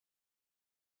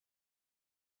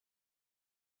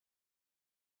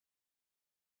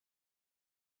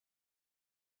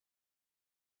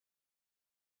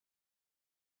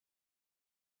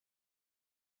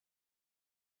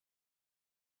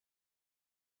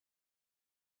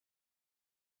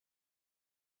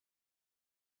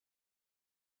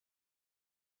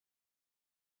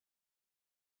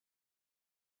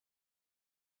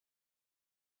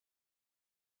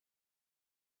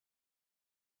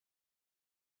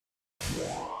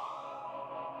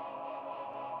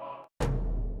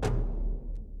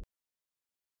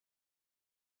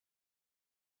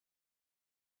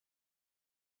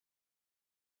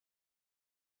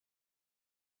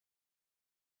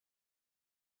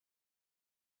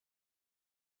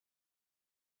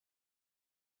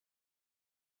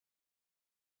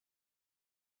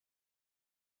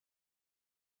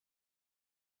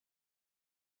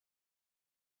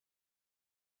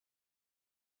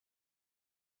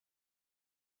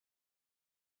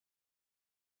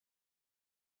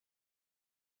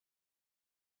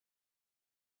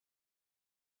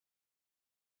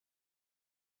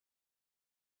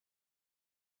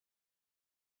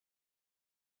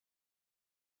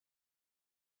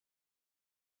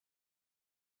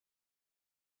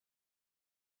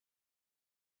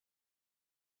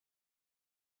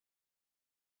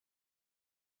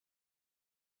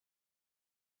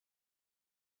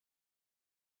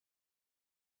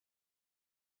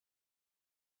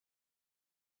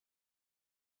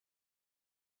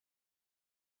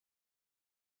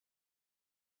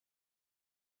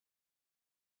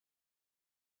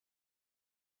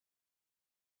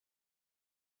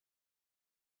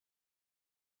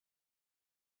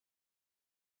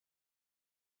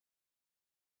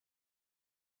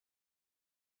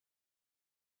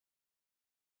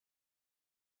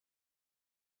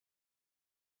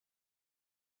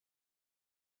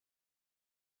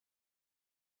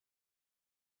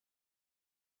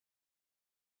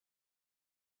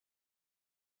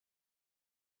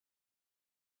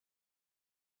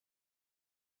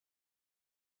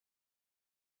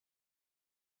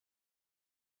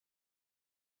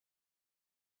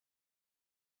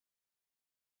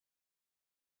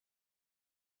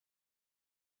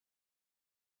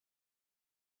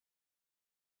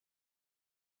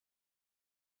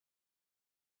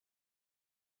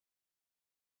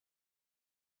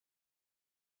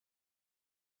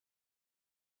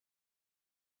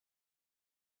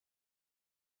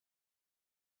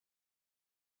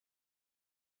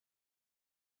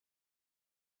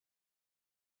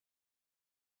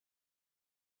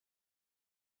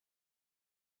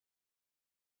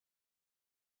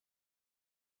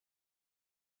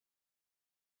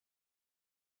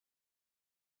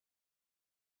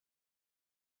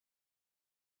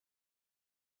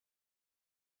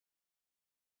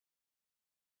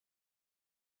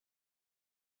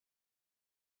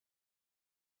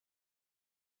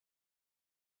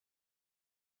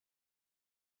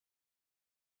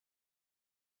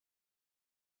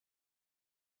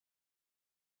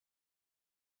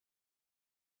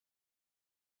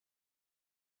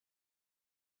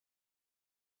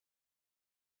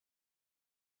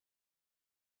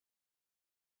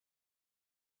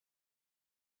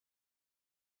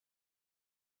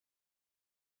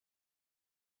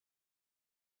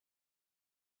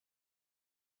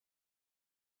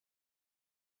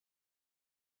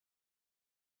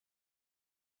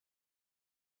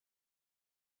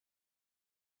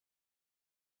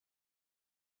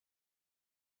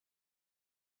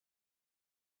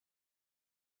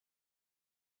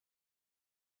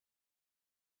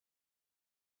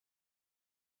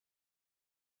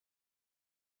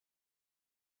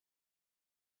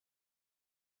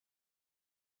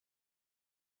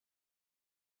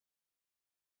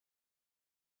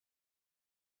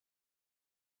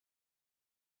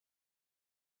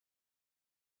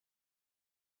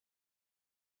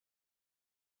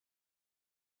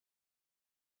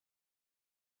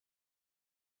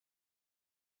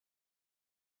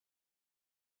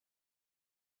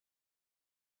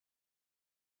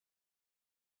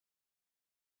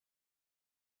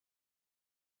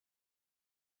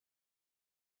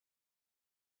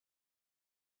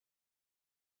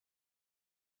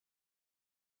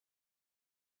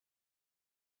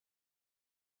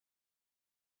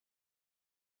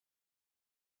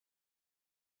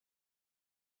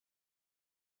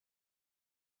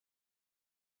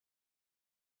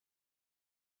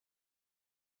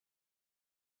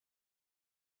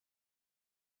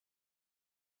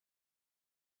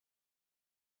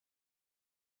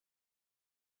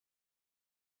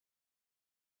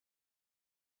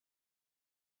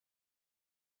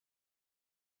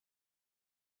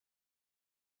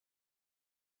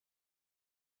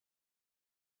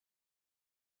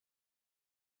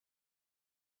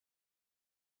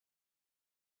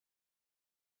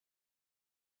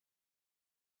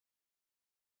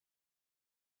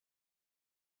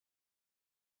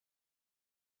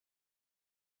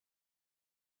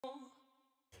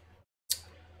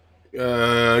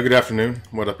Good afternoon.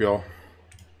 What up, y'all?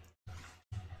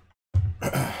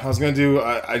 I was gonna do.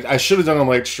 I should have done a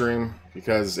late stream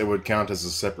because it would count as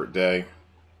a separate day,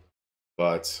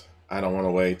 but I don't want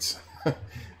to wait.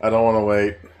 I don't want to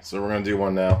wait, so we're gonna do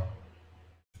one now.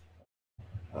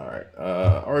 All right.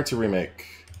 R2 Remake.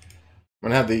 I'm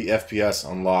gonna have the FPS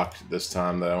unlocked this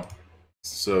time though,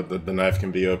 so that the knife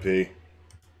can be OP.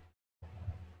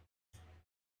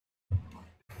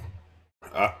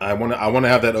 I want to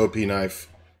have that OP knife.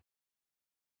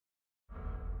 I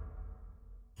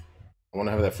want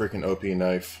to have that freaking OP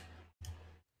knife.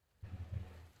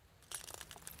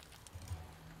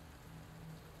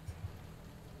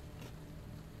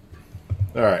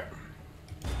 All right.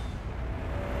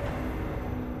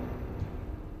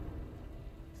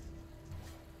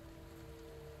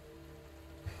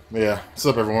 Yeah. What's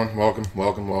up, everyone? Welcome,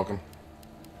 welcome, welcome.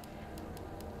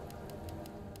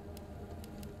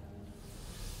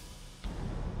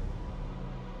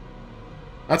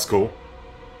 That's cool.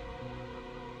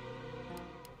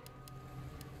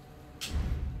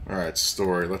 Alright,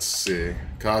 story. Let's see.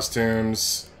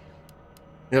 Costumes.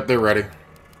 Yep, they're ready.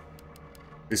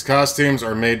 These costumes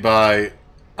are made by...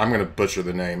 I'm going to butcher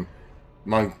the name.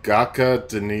 Mangaka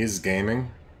Denise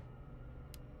Gaming.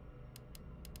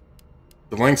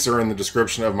 The links are in the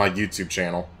description of my YouTube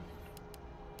channel.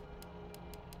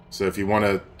 So if you want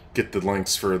to get the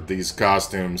links for these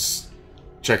costumes,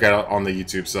 check it out on the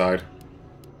YouTube side.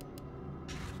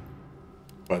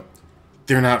 But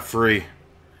they're not free.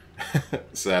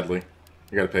 Sadly.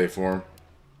 You gotta pay for them.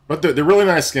 But they're really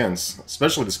nice skins,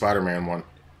 especially the Spider-Man one.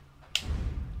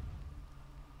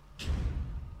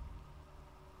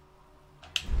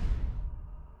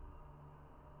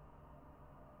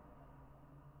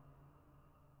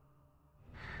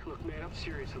 Look, man, I'm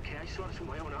serious, okay? I saw this with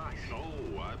my own eyes.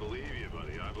 Oh, I believe you,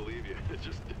 buddy. I believe you.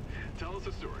 Just tell us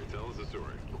a story. Tell us a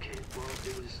story. Okay, well,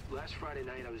 it was last Friday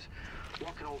night. I was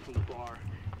walking home from the bar,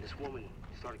 and this woman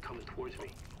started coming towards me.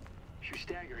 She was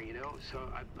staggering, you know, so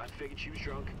I figured she was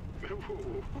drunk. Whoa,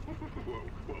 whoa.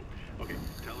 Okay,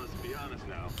 tell us, be honest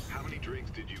now. How many drinks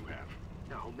did you have?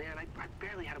 No, man, I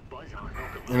barely had a buzz on.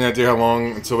 Any idea how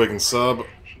long until we can sub?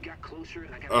 She got closer,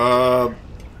 and I got...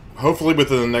 Hopefully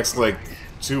within the next, like,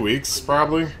 2 weeks,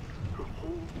 probably. Her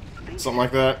whole face, Something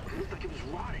like that. it looked like it was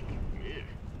rotting. Yeah.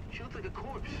 She looked like a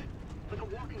corpse. Like a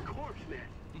walking corpse, man.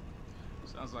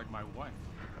 Sounds like my wife.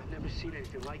 I've never seen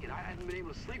anything like it. I haven't been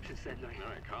able to sleep since that night. All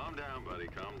right, calm down, buddy.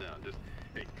 Calm down. Just,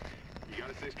 hey, you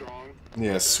gotta stay strong.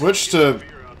 Yeah, switch to...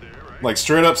 Fear out there, right? Like,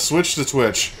 straight up switch to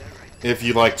Twitch. If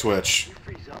you like Twitch. You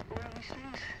freeze up around these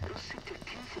things, they'll sink their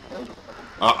teeth in them.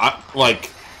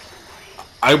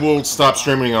 I will stop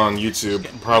streaming on YouTube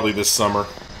probably this summer.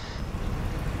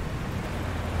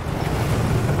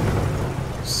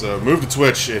 So move to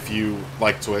Twitch if you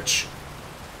like Twitch.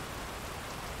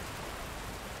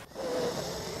 I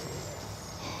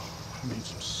need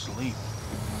some sleep.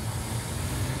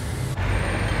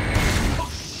 Oh,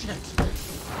 shit!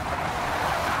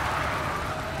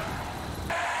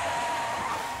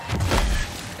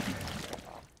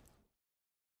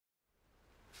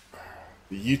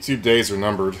 The YouTube days are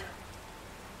numbered.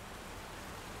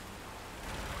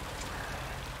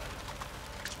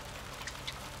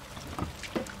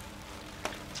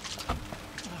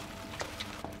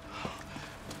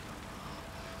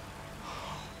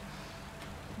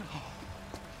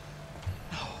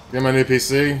 Get my new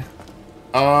PC?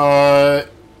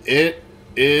 It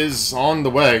is on the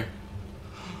way.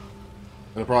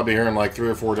 It'll probably be here in like 3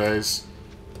 or 4 days.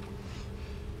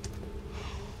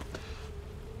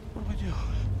 What do I do?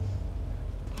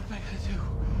 What am I gonna do?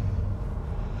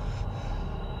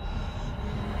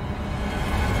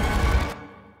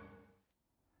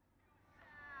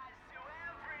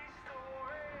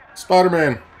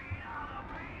 Spider-Man.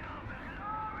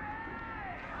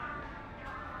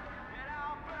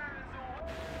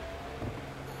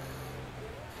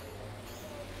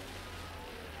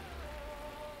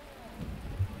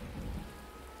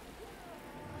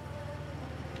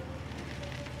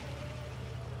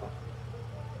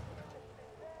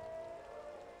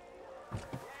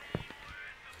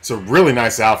 It's a really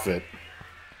nice outfit.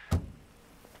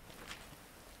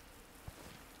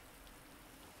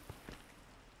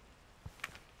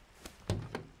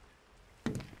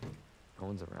 No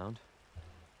one's around.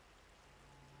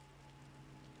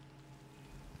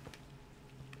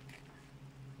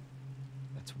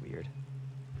 That's weird.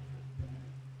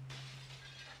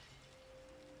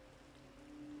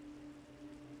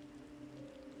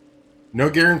 No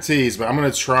guarantees, but I'm going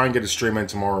to try and get a stream in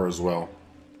tomorrow as well.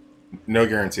 No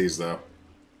guarantees, though.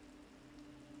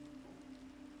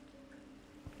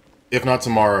 If not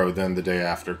tomorrow, then the day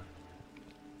after.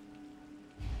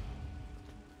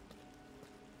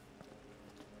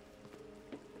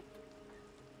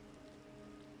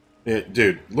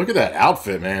 Dude, look at that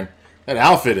outfit, man. That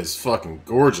outfit is fucking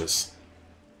gorgeous.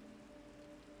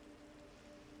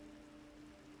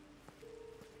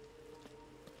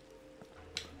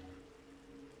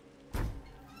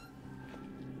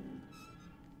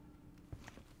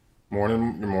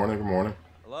 Morning, good morning, good morning.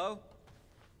 Hello?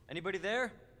 Anybody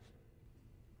there?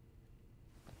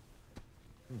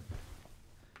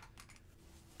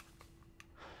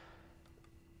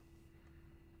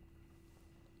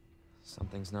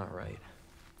 Something's not right.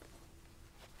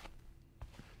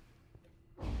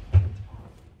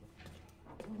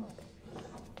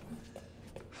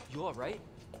 You all right?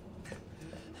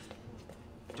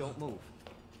 Don't move.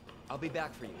 I'll be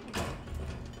back for you.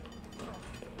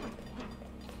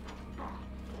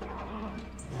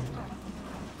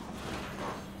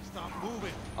 Stop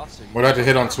moving. Officer, Would I have to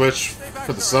hit on Twitch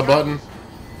for the sub button?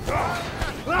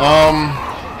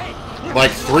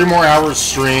 Like 3 more hours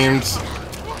streamed,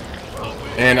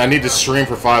 and I need to stream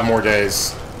for 5 more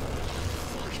days.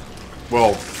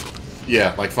 Well,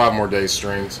 yeah, like 5 more days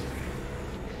streamed.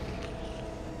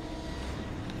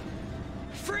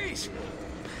 freeze!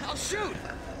 I'll shoot!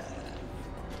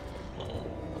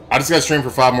 I just gotta stream for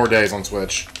 5 more days on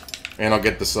Twitch, and I'll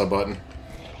get the sub button.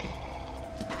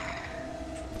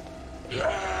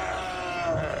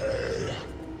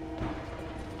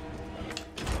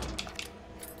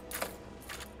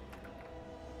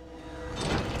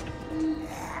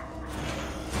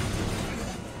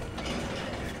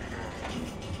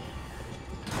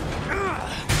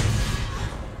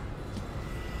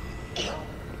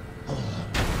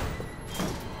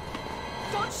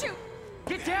 Don't shoot!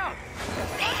 Get down!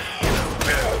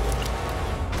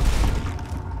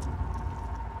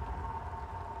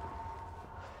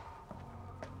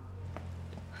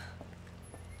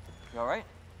 You alright?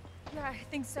 Yeah, I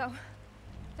think so.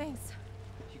 Thanks.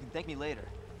 You can thank me later,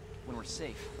 when we're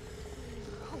safe.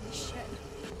 Holy shit.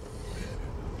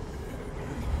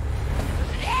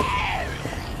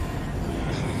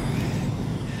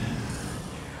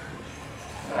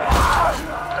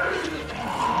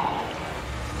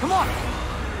 Come on!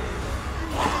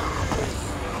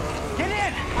 Get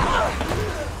in!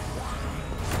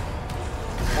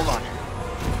 Hold on.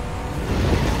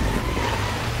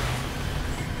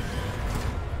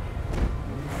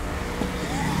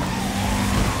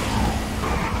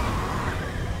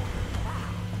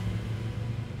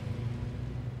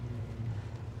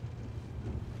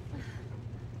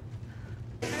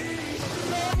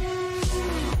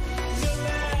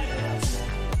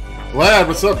 Lad,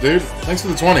 what's up, dude? Thanks for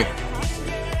the 20.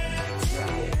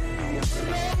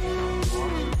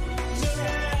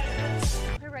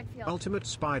 Redfield. Ultimate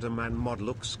Spider-Man mod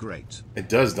looks great. It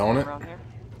does, don't it? Around here?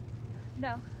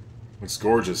 No. It's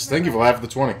gorgeous. Thank you for Lad for the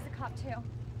 20. There's a cop too.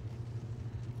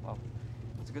 Well,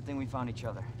 it's a good thing we found each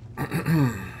other. I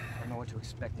don't know what to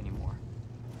expect anymore.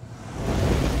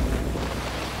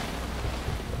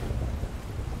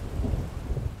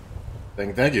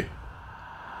 Thank you.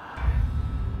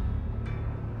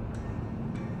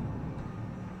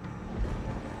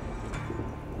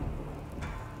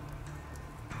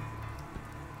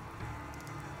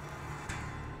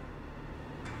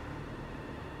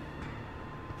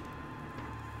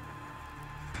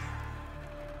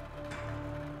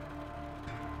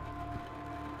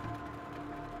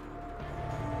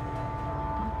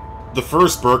 The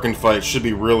first Birkin fight should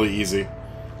be really easy.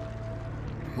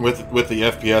 With the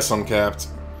FPS uncapped.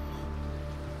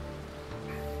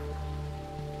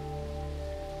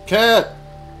 Cat!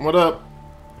 What up?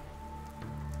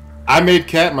 I made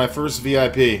Cat my first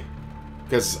VIP.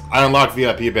 Because I unlocked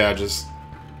VIP badges.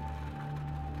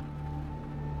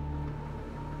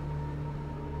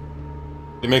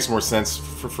 It makes more sense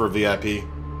for VIP.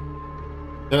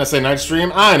 Didn't I say night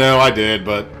stream? I know, I did,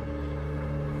 but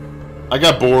I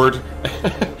got bored.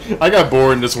 I got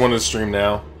bored and just wanted to stream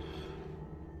now.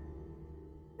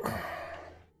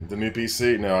 The new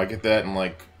PC? No, I get that in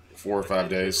like 4 or 5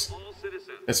 days. All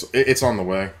citizens, It's on the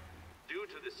way. due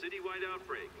to the citywide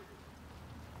outbreak,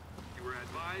 you were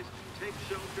advised to take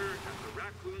shelter at the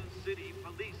Raccoon City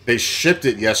Police. They shipped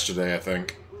it yesterday, I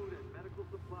think. Food and medical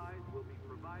supplies will be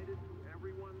provided to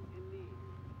everyone in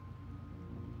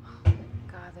need.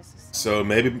 God, this is So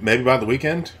maybe by the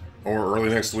weekend or early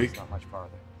next week. It's not much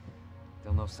farther.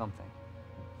 They'll know something.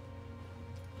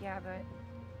 Yeah, but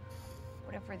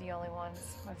what if we're the only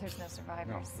ones? What if there's no survivors?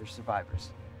 No, they're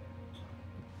survivors.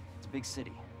 It's a big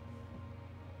city.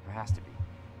 There has to be.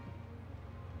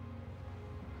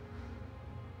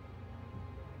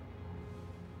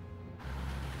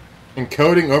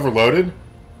 Encoding overloaded?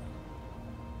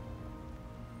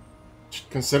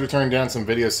 Consider turning down some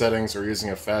video settings or using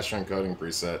a faster encoding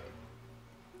preset.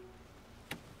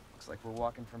 Looks like we're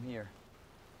walking from here.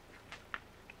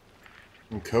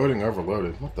 Encoding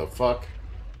overloaded. What the fuck?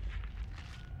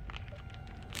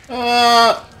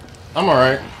 I'm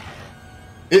alright.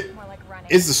 More like running.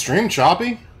 Is the stream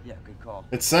choppy? Yeah, good call.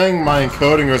 It's saying my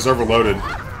encoding is overloaded.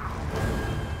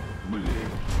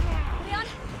 Leon,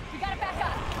 you gotta back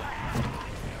up.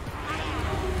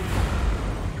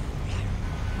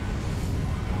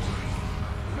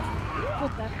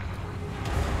 What the?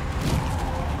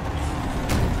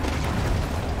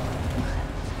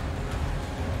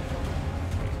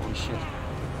 Holy shit.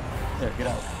 There, get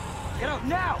out. Get out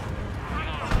now!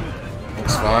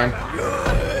 Looks fine.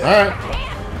 Alright.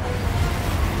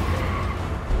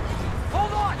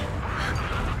 Hold on!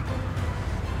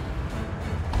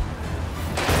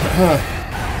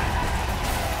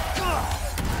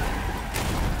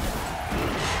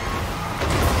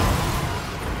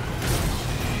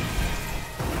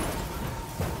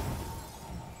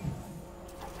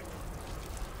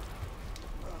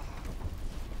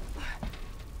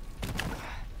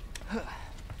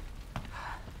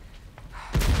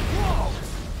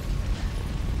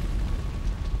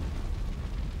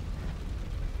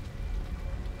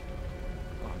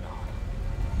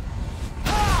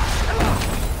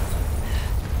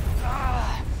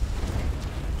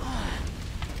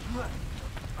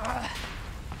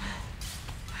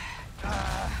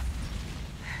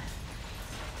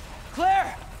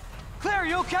 Claire! Claire, are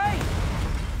you okay?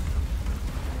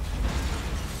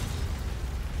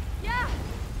 Yeah,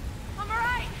 I'm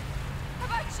alright. How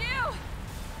about you?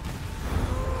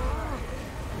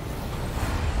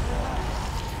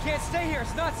 Can't stay here,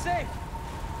 it's not safe.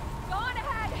 Go on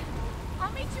ahead.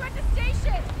 I'll meet you at the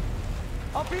station.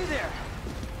 I'll be there.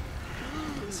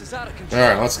 This is out of control.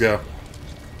 Alright, let's go.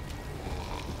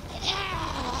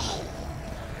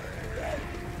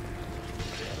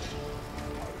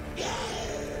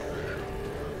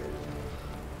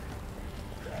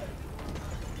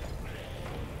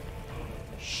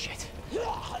 Shit.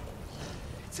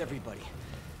 It's everybody.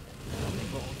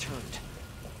 They've all turned.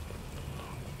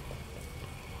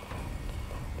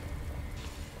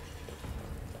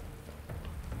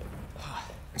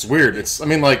 It's weird. I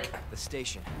mean, like, The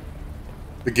station.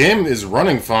 the game is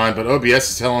running fine, but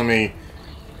OBS is telling me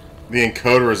the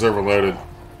encoder is overloaded.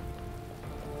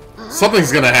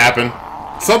 Something's gonna happen.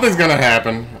 Something's gonna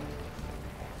happen.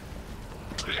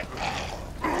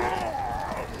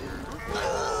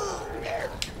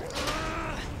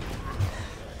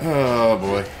 Oh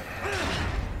boy.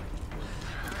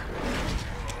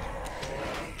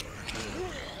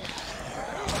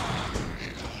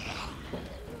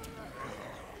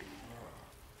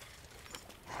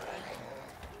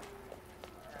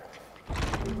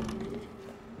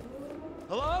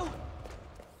 Hello?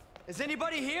 Is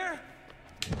anybody here?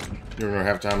 You're gonna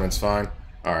have time and it's fine.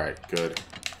 Alright, good.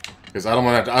 Because I don't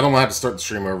want to have to start the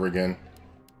stream over again.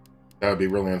 That would be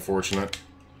really unfortunate.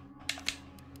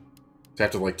 To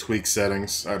have to like tweak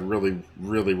settings. I'd really,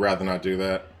 really rather not do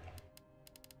that.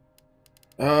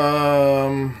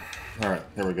 Alright,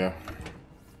 here we go.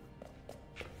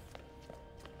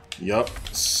 Yup,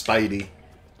 Spidey.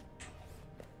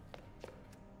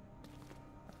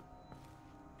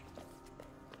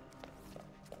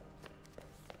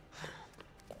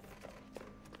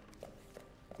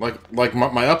 Like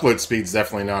my upload speed's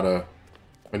definitely not a...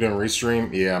 Am I doing a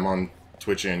restream? Yeah, I'm on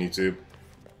Twitch and YouTube.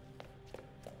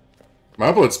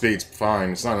 My upload speed's fine.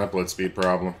 It's not an upload speed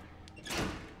problem.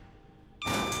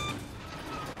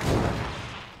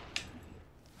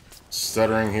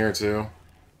 Stuttering here too.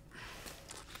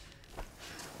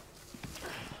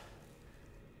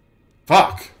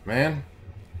 Fuck, man.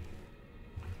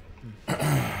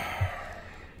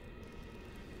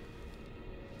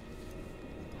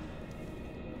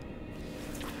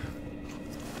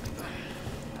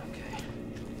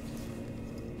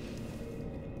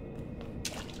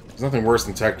 There's nothing worse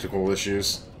than technical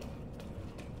issues.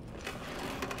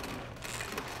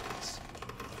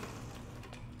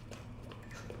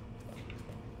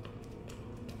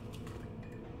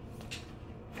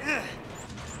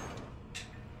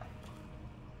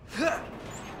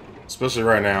 Especially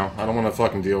right now. I don't want to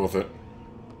fucking deal with it.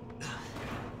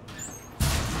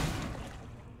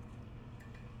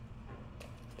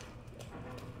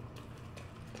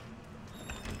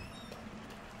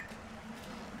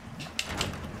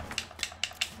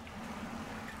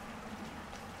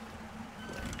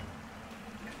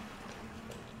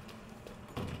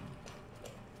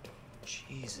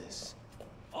 Jesus.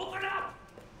 Open up!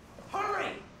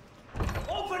 Hurry!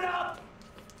 Open up!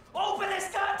 Open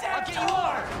this goddamn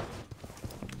door!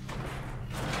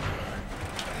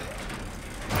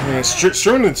 I mean,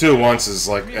 streaming the two at once is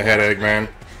like a headache, man.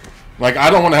 Like,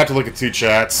 I don't want to have to look at 2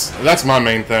 chats. That's my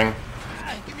main thing.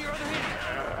 Give me your other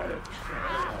hand.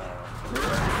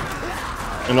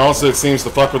 And also, it seems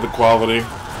to fuck with the quality.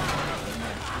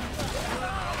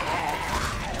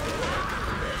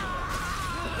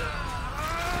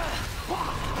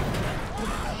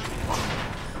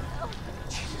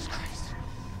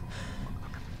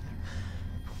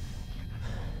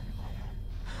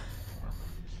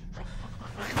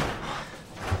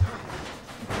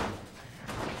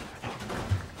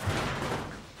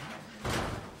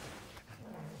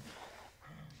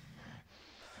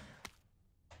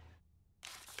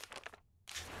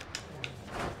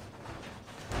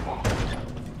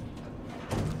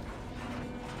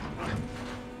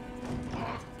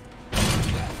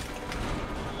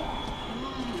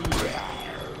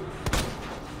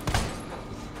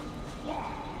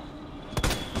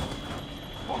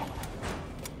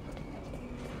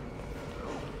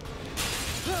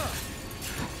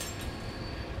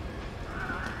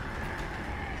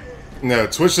 No,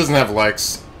 Twitch doesn't have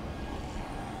likes.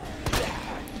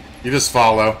 You just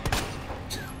follow.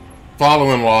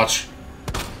 Follow and watch.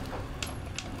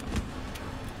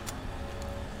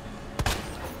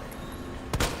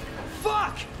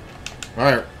 Fuck!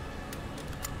 Alright.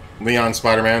 Leon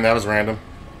Spider-Man, that was random.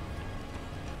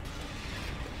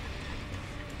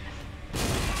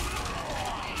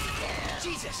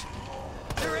 Jesus!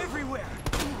 They're everywhere!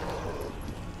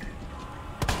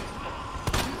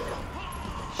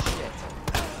 Shit.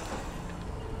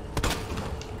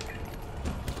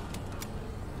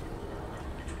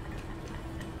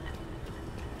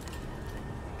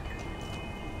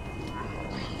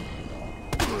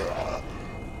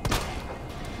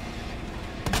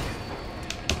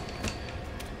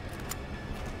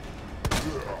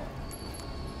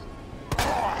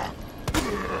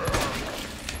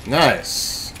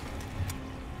 Nice.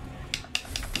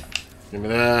 Give me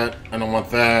that. I don't want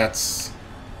that.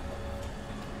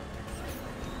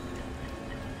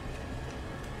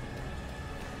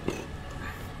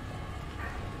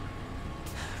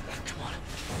 Come on.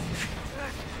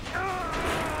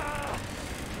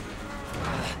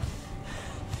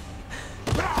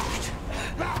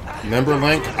 Member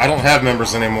link? I don't have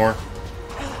members anymore.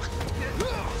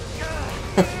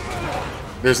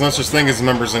 There's no such thing as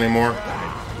members anymore.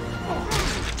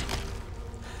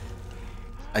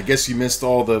 I guess you missed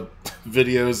all the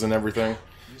videos and everything.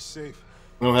 You're safe.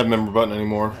 I don't have member button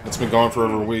anymore. It's been gone for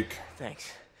over a week.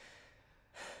 Thanks.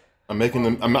 I'm making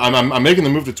the I'm making the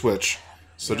move to Twitch,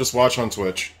 so just watch on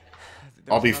Twitch.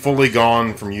 I'll be fully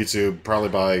gone from YouTube probably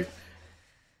by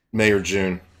May or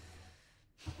June.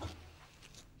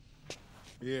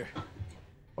 Yeah.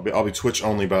 I'll be Twitch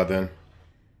only by then.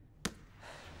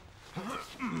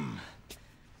 I'm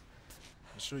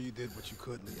sure you did what you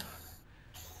could, Leon.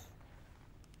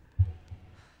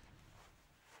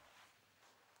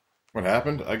 What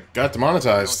happened? I got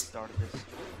demonetized.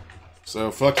 So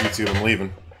fuck YouTube, I'm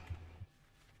leaving.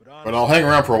 But I'll hang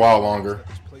around for a while longer.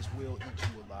 This place will eat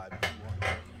you alive if you want.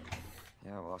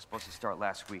 Yeah, well, I was supposed to start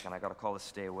last week, and I got a call to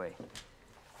stay away.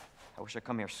 I wish I'd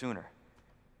come here sooner.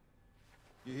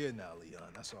 You're here now,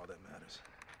 Leon. That's all that matters.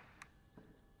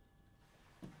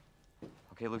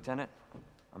 Okay, Lieutenant?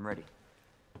 I'm ready.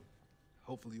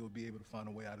 Hopefully you'll be able to find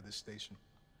a way out of this station.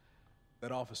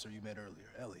 That officer you met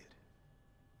earlier, Elliot.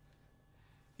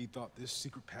 He thought this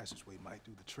secret passageway might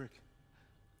do the trick.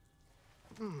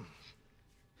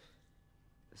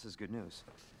 This is good news.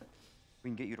 We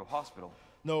can get you to a hospital.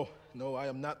 No, I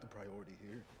am not the priority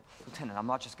here. Lieutenant, I'm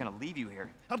not just gonna leave you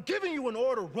here. I'm giving you an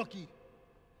order, rookie.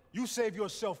 You save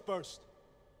yourself first.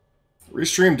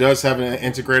 Restream does have an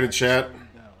integrated chat,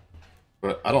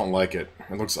 but I don't like it.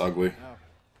 It looks ugly. Now,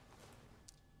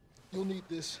 you'll need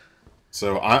this.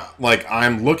 So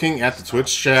I'm looking at the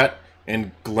Twitch chat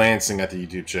and glancing at the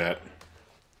YouTube chat.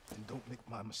 And don't make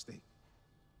my mistake.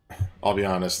 I'll be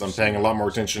honest, I'm paying a lot more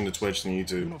attention to Twitch than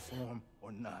YouTube. Uniform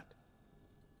or not.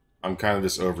 I'm kind of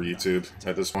just over YouTube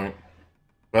at this point.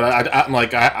 But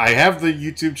I have the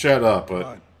YouTube chat up, but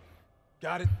Fine.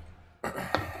 Got it?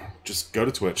 just go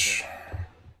to Twitch.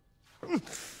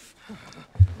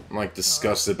 I'm like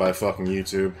disgusted by fucking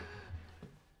YouTube.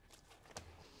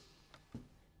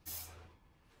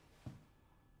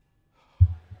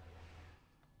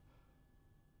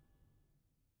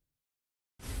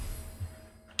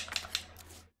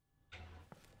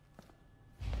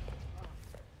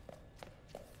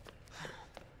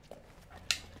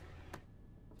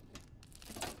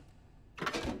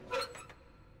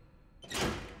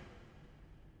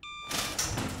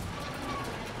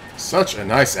 Such a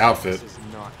nice outfit. This is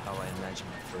not how I imagined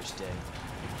my first day.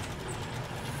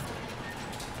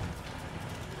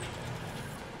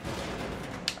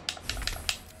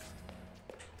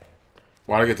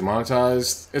 Why'd I get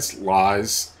demonetized? It's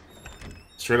lies.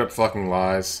 Straight up fucking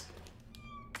lies.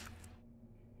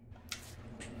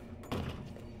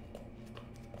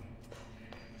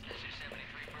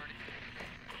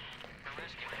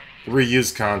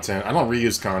 Reuse content. I don't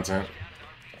reuse content.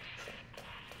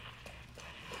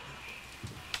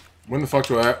 When the fuck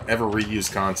do I ever reuse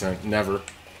content? Never.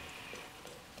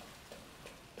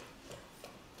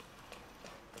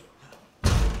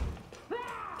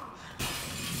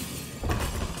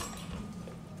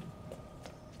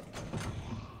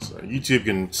 So YouTube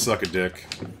can suck a dick.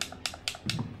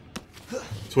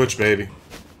 Twitch, baby.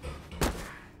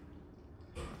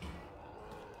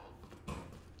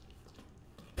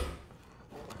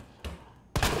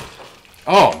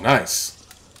 Oh, nice.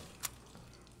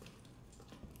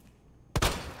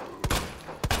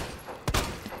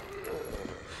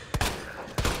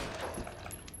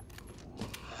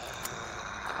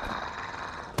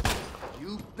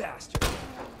 You bastard.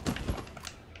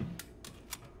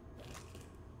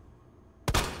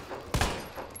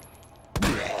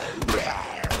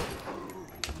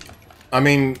 I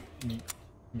mean,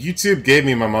 YouTube gave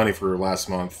me my money for last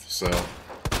month, so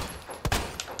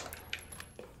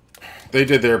they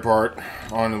did their part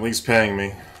on at least paying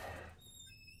me.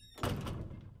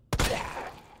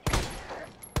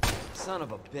 Son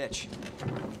of a bitch.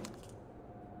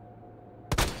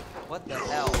 What the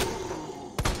hell?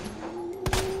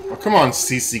 Oh, come on,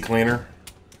 CC Cleaner.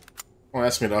 Don't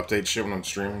ask me to update shit when I'm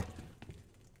streaming.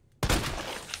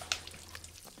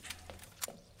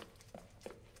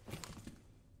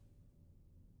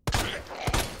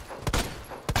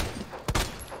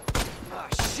 Ah,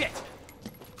 shit!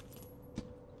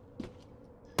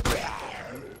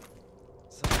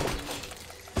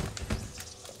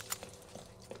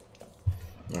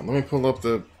 Now, let me pull up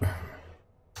the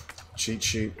cheat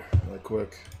sheet right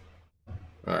quick.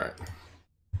 Alright.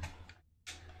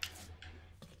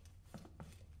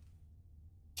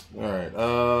 Alright,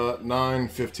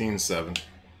 9:15:7.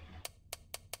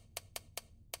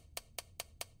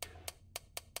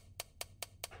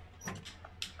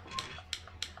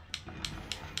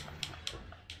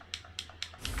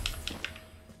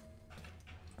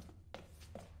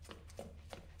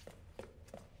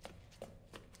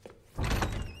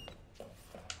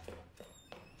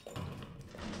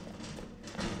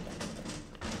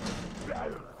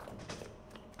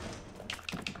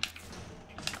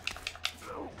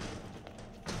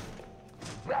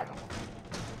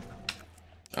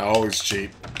 I always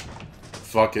cheat.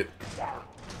 Fuck it.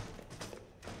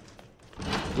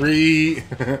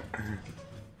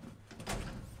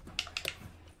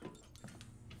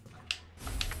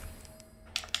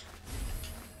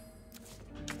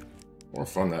 More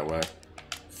fun that way.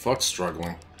 Fuck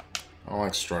struggling. I don't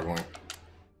like struggling.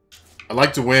 I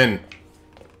like to win.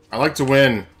 I like to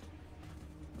win.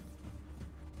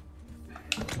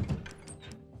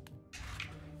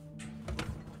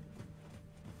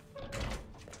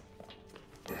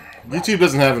 YouTube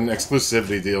doesn't have an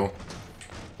exclusivity deal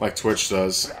like Twitch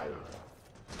does.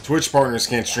 Twitch partners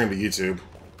can't stream to YouTube,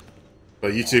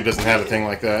 but YouTube doesn't have a thing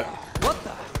like that. What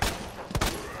the?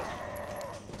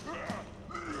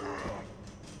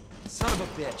 Son of a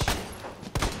bitch.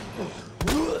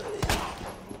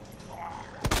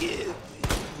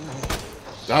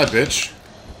 Die, bitch.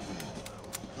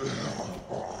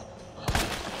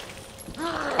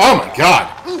 Oh my god!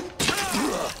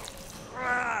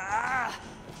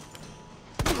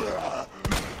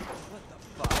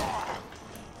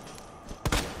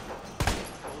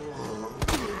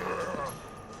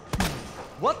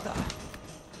 What the?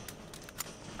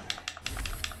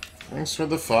 Thanks for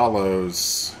the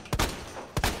follows.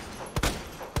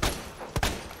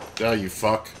 Yeah, you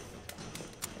fuck.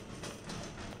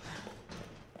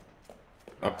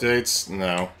 Updates?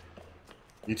 No.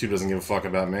 YouTube doesn't give a fuck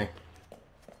about me.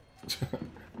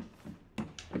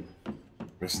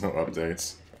 There's no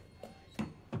updates.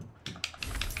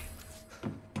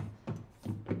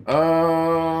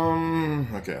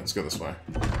 Okay, let's go this way.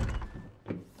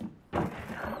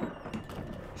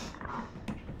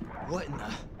 What in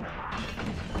the?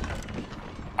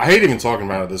 I hate even talking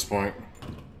about it at this point.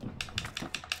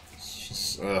 It's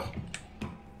just, it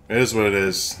is what it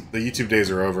is. The YouTube days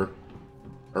are over.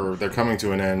 Or they're coming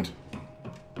to an end.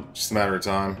 Just a matter of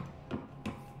time.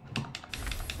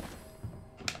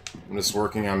 I'm just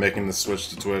working on making the switch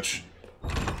to Twitch.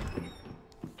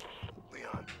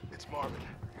 Leon, it's Marvin.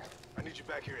 I need you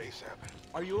back here ASAP.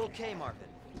 Are you okay, Marvin?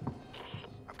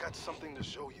 I've got something to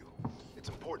show you. It's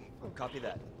important. Copy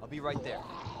that. I'll be right there.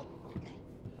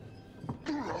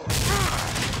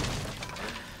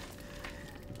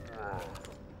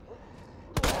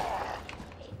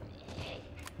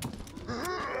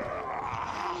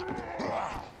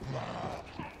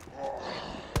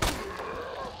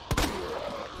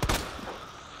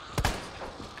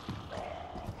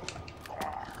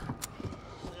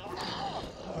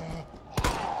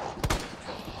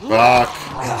 Fuck.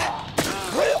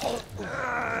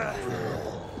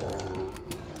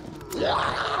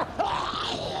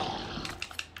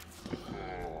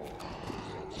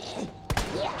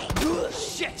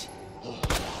 Shit!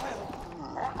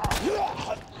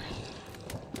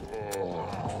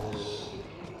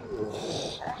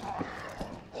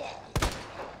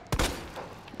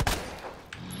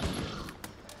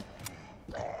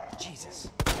 Jesus.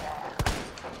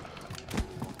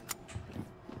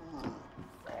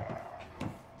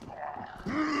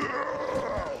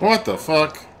 What the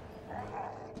fuck?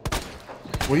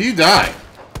 Will you die?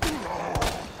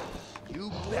 You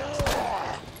bet.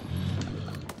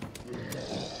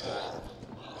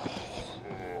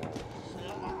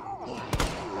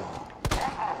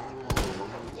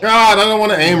 God, I don't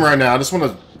want to aim right now. I just want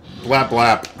to blap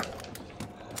blap.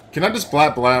 Can I just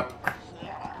blap blap?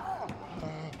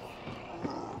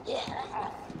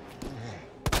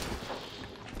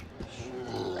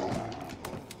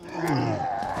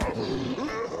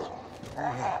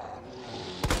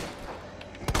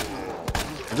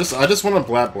 I just want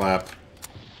to blap blap.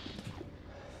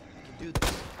 I can do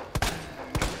this.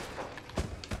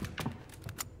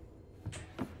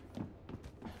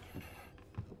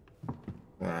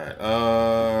 Alright,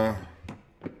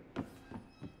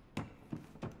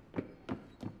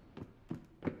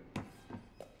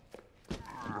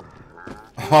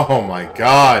 oh my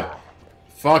god.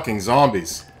 Fucking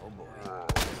zombies.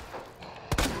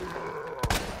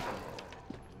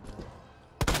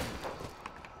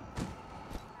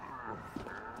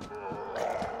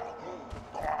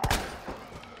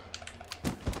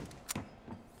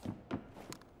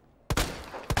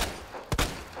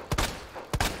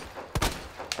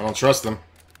 I don't trust them.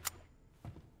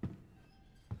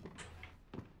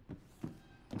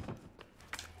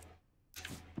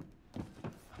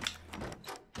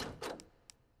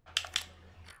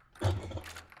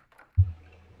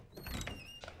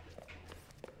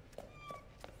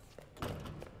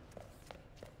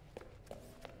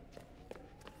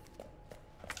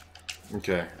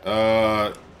 Okay,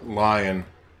 lion.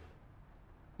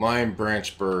 Lion,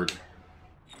 branch, bird.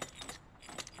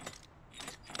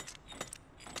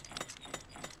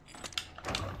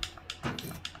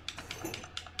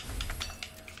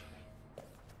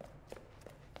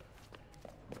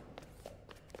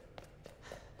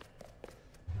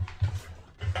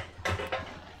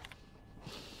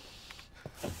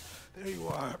 There you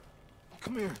are.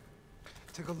 Come here.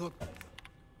 Take a look.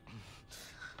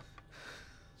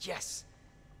 Yes.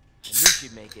 I knew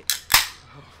she'd make it.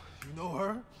 You know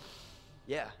her?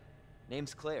 Yeah.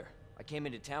 Name's Claire. I came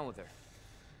into town with her.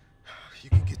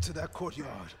 You can get to that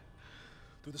courtyard.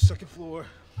 Through the second floor.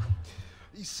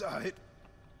 East side.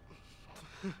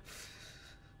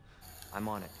 I'm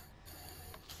on it.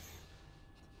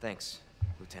 Thanks,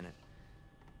 Lieutenant.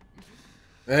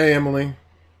 Hey, Emily.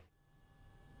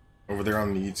 Over there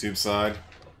on the YouTube side.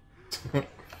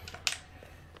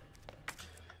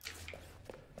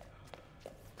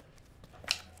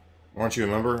 Aren't you a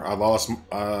member? I lost.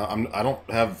 I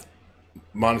don't have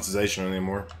monetization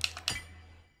anymore.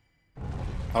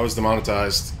 I was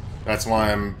demonetized. That's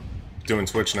why I'm doing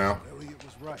Twitch now. Elliot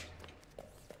was right.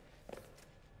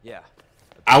 Yeah.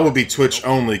 I will be Twitch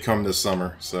only come this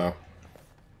summer, so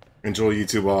enjoy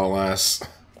YouTube while it lasts.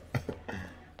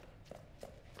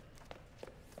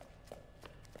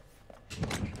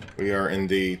 We are in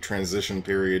the transition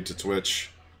period to Twitch.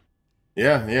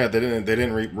 Yeah, they didn't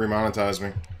remonetize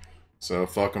me, so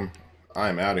fuck them. I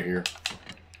am out of here.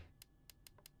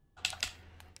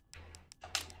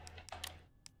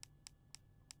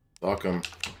 Fuck them.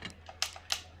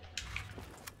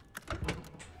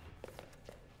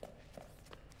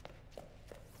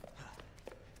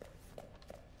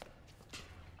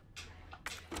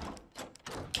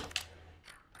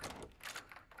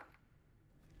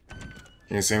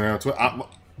 Can you see me on Twitch?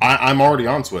 I'm already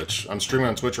on Twitch. I'm streaming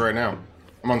on Twitch right now.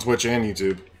 I'm on Twitch and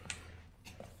YouTube.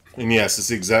 And yes, it's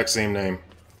the exact same name.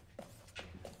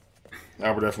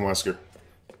 Albert F. Wesker.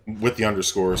 With the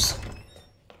underscores.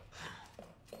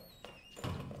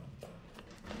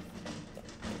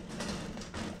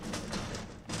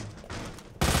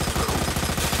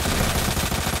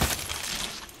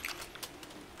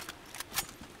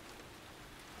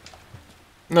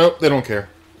 Nope, they don't care.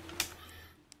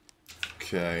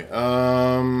 Okay,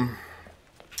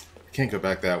 can't go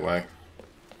back that way.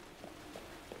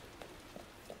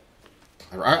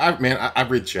 Man, I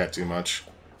read chat too much.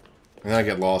 And then I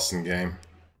get lost in game.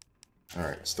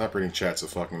 Alright, stop reading chat so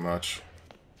fucking much.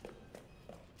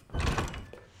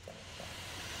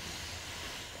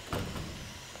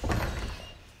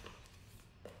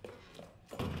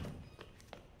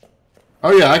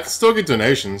 Oh yeah, I can still get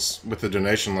donations with the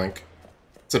donation link.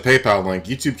 It's a PayPal link.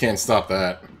 YouTube can't stop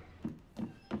that.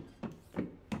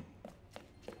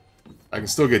 I can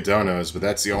still get donos, but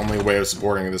that's the only way of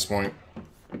supporting at this point.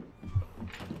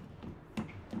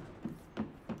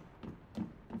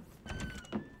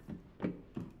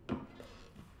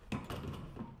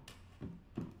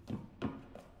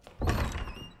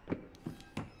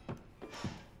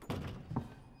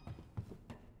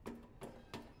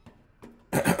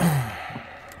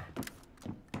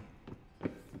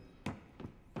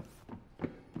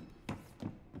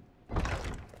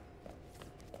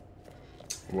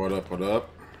 What up, what up?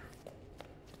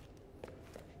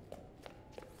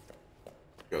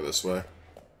 Go this way.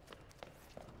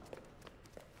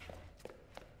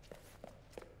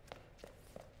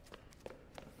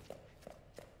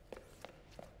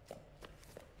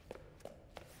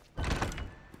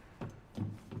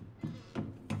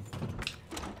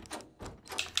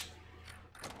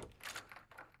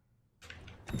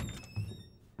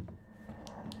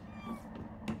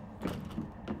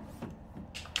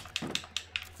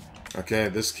 Okay,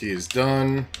 this key is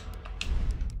done.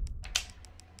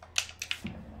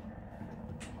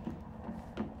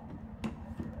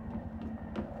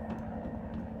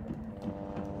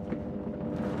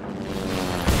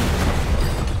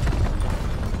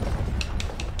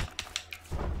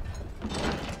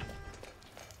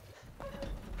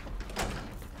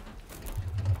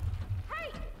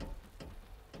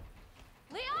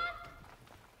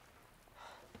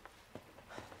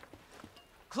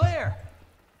 Claire!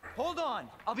 Hold on.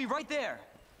 I'll be right there.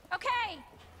 Okay.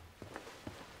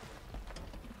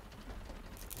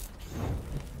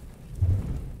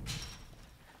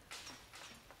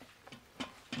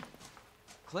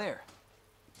 Claire.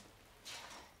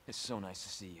 It's so nice to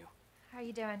see you. How are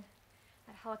you doing?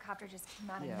 That helicopter just came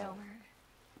out of nowhere.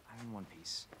 I'm in one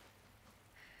piece.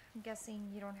 I'm guessing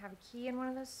you don't have a key in one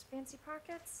of those fancy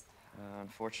pockets?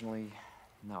 Unfortunately,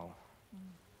 no.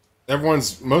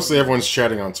 Mostly everyone's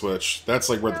chatting on Twitch. That's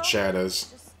like where the chat is.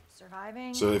 Just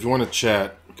surviving. So if you want to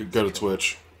chat, you could go to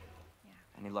Twitch. Yeah.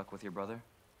 Any luck with your brother?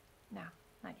 No,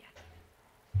 not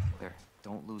yet. Claire,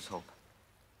 don't lose hope.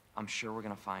 I'm sure we're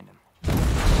gonna find him.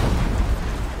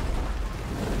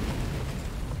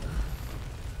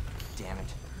 Damn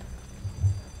it.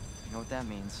 You know what that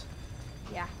means?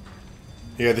 Yeah.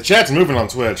 Yeah, the chat's moving on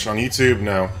Twitch. On YouTube,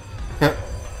 no. Claire,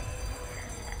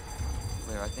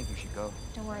 I think you should go.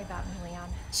 Don't worry about me, Leon.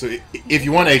 So if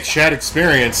you want a chat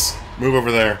experience, move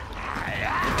over there.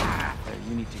 Claire,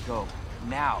 you need to go.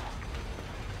 Now.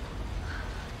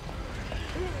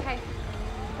 Okay,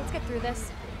 let's get through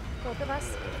this. Both of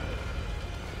us.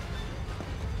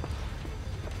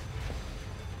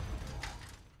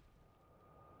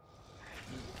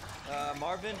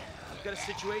 Marvin, I've got a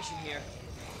situation here.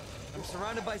 I'm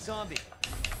surrounded by zombies.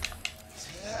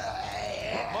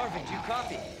 Marvin, do you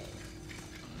copy?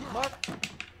 Marvin!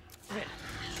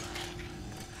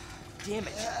 Damn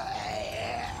it.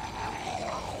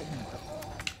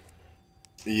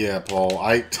 Yeah, Paul.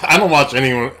 I don't watch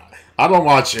anyone. I don't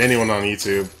watch anyone on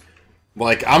YouTube.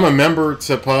 Like, I'm a member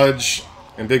to Pudge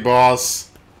and Big Boss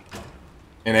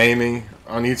and Amy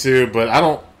on YouTube, but I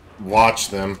don't watch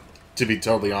them, to be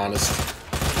totally honest.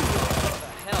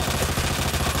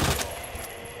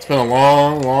 It's been a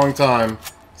long, long time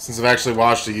since I've actually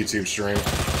watched a YouTube stream.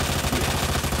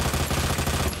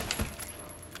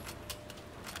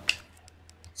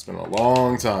 It's been a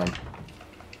long time.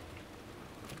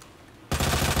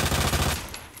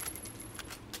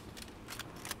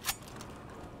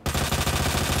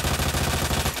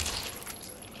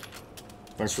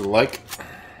 Thanks for the like.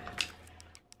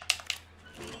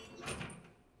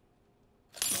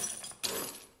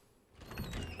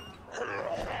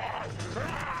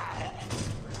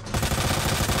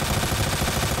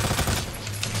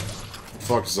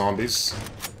 Fuck zombies.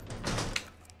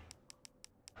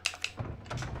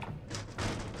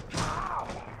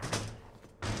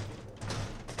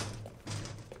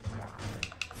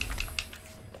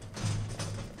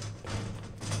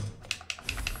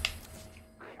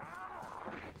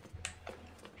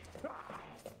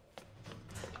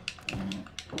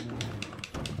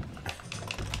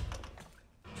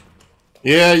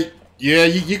 Yeah,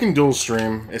 you can dual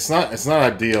stream. It's not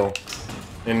ideal,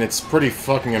 and it's pretty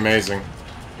fucking amazing,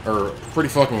 or pretty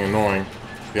fucking annoying.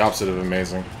 The opposite of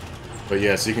amazing. But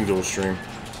yes, you can dual stream.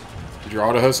 Did your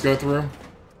auto host go through?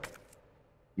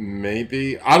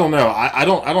 Maybe. I don't know. I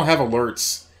don't have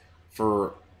alerts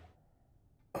for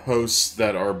hosts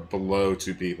that are below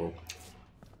 2 people.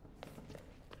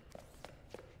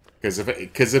 Because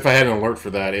if I had an alert for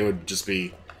that, it would just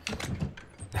be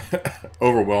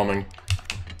overwhelming.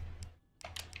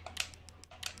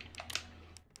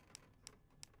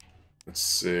 Let's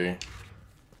see.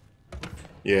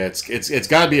 Yeah, it's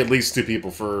got to be at least 2 people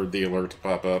for the alert to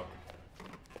pop up.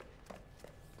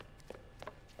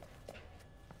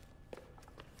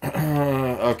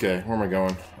 Okay, where am I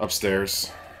going?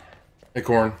 Upstairs. Hey,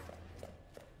 Corn.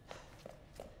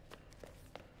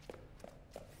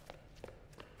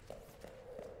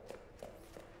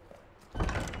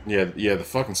 Yeah, the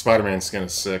fucking Spider-Man skin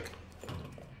is sick.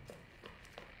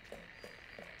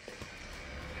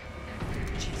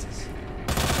 Jesus.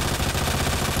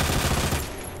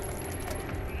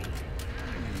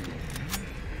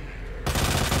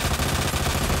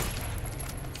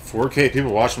 4K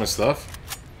people watch my stuff?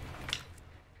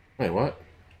 Wait, what?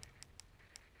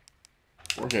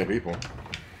 4K people.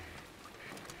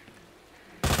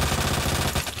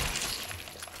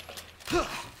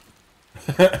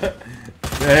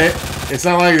 Hey, it's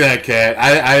not like that, Cat.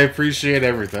 I appreciate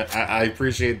everything. I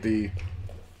appreciate the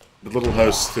little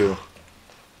hosts too.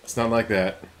 It's not like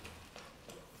that.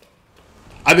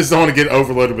 I just don't want to get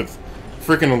overloaded with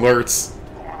freaking alerts.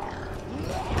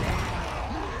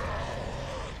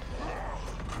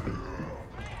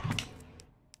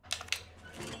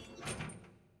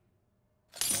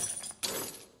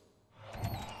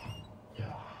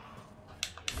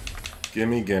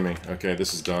 Gimme, gimme. Okay,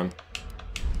 this is done.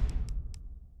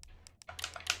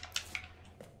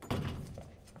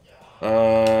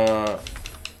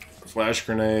 Flash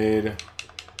grenade.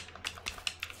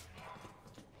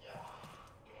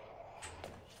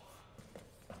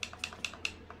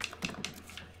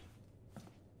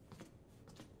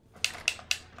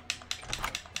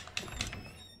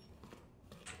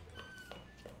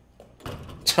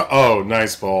 Oh,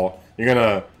 nice, Paul. You're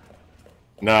gonna...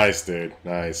 Nice, dude.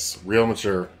 Nice. Real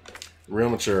mature. Real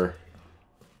mature.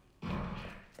 He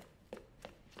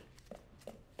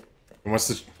wants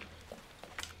to...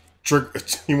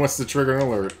 He wants to trigger an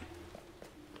alert.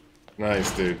 Nice,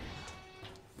 dude.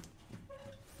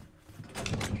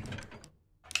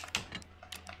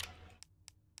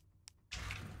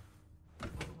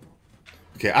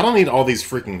 Okay, I don't need all these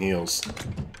freaking heals.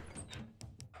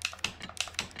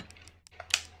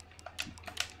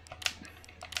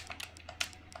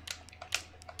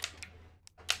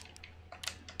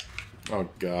 Oh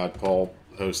god, Paul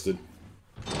hosted.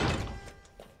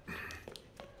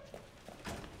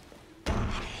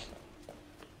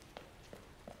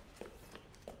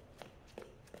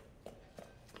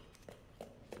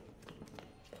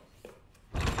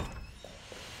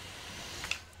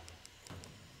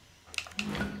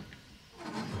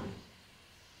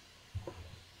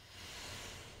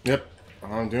 Yep,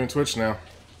 I'm doing Twitch now.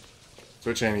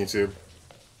 Twitch and YouTube.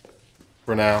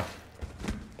 For now.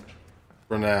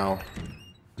 For now.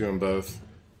 Doing both.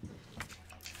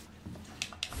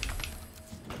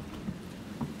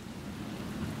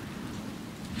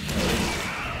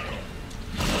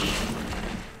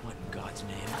 What in God's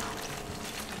name?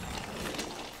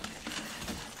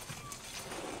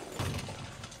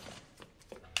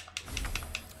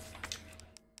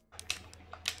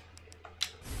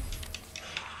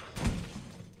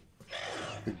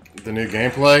 The new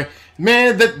gameplay?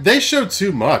 Man, they showed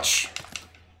too much.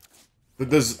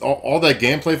 There's all that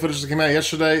gameplay footage that came out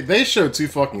yesterday, they showed too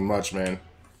fucking much, man.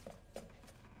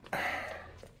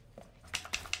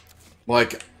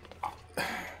 Like,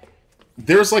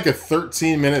 there's like a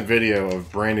 13-minute video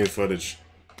of brand new footage.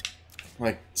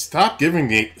 Like, stop giving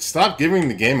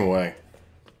the game away.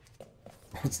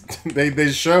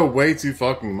 they show way too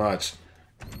fucking much.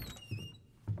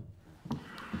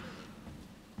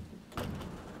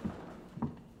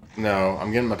 No,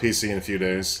 I'm getting my PC in a few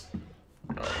days.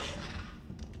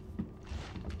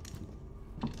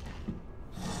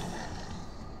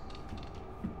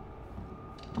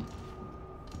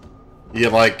 Yeah,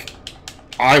 like,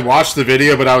 I watched the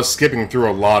video, but I was skipping through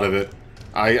a lot of it.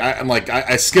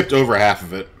 I skipped over half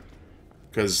of it.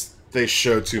 Because they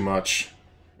show too much.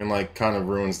 And, like, kind of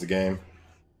ruins the game.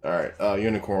 Alright,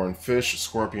 unicorn, fish,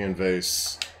 scorpion,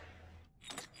 vase.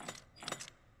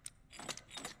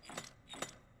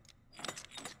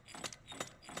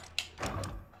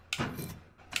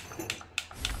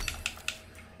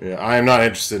 Yeah, I am not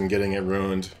interested in getting it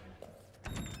ruined.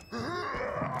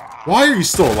 Why are you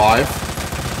still alive?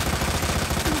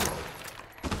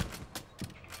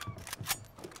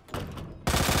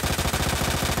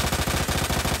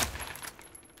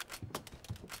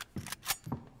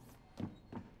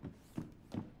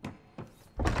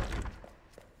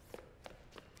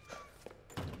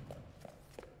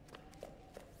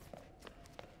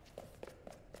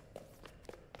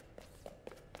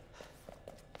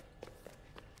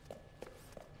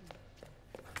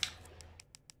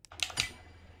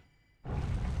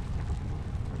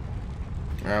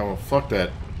 Ah, well, fuck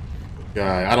that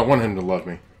guy. I don't want him to love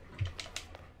me.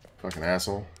 Fucking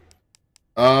asshole.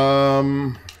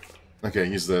 Okay,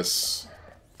 use this.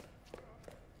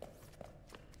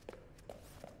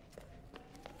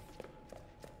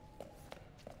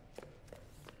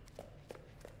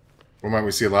 When might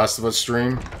we see a Last of Us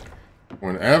stream?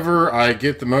 Whenever I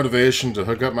get the motivation to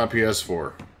hook up my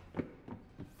PS4.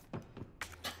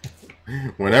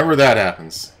 Whenever that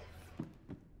happens.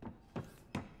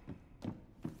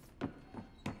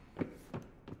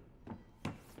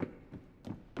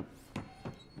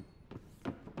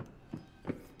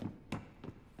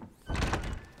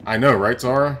 I know, right,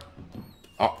 Tara?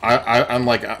 I'm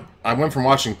like, I went from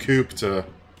watching Coop to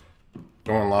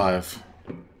going live.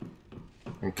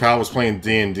 And Kyle was playing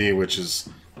D&D, which is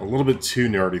a little bit too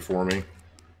nerdy for me.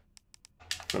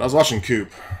 But I was watching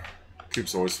Coop.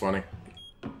 Coop's always funny.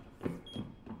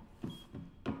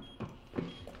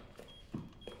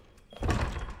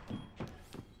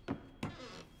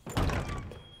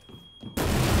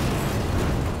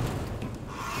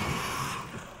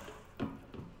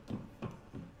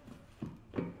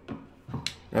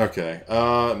 Okay,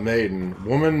 Maiden.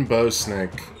 Woman, bow,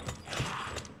 snake.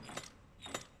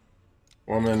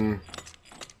 Woman,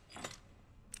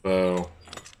 bow,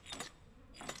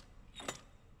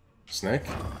 snake?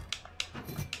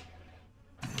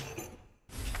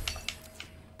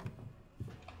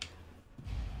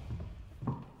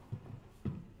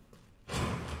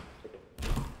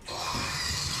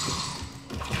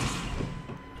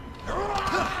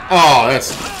 Oh,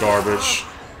 that's garbage.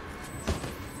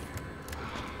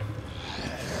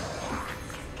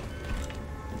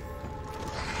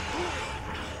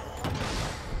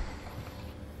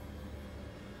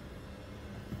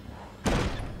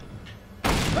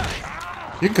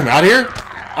 You can come out here?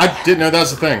 I didn't know that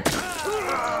was a thing.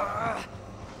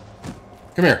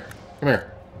 Come here. Come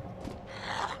here.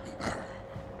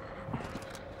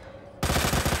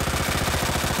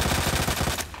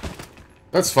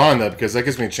 That's fine, though, because that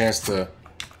gives me a chance to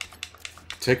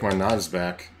take my knives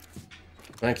back.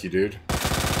 Thank you, dude.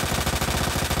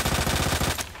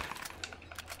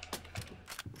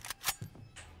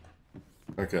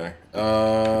 Okay.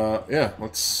 Yeah,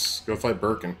 let's go fight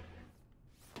Birkin.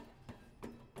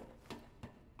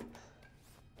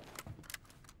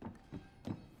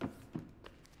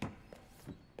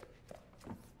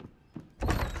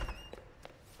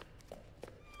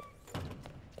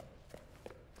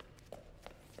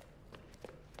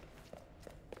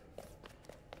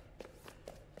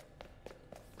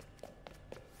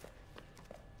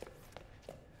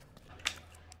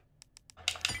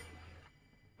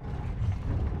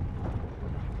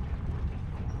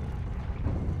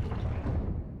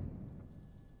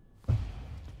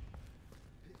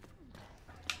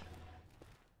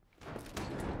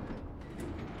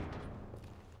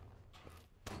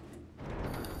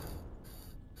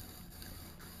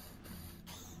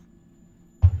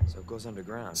 So it goes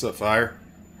underground. What's up, Fire?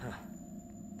 Huh.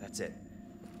 That's it.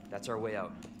 That's our way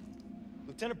out.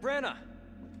 Lieutenant Branna!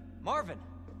 Marvin!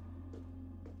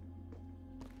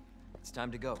 It's time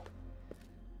to go.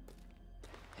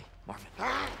 Hey, Marvin.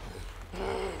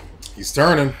 He's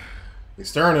turning.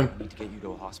 He's turning. I need to get you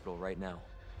to a hospital right now.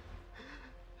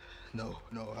 No,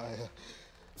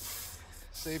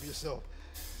 save yourself.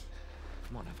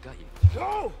 Come on, I've got you.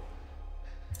 Go!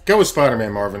 Go with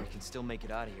Spider-Man, Marvin. We can still make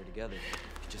it out of here together.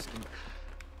 Just give me...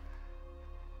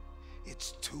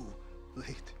 It's too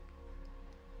late.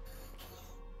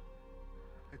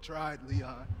 I tried,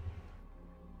 Leon.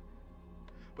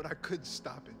 But I couldn't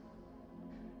stop it.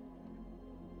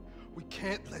 We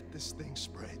can't let this thing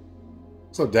spread.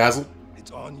 What's up, Dazzle?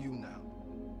 It's on you now.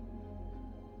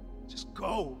 Just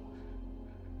go.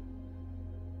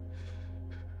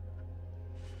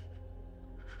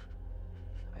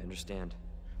 I understand.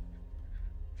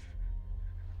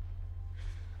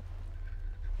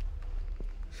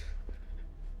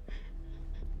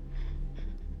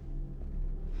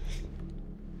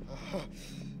 I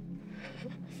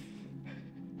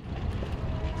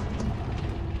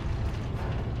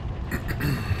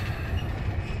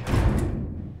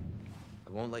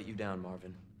won't let you down,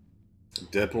 Marvin.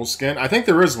 Deadpool skin? I think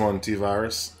there is one,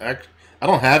 T-Virus. I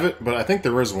don't have it, but I think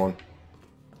there is one.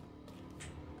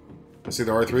 I see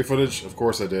the R3 footage? Of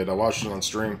course I did. I watched it on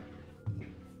stream.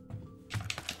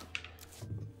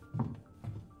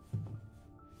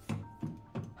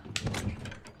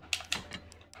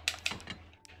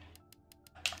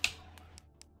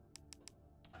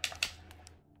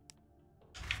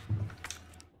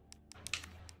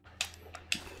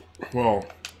 Well,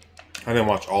 I didn't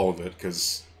watch all of it,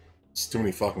 because it's too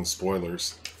many fucking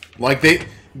spoilers. Like,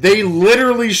 they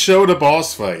literally showed a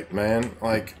boss fight, man.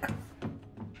 Like,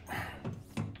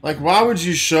 why would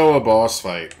you show a boss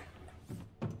fight?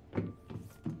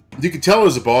 You could tell it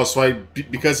was a boss fight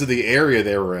because of the area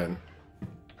they were in.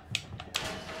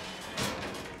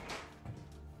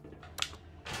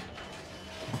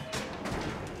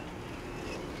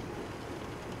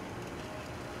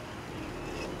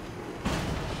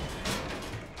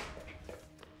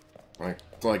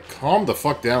 Like, calm the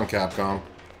fuck down, Capcom.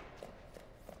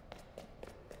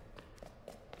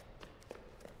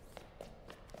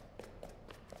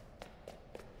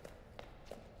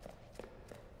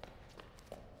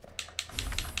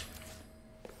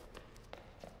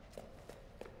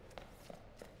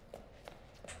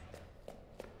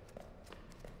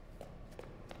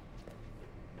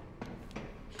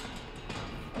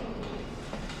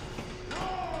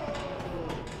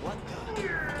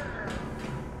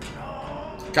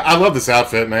 I love this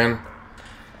outfit, man.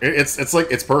 It's like,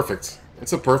 it's perfect.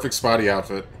 It's a perfect Spotty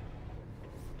outfit.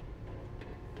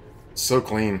 It's so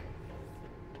clean.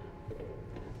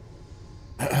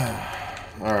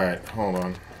 Alright, hold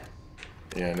on.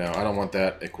 Yeah, no, I don't want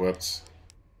that equipped.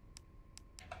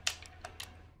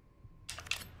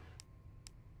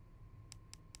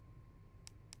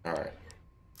 Alright.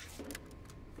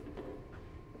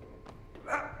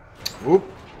 Whoop.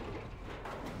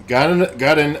 Got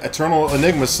an Eternal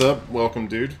Enigma sub. Welcome,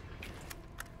 dude.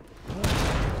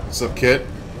 What's up, Kit?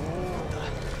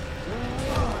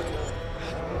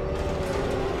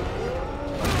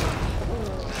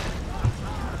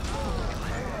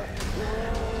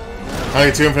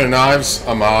 Honey, 2 infinite knives.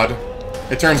 A mod.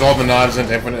 It turns all the knives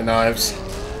into infinite knives.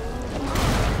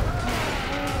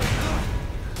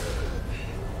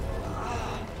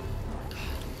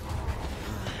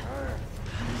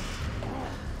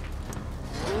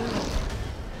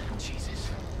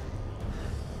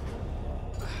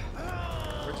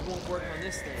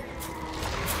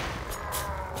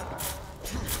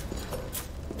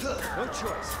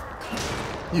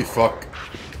 You fuck.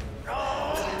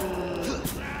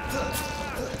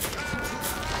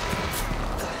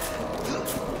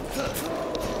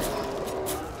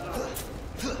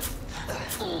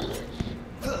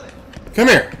 Come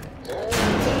here.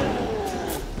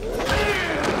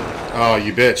 Oh,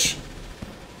 you bitch.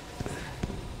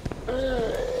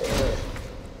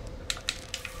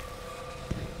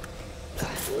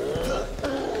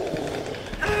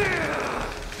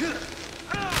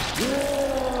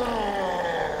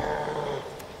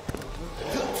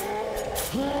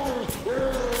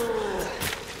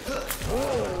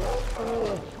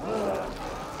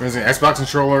 Using Xbox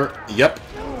controller. Yep.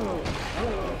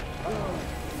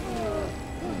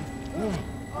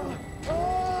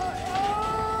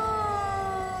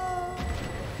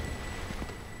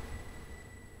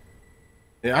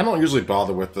 Yeah, I don't usually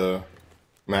bother with the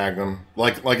Magnum.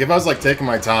 Like if I was like taking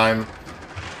my time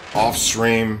off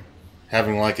stream,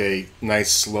 having like a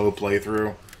nice slow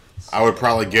playthrough, I would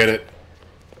probably get it.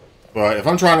 But if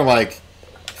I'm trying to like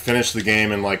finish the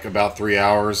game in like about 3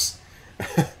 hours,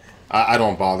 I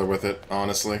don't bother with it,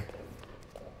 honestly.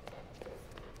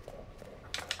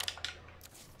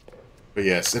 But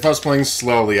yes, if I was playing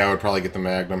slowly, I would probably get the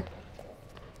Magnum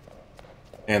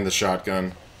and the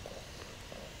shotgun.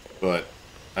 But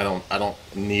I don't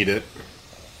need it.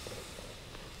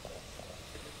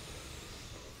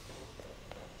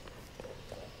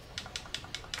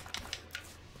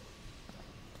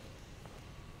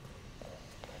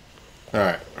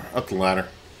 Alright, up the ladder.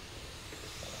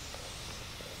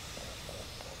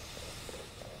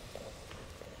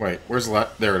 Wait, where's the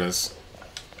ladder? There it is.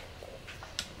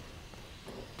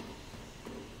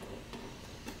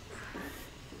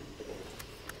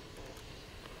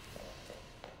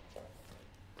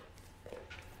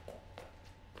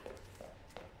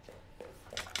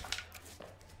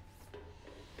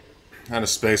 Out of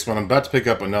space, but I'm about to pick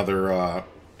up another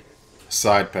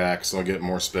side pack, so I'll get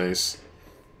more space.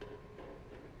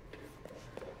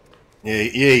 Yeah,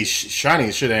 he's shiny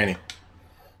as shit, ain't he?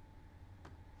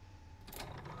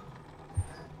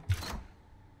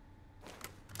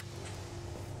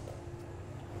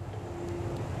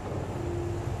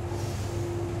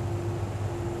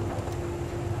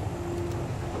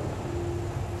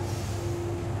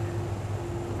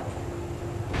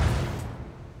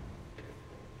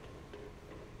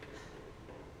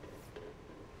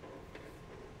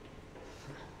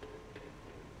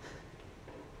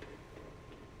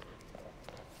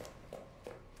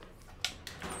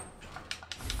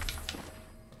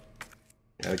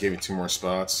 Yeah, that gave me 2 more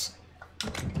spots.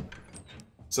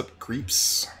 What's up,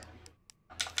 creeps?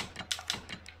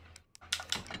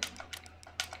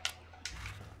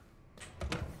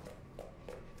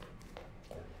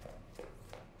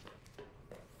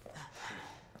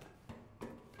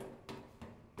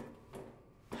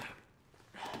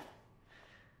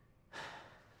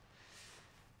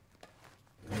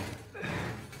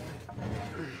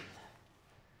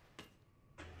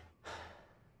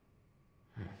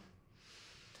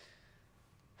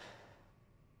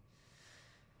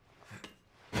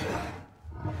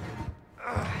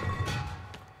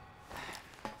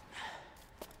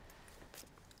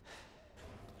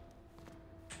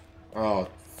 Oh,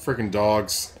 freaking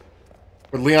dogs.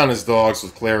 With Leon, it's dogs.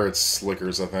 With Claire, it's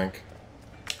slickers, I think.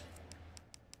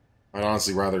 I'd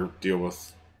honestly rather deal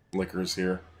with lickers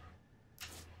here.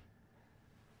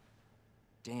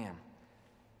 Damn.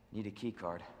 Need a key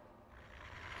card.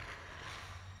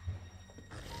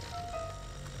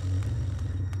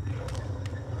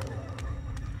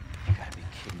 You gotta be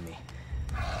kidding me.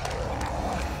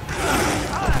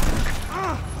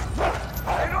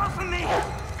 Get off of me!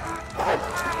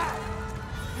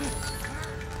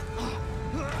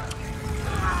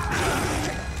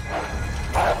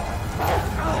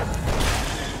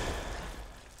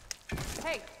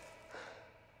 Hey!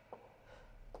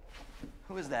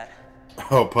 Who is that?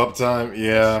 Oh, pup time?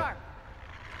 Yeah.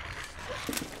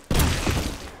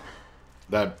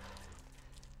 That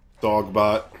dog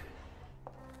bot.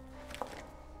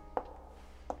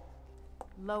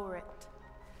 Lower it.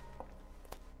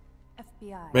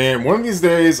 FBI. Man, one of these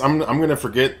days, I'm gonna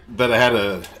forget that I had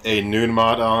a nude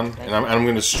mod on, and I'm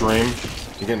gonna stream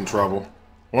and get in trouble.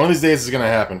 One of these days is gonna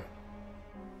happen.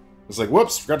 It's like,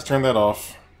 whoops, forgot to turn that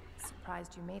off.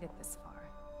 Surprised you made it this far.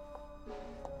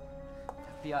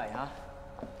 FBI, huh?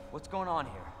 What's going on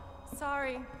here?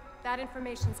 Sorry, that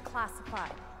information's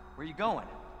classified. Where are you going?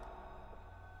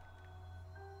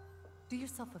 Do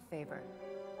yourself a favor.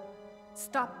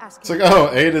 Stop asking. It's like, oh,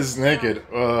 Ada's naked.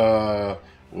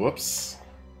 Whoops.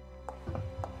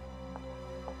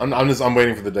 I'm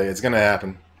waiting for the day. It's gonna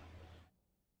happen.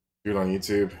 Do it on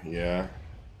YouTube. Yeah.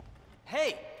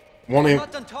 Hey! Won't I'm even,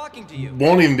 not done talking to you.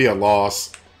 won't even be a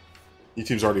loss.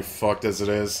 YouTube's already fucked as it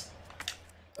is.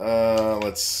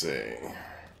 Let's see.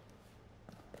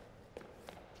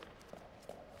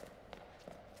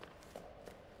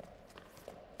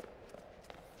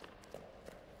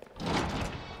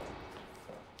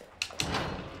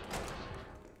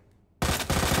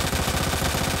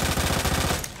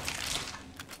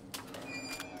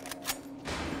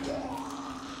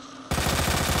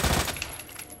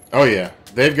 Oh yeah,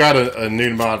 they've got a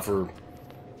new mod for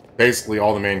basically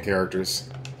all the main characters.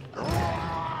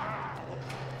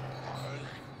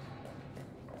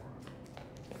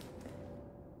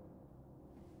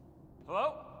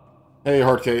 Hello? Hey,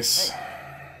 Hardcase.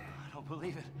 I don't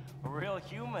believe it. A real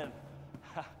human.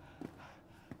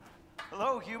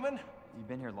 Hello, human. You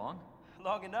been here long?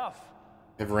 Long enough.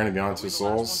 Heavy Rain to Beyond Two the last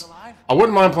Souls. ones alive? I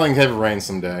wouldn't mind playing Heavy Rain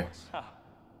someday. Huh.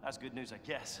 That's good news, I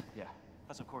guess. Yeah.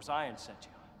 That's of course Iron sent you.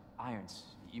 Irons.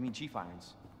 You mean Chief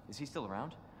Irons? Is he still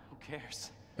around? Who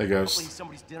cares? Hey, Hopefully Ghost. he's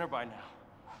somebody's dinner by now.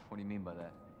 What do you mean by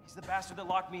that? He's the bastard that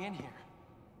locked me in here.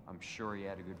 I'm sure he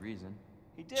had a good reason.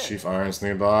 He did. Chief Irons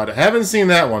new mod. I haven't seen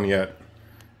that one yet,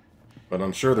 but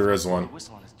I'm sure there is one.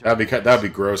 Whistle on his That'd be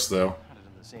gross though. I'd have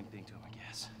done the same thing to him, I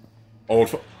guess.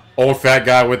 Old fat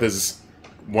guy with his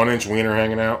 1-inch wiener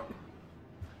hanging out.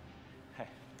 Hey,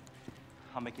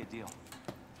 I'll make you a deal.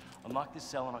 Unlock this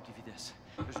cell and I'll give you this.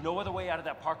 There's no other way out of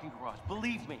that parking garage.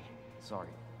 Believe me. Sorry.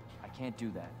 I can't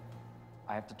do that.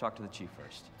 I have to talk to the chief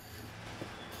first.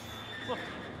 Look,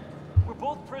 we're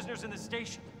both prisoners in this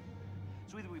station.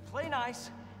 So either we play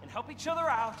nice and help each other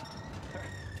out, or...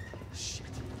 Shit.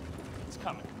 It's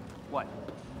coming. What?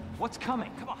 What's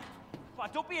coming? Come on. Come on,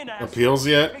 don't be an ass. Appeals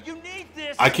yet? You need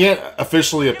this. I can't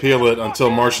officially appeal it until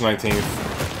March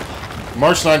 19th.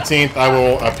 March 19th, I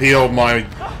will appeal my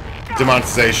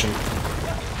demonetization.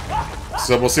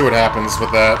 So we'll see what happens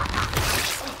with that.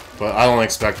 But I don't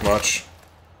expect much.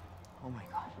 Oh my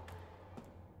god.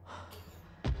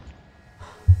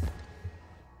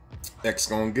 X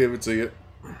gonna give it to you.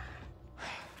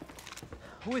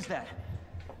 Who is that?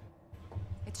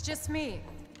 It's just me.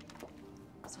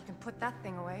 So you can put that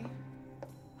thing away.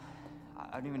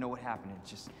 I don't even know what happened. It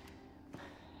just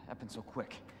happened so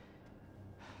quick.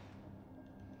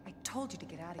 I told you to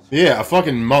get out of here. Yeah, a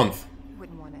fucking month. You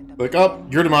wouldn't want to end up Like, oh,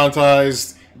 you're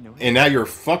demonetized, and now you're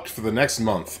fucked for the next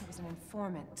month. He was an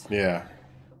informant. Yeah.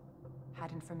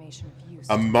 Had information of use.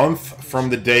 A month from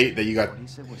the date that you got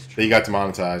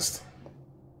demonetized.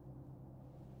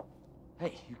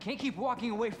 Hey, you can't keep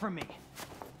walking away from me.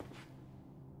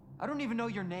 I don't even know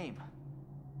your name.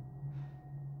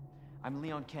 I'm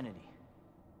Leon Kennedy.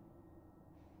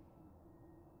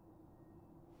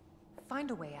 Find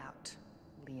a way out,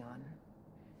 Leon.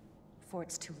 Before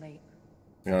it's too late.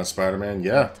 You know, Spider-Man?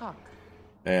 Yeah. Talk.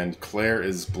 And Claire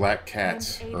is Black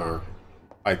Cat, And Ada. or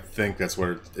I think that's what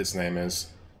its name is.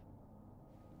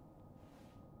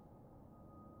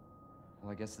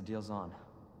 Well, I guess the deal's on.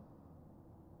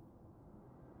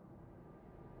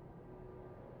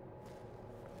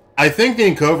 I think the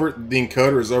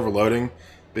encoder is overloading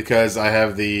because I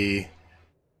have the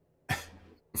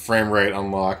frame rate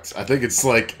unlocked. I think it's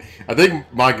like, I think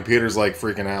my computer's like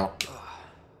freaking out.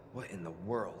 What in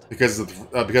world. because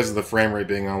of the frame rate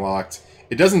being unlocked.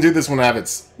 It doesn't do this when I have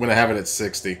it at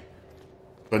 60.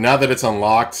 But now that it's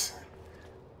unlocked,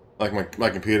 like my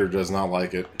computer does not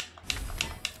like it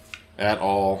at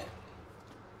all.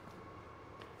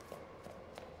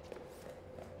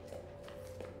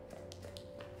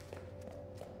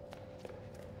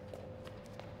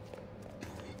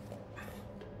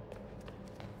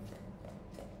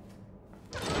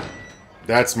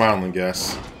 That's my only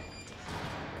guess.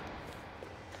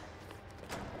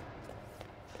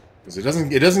 Because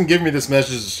it doesn't give me this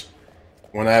message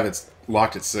when I have it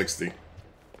locked at 60.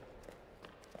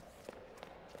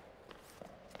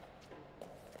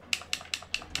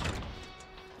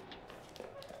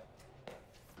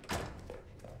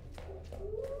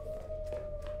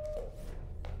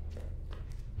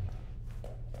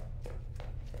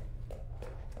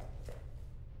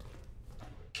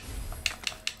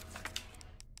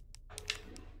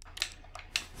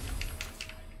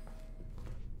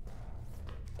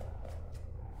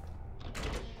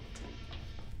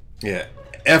 Yeah.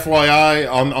 FYI,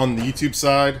 on the YouTube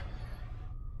side,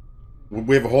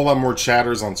 we have a whole lot more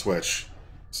chatters on Twitch.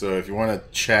 So if you want to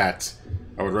chat,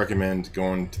 I would recommend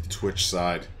going to the Twitch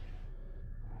side.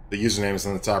 The username is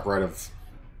on the top right of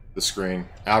the screen.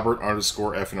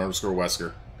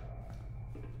 Albert_F_Wesker.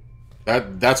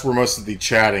 That's where most of the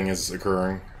chatting is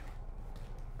occurring.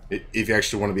 If you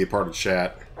actually want to be a part of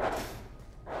chat.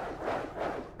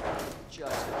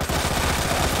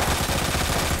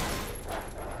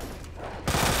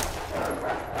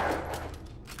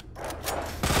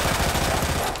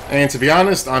 And to be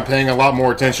honest, I'm paying a lot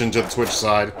more attention to the Twitch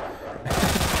side.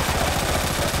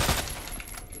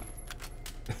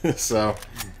 So,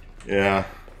 yeah.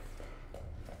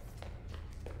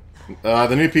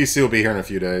 The new PC will be here in a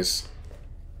few days.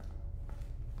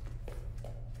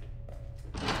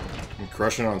 I'm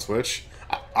crushing it on Twitch.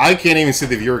 I can't even see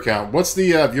the viewer count. What's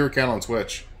the viewer count on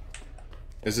Twitch?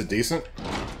 Is it decent?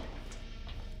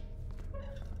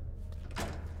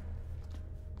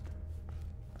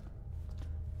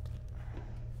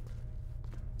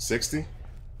 $60?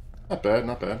 Not bad,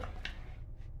 not bad.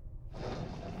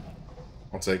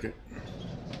 I'll take it.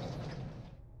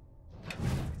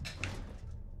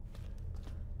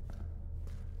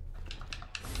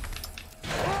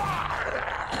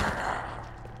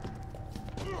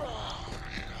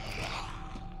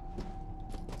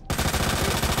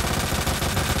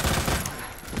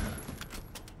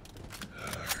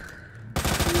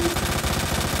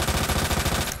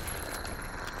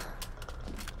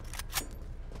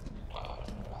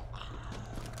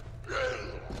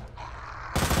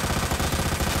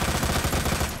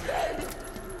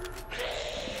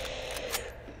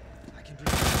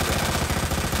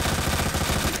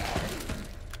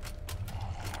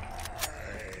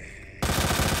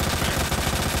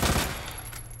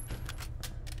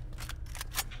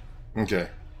 Okay.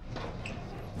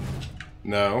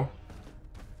 No.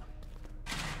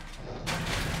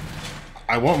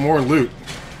 I want more loot.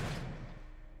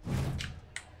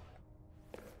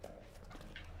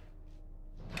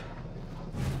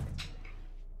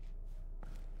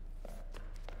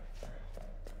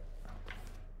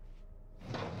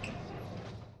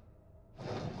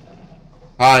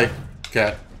 Hi,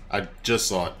 cat. I just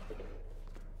saw it.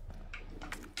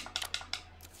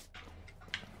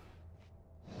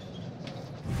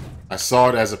 I saw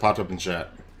it as it popped up in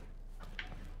chat.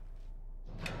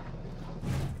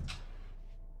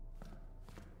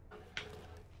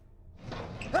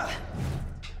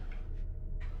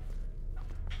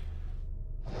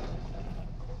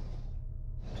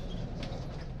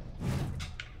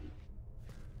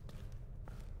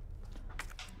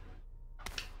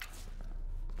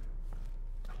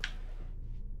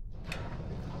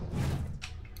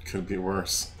 Could be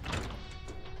worse.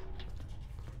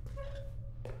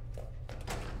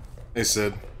 Hey,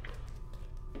 Sid.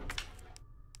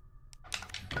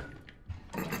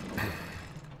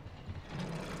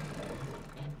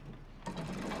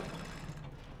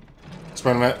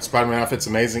 Spider-Man outfit's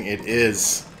amazing. It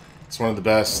is. It's one of the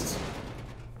best.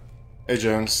 Hey,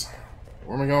 Jones.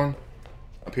 Where am I going?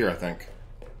 Up here, I think.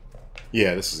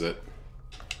 Yeah, this is it.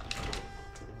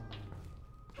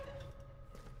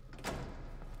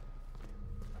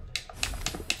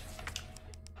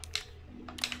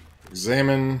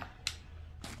 Examine.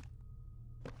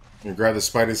 You grab the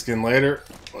Spidey skin later.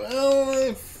 Well,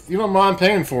 if you don't mind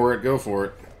paying for it, go for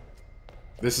it.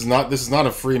 This is not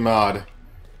a free mod.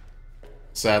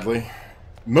 Sadly,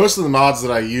 most of the mods that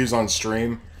I use on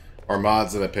stream are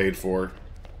mods that I paid for.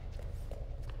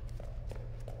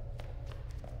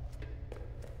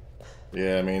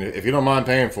 Yeah, I mean, if you don't mind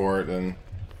paying for it, then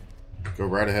go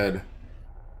right ahead.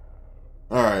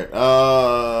 Alright,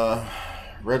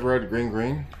 red, red, green,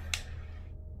 green.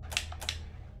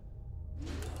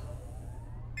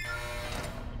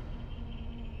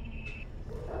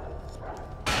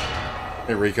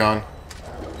 Hey, Recon.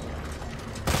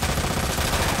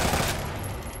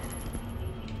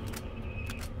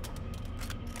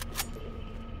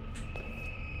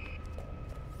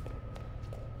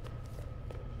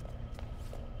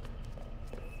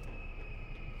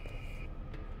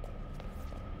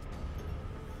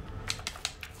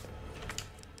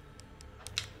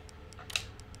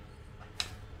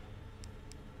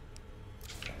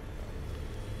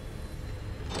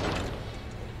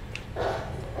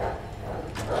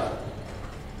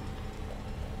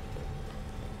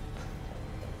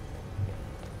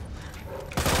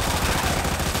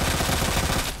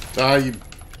 Ah, you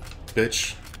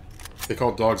bitch. They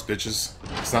call dogs bitches.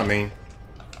 It's not mean.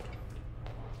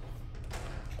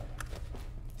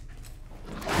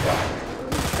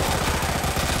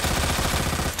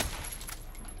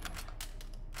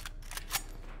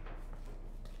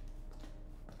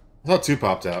 I thought two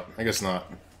popped out. I guess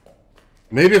not.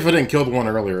 Maybe if I didn't kill the one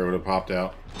earlier, it would have popped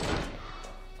out.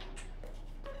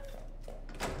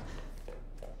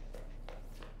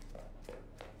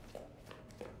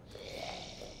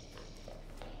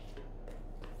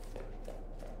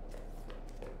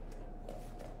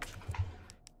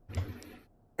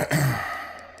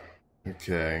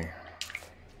 Okay.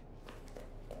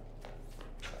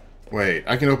 Wait,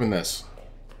 I can open this.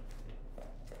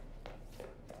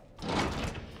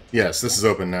 Yes, this is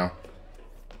open now.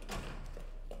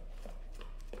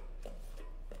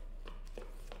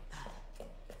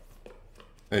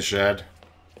 Hey, Shad.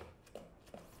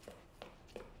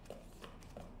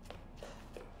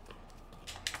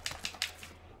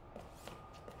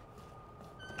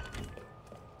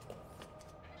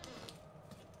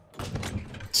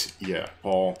 Yeah,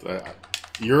 Paul,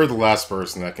 you're the last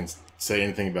person that can say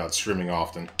anything about streaming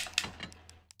often.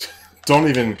 Don't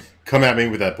even come at me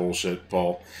with that bullshit,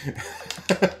 Paul.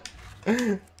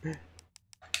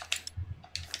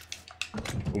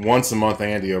 Once a month,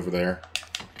 Andy over there.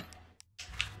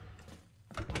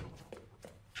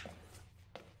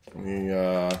 Let me,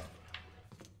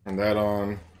 turn that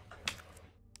on.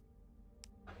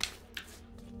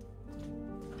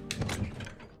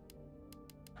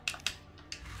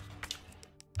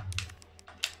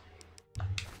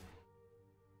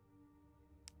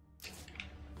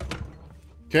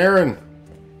 Karen!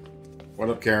 What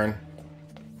up, Karen?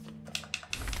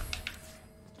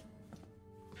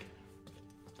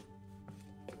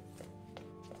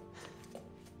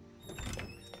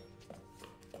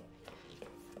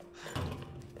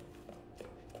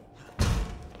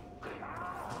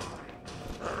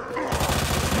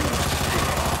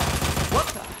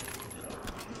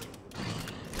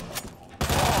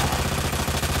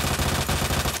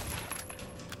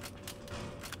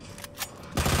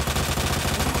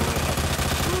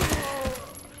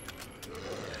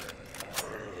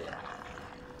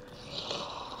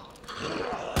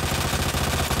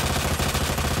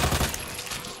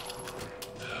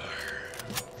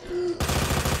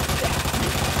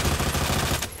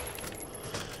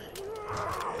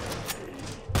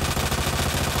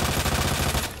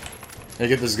 Hey,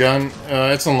 get this gun.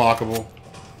 It's unlockable.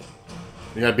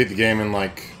 You gotta beat the game in,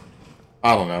 like,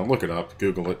 I don't know. Look it up.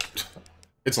 Google it.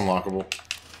 It's unlockable.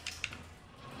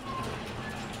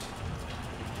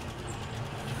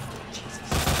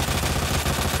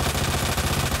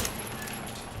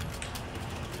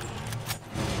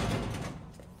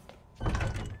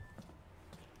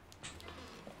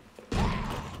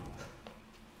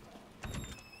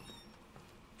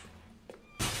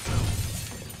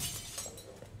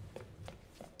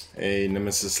 A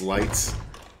Nemesis Light.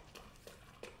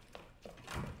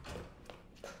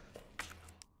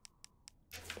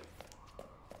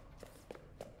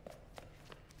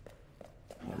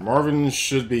 Marvin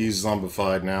should be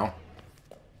zombified now.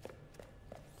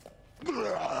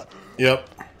 Yep.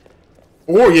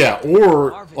 Or, yeah,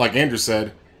 or, like Andrew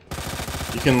said,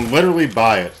 you can literally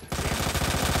buy it.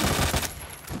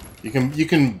 You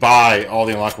can buy all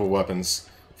the unlockable weapons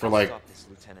for like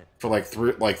 $3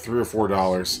 or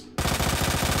 $4.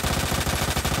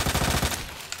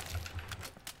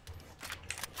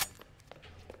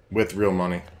 With real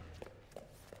money.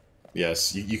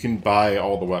 Yes, you can buy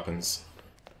all the weapons.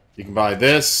 You can buy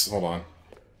this. Hold on.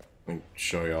 Let me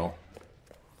show y'all.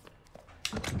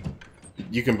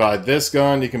 You can buy this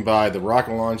gun. You can buy the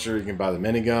rocket launcher. You can buy the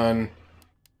minigun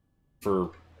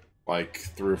for like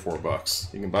 $3 or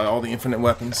 $4. You can buy all the infinite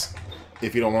weapons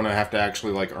if you don't want to have to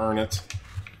actually like earn it.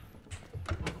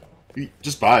 You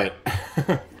just buy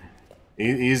it.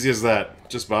 Easy as that.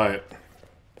 Just buy it.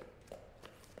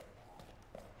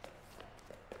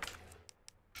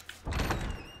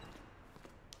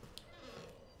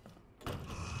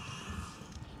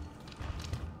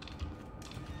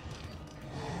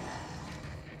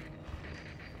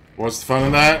 What's the fun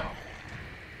of that?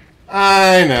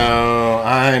 I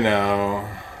know.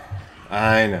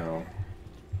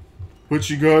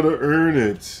 But you gotta earn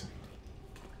it.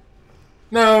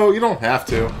 No, you don't have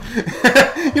to.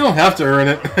 You don't have to earn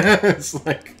it. It's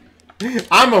like,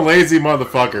 I'm a lazy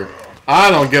motherfucker.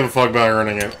 I don't give a fuck about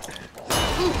earning it.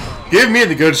 Give me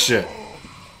the good shit.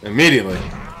 Immediately.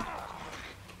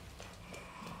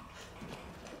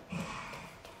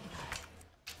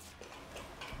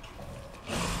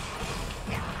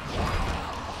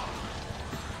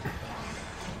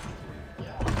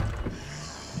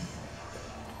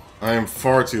 I am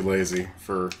far too lazy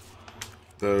for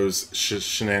those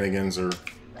shenanigans are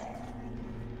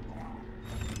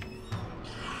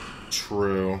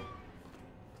true.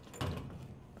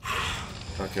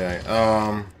 Okay,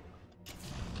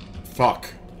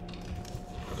 fuck.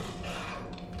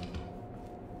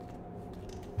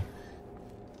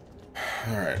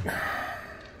 Alright.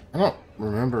 I don't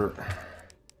remember.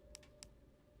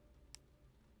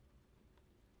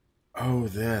 Oh,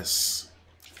 this.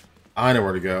 I know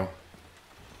where to go.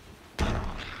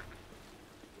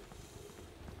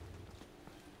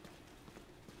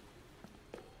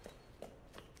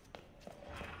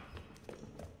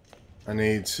 I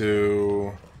need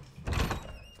to... I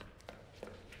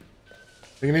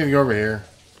think I need to go over here.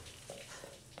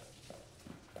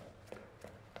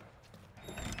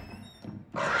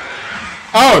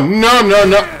 Oh, no.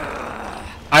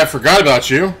 I forgot about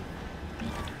you.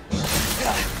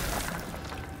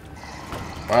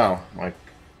 Wow, like,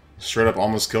 straight up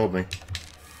almost killed me.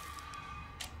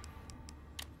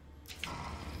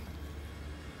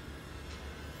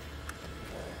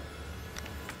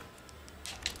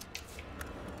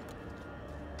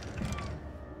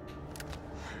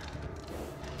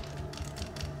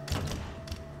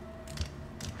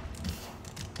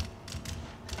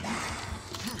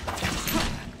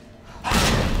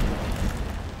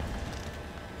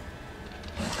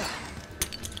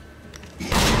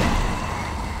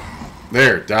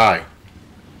 There, die.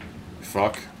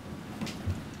 Fuck.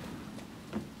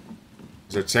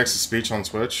 Is there text-to-speech on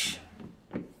Twitch?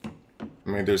 I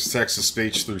mean, there's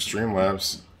text-to-speech through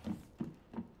Streamlabs.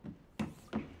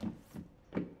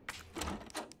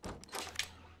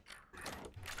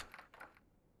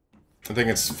 I think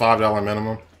it's $5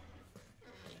 minimum.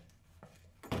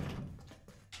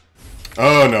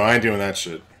 Oh, no, I ain't doing that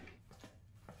shit.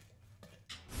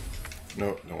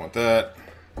 Nope, don't want that.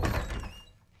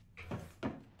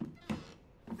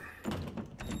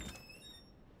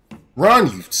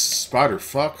 Run, you spider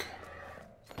fuck.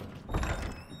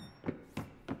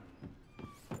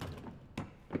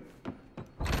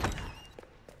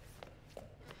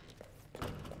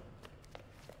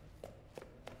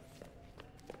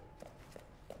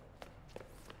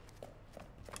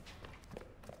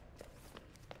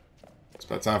 It's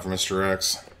about time for Mr.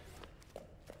 X.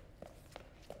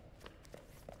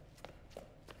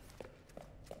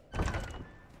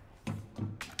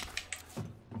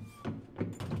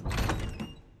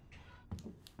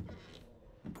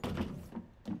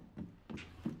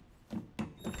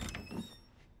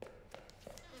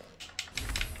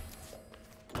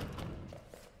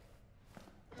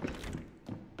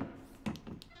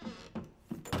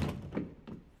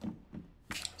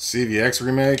 CVX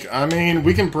remake? I mean,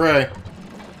 we can pray.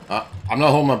 I'm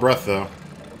not holding my breath, though.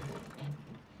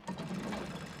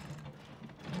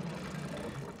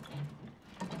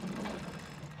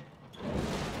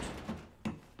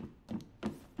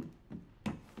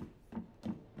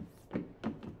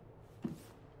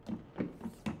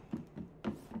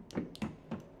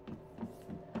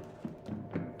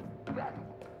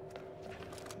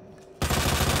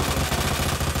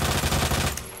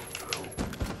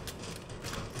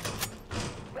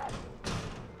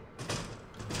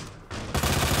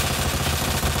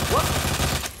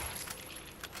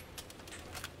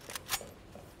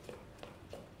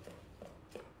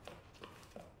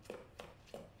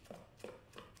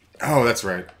 Oh, that's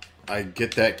right. I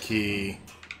get that key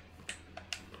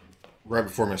right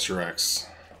before Mr. X.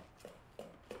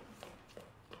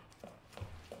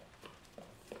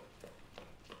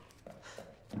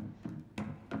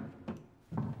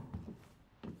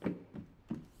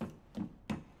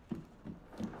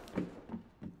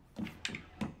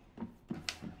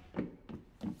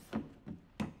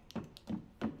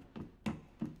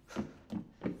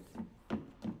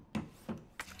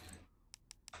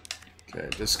 Okay,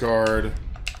 discard.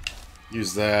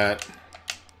 Use that.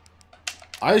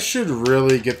 I should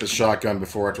really get the shotgun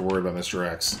before I have to worry about Mr.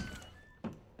 X.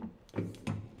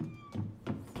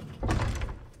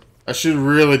 I should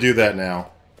really do that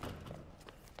now.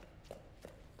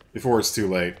 Before it's too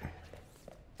late.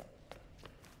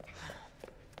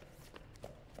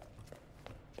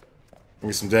 Give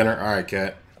me some dinner. Alright,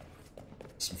 cat.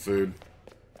 Some food.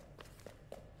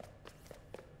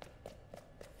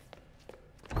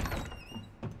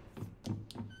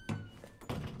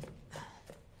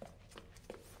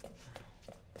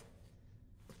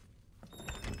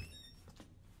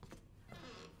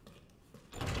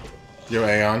 Yo,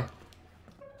 Aeon.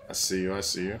 I see you, I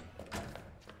see you.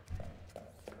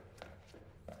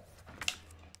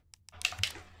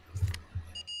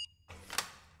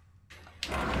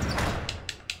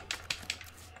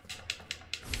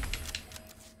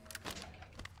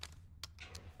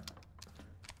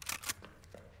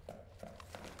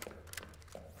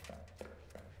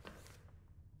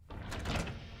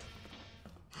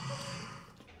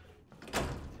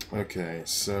 Okay,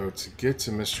 so to get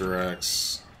to Mr.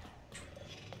 X,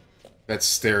 that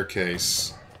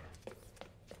staircase.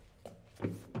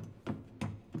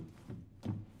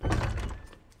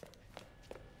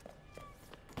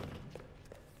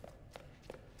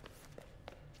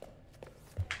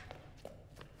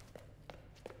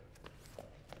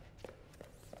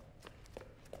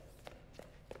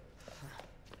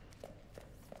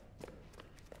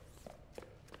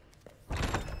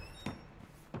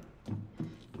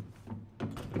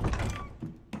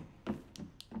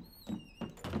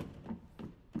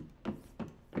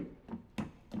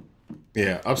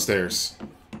 Yeah, upstairs.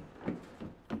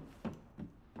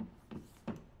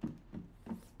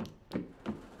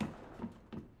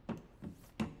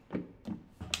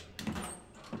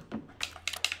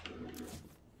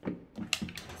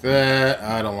 That,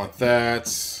 I don't want that.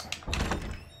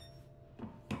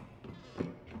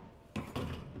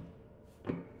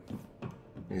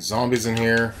 These zombies in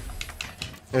here.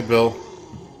 Hey, Bill.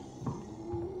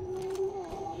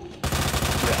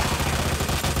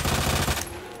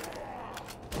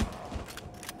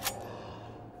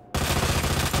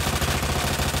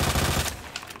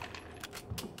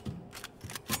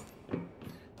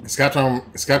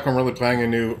 Is Capcom really planning a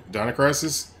new Dino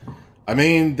Crisis? I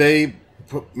mean, they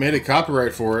made a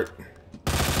copyright for it.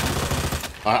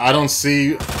 I don't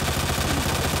see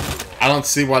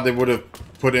why they would have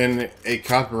put in a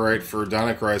copyright for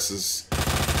Dino Crisis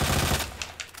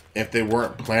if they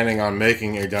weren't planning on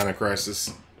making a Dino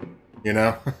Crisis. You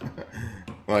know,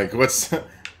 like what's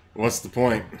the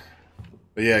point?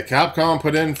 But yeah, Capcom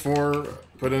put in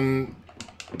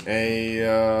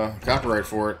a copyright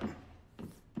for it.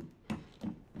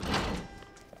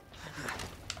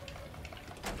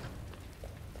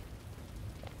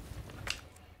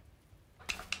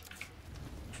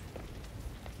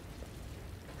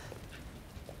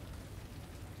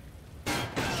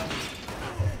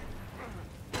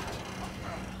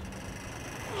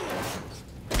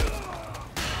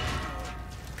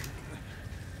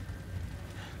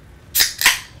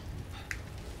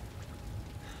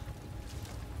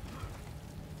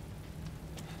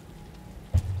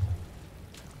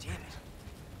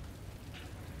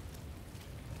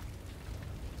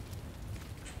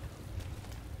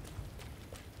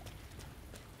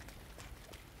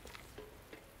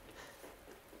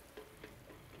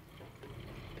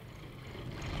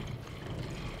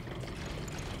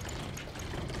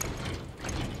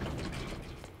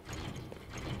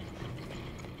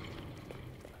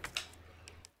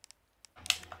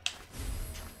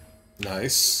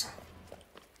 Nice.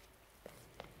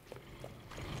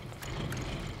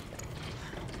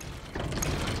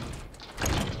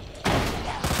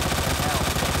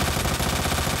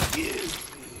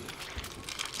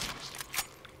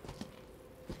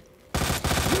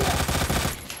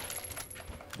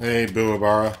 Hey,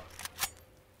 Buabara.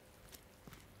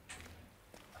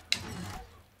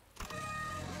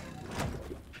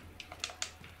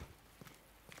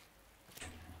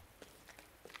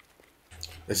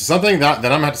 It's something that I'm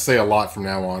going to have to say a lot from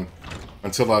now on,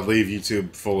 until I leave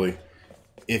YouTube fully.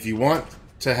 If you want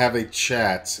to have a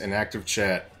chat, an active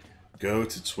chat, go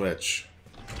to Twitch.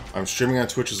 I'm streaming on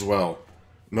Twitch as well.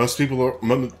 Most of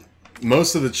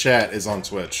the chat is on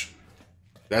Twitch.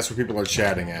 That's where people are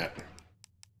chatting at.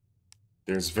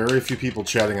 There's very few people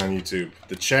chatting on YouTube.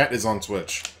 The chat is on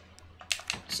Twitch.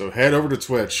 So head over to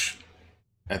Twitch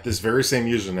at this very same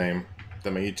username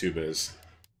that my YouTube is,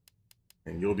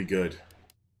 and you'll be good.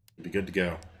 Be good to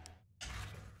go.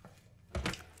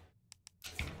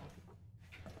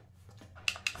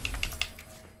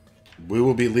 We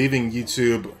will be leaving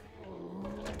YouTube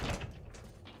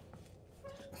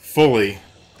fully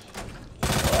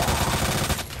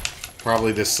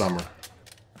probably this summer.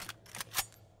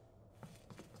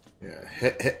 Yeah,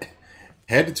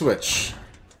 head to Twitch.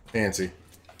 Fancy.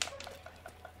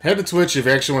 Head to Twitch if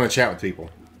you actually want to chat with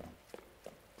people.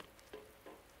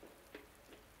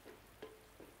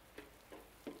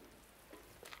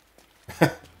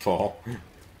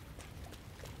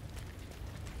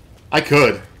 I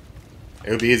could.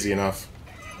 It would be easy enough.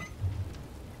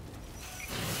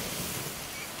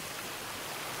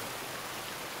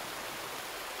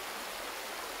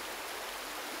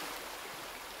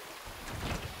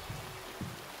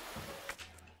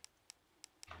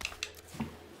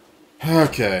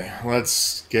 Okay,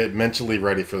 let's get mentally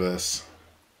ready for this.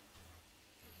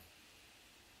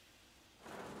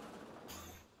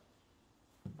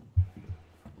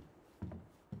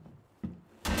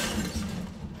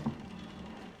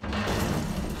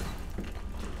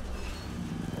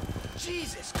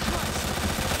 Jesus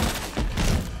Christ!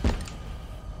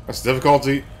 That's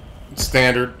difficulty.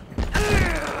 Standard.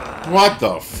 What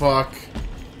the fuck?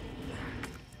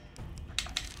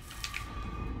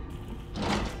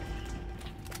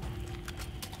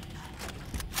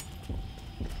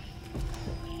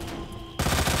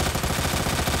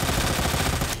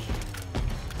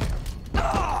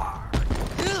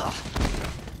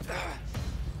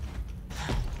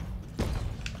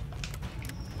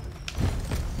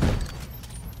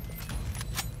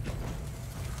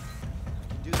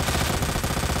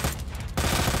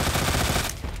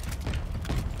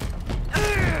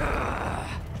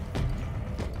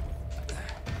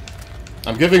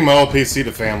 I'm giving my old PC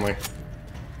to family.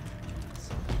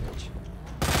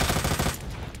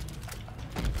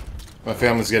 My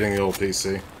family's getting the old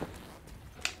PC.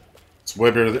 It's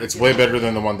way better. It's way better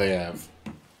than the one they have.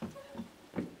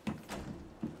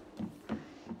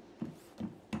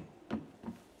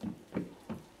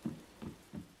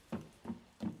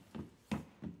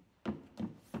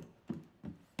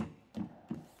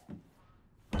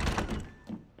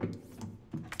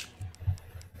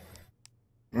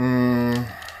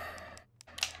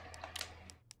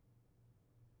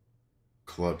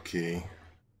 Club key.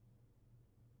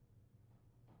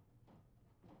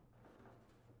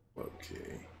 Club key.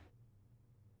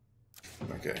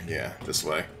 Okay, yeah, this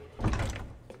way.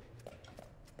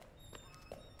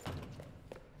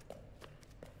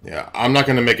 Yeah, I'm not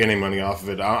gonna make any money off of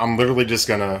it. I'm literally just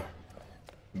gonna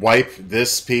wipe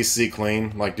this PC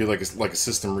clean, like do like a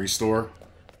system restore,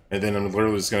 and then I'm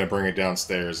literally just gonna bring it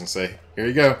downstairs and say, "Here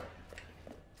you go.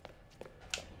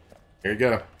 Here you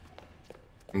go.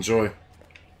 Enjoy."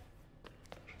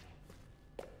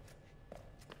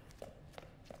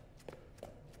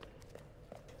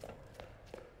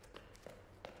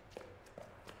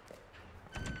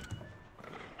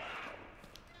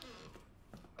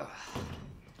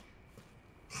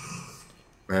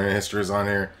 History is on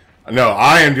here. No,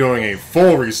 I am doing a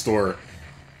full restore.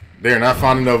 They're not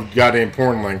finding no goddamn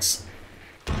porn links.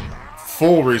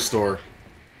 Full restore.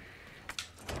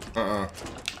 I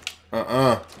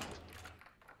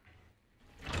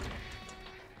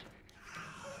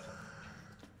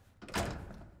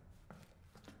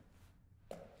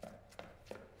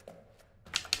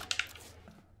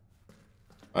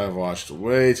have watched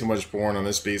way too much porn on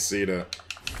this PC to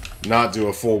not do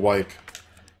a full wipe.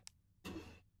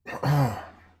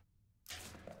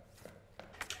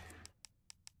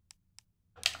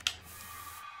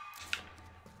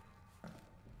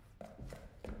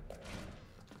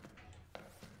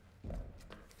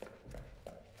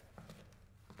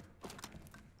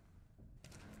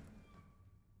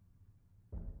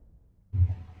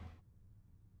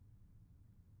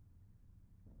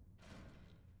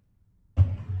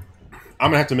 I'm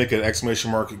gonna have to make an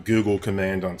exclamation mark Google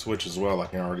command on Twitch as well. I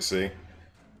can already see.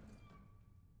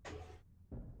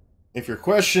 If your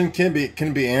question can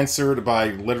be answered by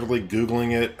literally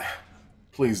Googling it,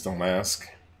 please don't ask.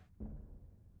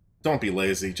 Don't be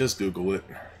lazy. Just Google it.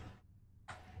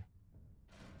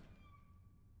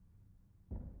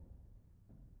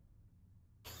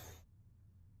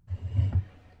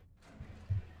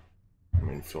 Let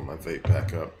me fill my vape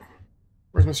back up.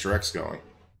 Where's Mr. X going?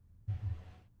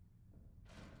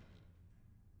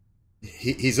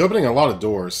 He's opening a lot of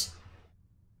doors.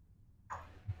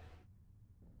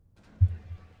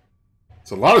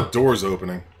 It's a lot of doors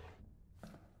opening.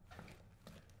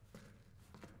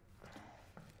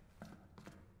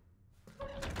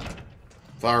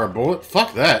 Fire a bullet?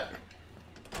 Fuck that.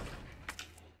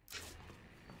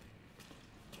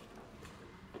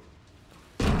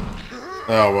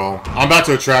 Oh well. I'm about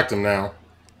to attract him now.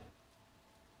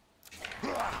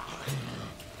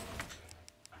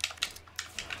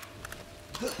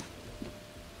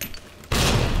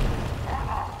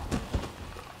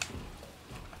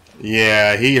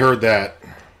 Yeah, he heard that.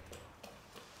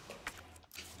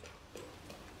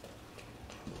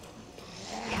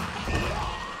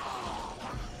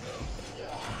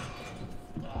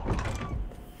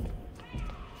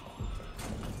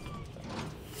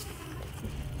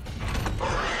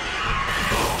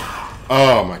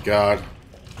 Oh my god.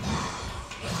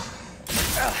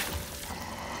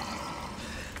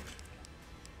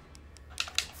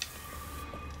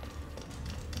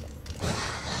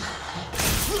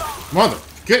 Mother,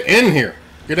 get in here.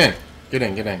 Get in. Get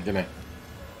in, get in, get in.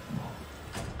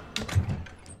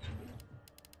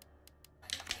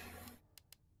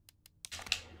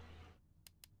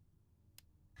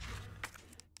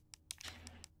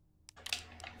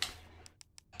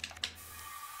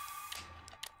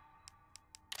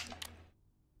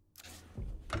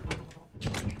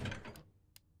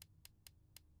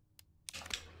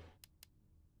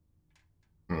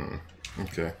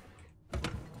 Okay.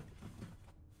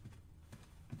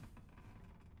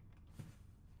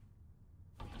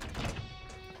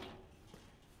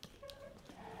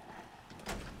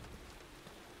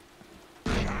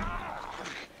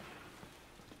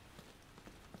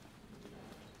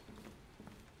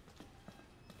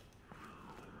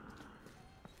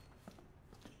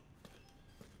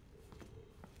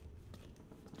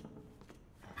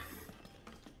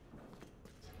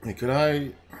 Hey, could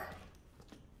I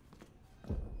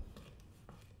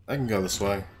can go this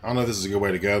way. I don't know if this is a good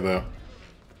way to go, though.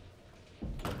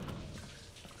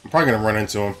 I'm probably gonna run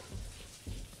into him.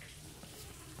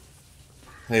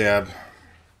 Hey, Ab.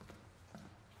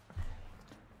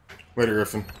 Later,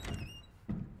 Griffin.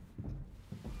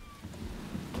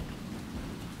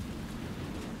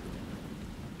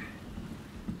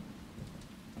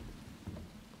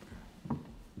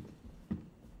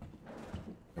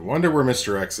 I wonder where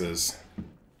Mr. X is.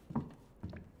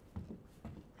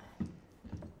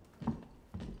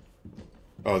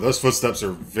 Oh, those footsteps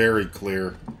are very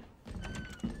clear.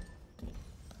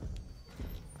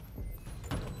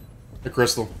 Hey,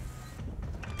 Crystal.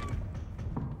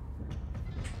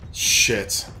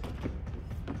 Shit.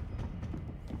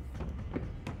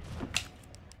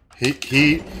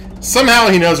 Somehow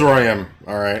he knows where I am.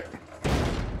 Alright.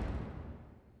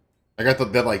 I got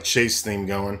that like chase theme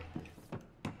going.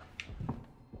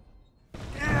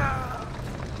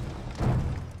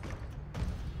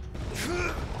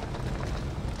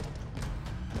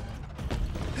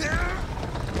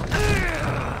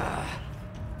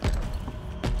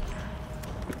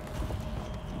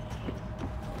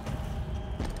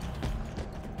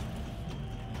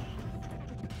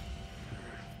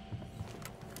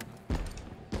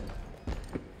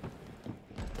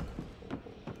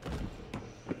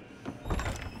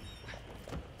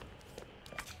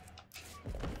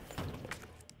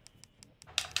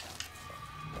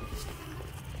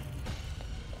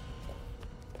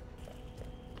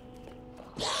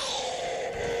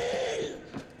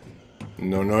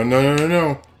 No, no, no, no, no,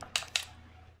 no.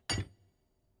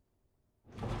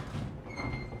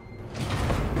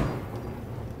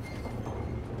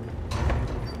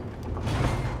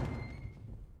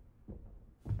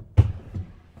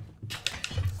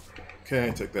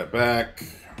 Okay, take that back.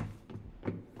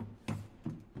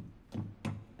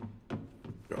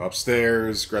 Go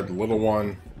upstairs, grab the little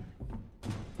one.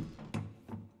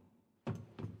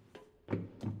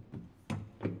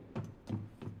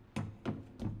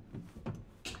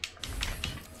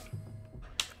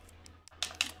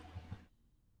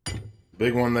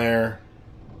 Big one there.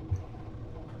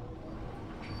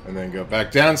 And then go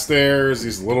back downstairs,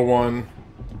 use the little one.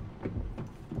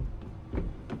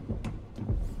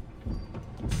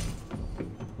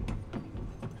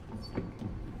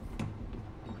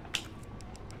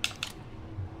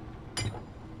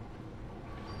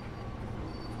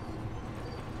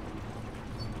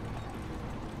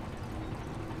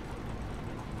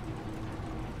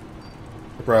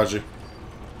 I'm proud of you.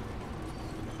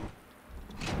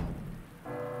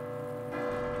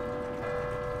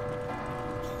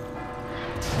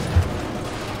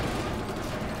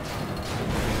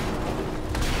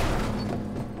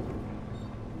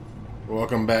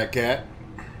 Welcome back, Cat.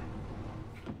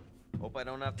 Hope I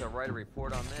don't have to write a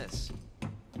report on this.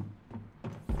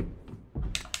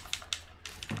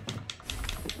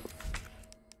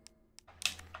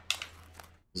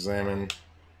 Examine.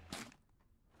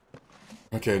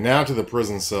 Okay, now to the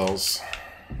prison cells.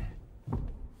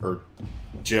 Or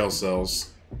jail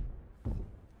cells.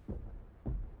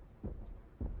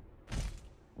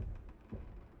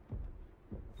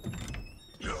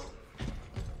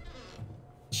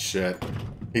 Shit.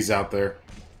 He's out there.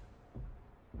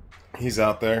 He's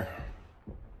out there.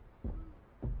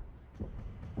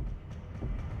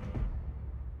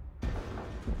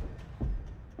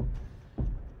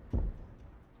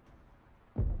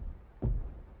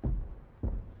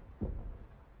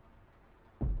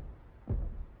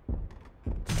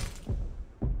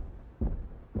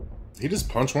 Did he just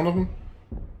punch one of them?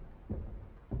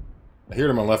 I hear it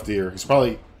in my left ear. He's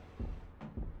probably...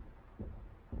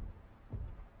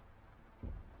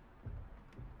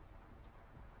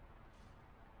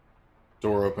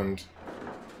 Door opened.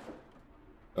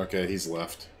 Okay, he's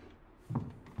left.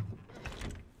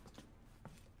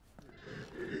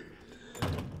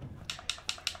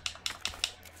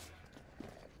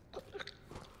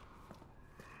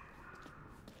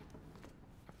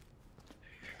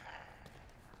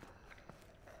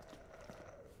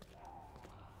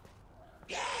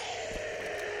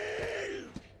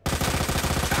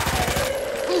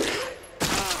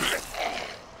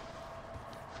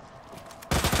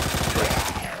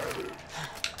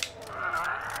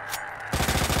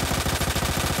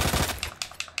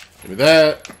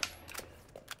 that.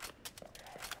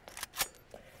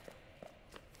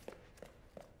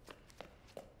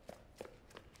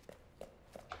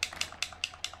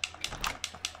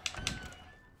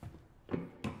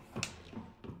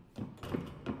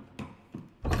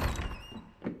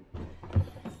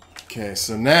 Okay,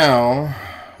 so now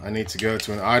I need to go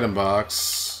to an item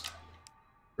box,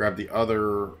 grab the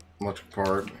other electric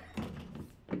part,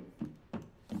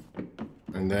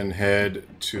 and then head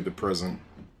to the prison.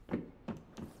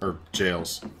 Or jail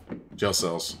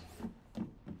cells.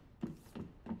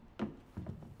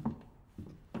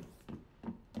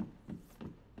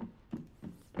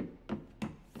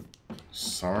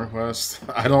 Song request?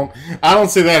 I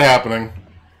don't see that happening.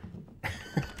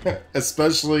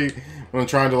 Especially when I'm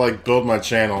trying to like build my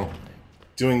channel.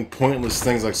 Doing pointless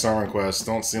things like song requests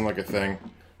don't seem like a thing.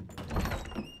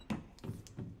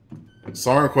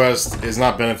 Song request is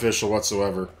not beneficial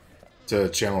whatsoever to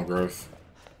channel growth.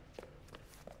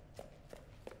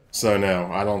 So no,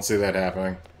 I don't see that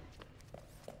happening.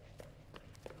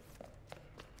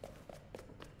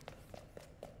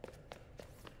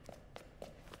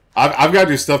 I've got to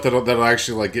do stuff that'll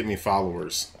actually like get me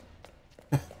followers.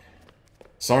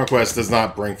 Song request does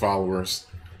not bring followers.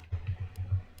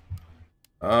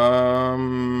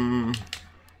 Electric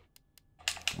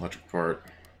part.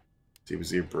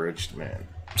 DBZ abridged, man.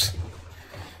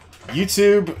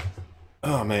 YouTube.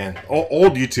 Oh man,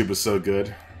 old YouTube is so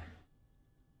good.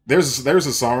 There's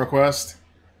a song request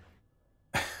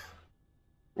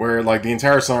where like the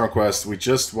entire song request we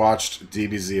just watched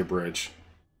DBZ abridge.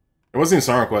 It wasn't even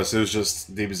song request. It was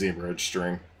just DBZ abridge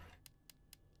stream.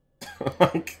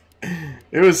 Like,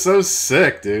 it was so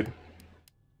sick, dude.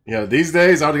 You know, these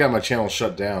days I would have got my channel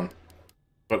shut down,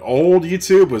 but old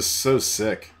YouTube was so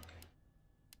sick.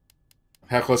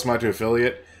 How close am I to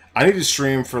affiliate? I need to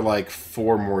stream for like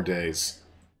 4 more days,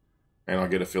 and I'll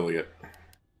get affiliate.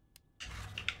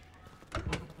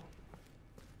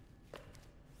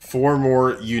 4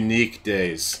 more unique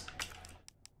days.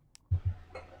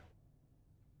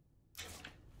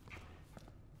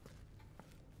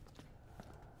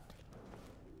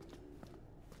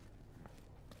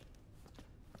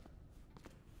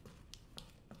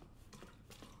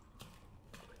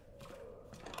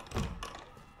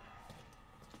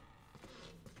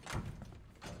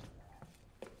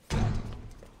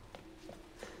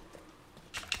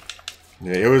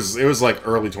 Yeah, it was like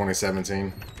early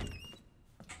 2017.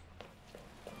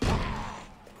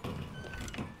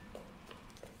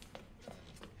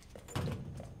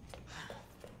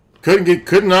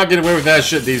 Could not get away with that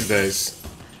shit these days.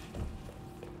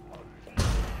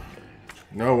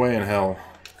 No way in hell.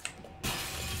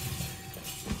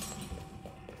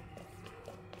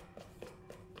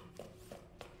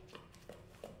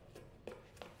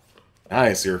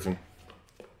 Nice, Irfan.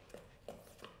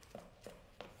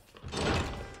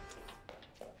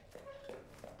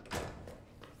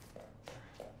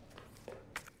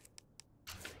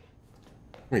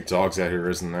 How many dogs out here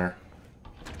isn't there?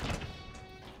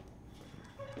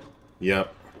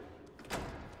 Yep.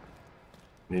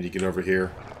 Need to get over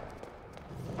here.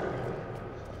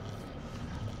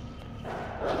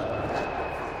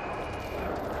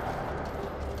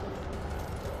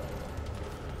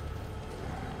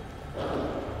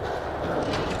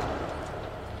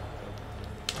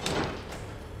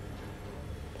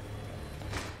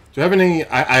 Do you have any...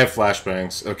 I have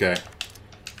flashbangs. Okay.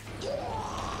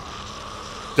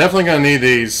 Definitely gonna need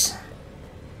these.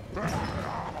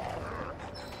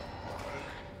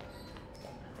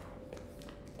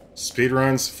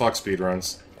 Speedruns? Fuck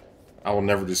speedruns. I will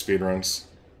never do speedruns.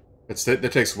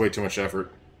 That takes way too much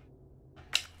effort.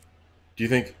 Do you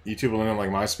think YouTube will end up like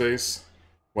MySpace?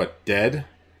 What, dead?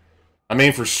 I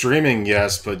mean, for streaming,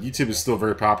 yes, but YouTube is still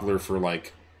very popular for,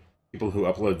 like, people who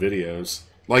upload videos.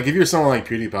 Like, if you're someone like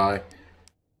PewDiePie,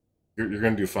 you're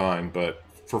gonna do fine, but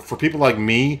for people like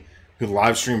me, who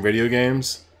live stream video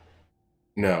games,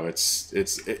 no,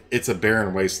 it's a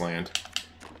barren wasteland.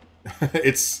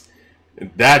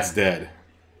 That's dead.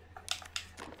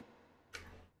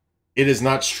 It is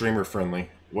not streamer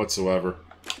friendly whatsoever.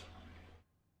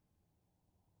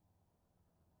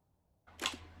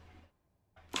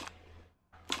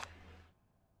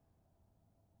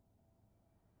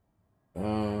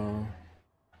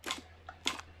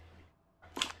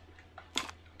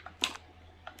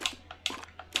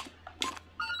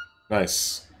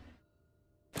 Nice.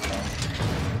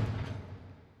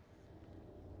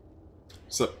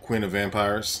 What's up, Queen of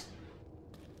Vampires?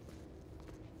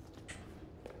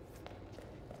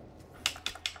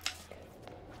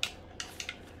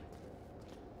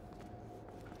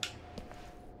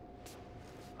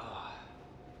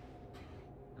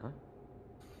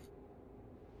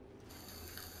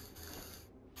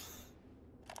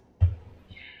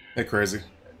 Hey, crazy.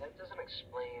 That doesn't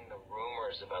explain the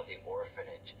rumors about the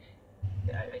orphanage.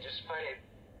 I just find it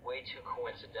way too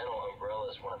coincidental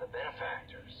Umbrella's one of the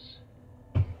benefactors.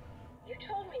 You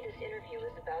told me this interview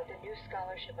was about the new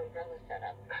scholarship Umbrella set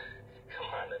up. Come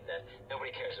on, that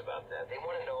nobody cares about that. They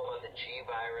want to know about the G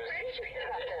virus. Where did you hear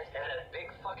about this? And that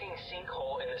big fucking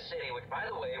sinkhole in the city, which, by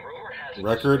the way, rumor has it.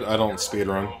 Record? I don't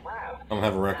speedrun. I don't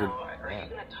have a record. Now, are you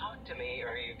gonna talk to me,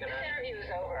 or are you gonna... This interview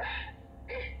is over.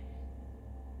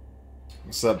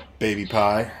 What's up, baby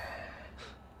pie?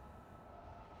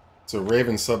 It's a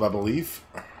Raven sub, I believe.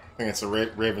 I think it's a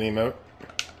Raven emote.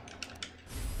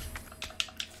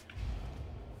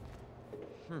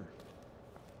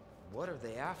 What are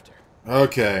they after?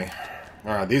 Okay.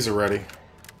 Alright, these are ready.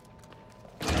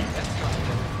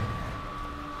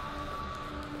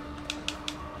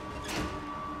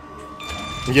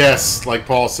 Yes, like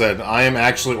Paul said, I am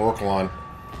actually Orkalon.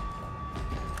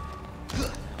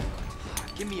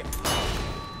 Give me a...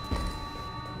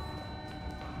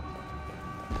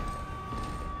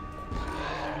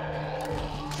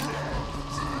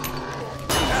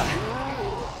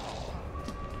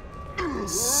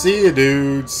 See ya,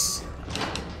 dudes.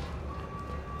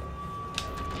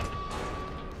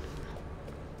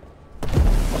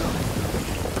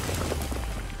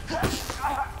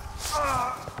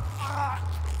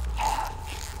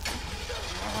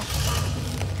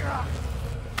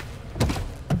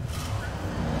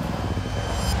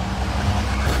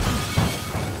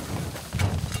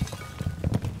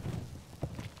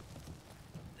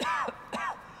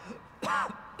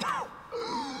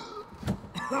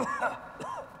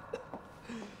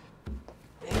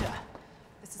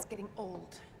 This is getting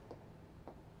old.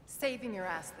 Saving your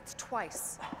ass, that's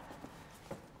twice.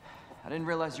 I didn't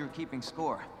realize you were keeping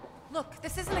score. Look,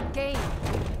 this isn't a game.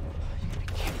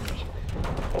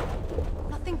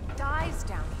 Nothing dies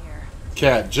down here.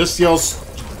 Cat, just yell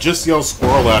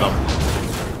squirrel at him.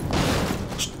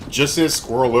 Just say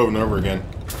squirrel over and over again.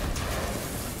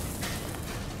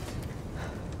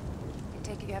 I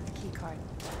take it you have the key card.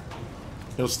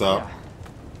 He'll stop.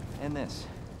 Yeah. And this.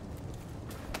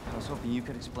 I was hoping you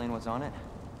could explain what's on it.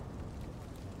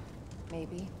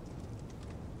 Maybe.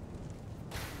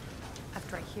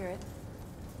 After I hear it.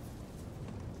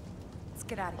 Let's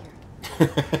get out of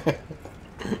here.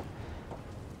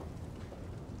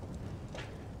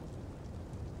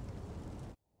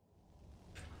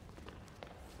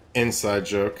 Inside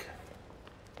joke.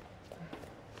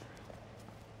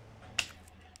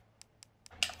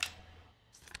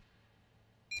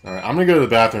 Alright, I'm gonna go to the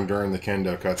bathroom during the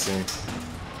Kendo cutscene.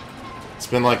 It's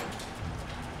been like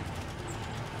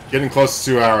getting close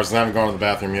to 2 hours and I haven't gone to the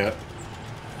bathroom yet.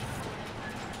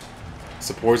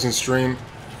 It's a poison stream.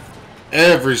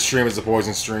 Every stream is a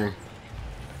poison stream.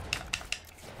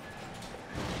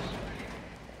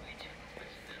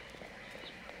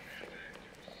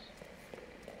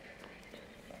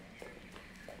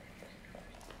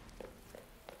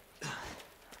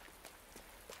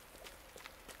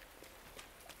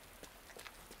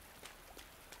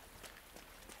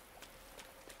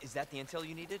 Is that the intel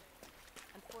you needed?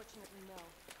 Unfortunately, no.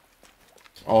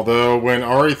 Although, when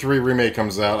RE3 Remake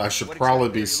comes out, I should probably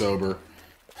be sober.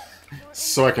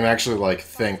 So I can actually, like,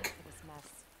 think.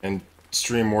 And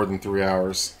stream more than 3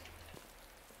 hours.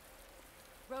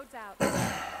 Roads out.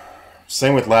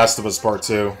 Same with Last of Us Part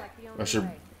 2. I should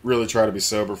really try to be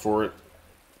sober for it.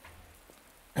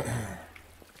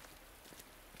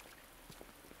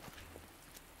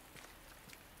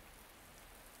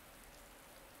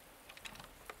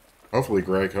 Hopefully,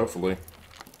 Greg, hopefully.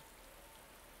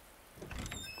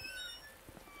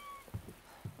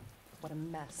 What a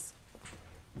mess.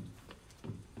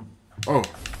 Oh,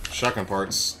 shotgun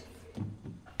parts.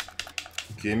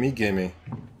 Gimme, gimme.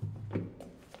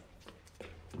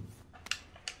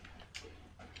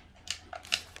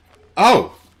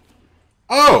 Oh!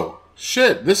 Oh!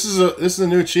 Shit, this is a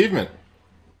new achievement.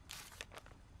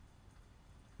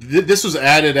 This was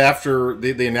added after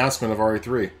the announcement of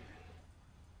RE3.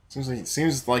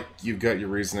 Seems like you've got your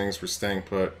reasonings for staying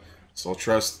put, so I'll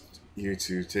trust you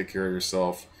to take care of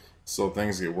yourself. So if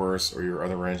things get worse or your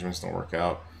other arrangements don't work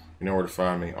out, you know where to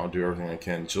find me. I'll do everything I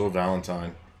can. Jill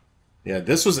Valentine. Yeah,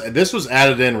 this was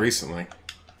added in recently.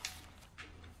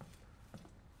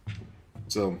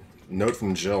 So, note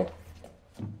from Jill.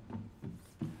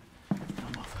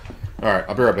 Alright,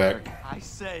 I'll be right back. I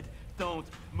said don't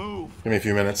move. Give me a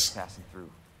few minutes. Passing through.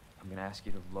 I'm gonna ask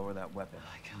you to lower that weapon.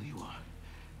 I tell you what,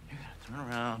 you're gonna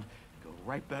turn around and go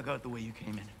right back out the way you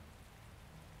came in.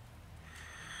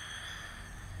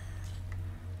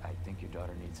 I think your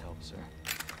daughter needs help, sir.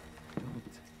 Don't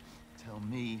tell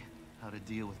me how to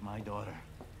deal with my daughter.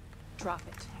 Drop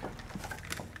it.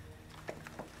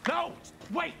 No!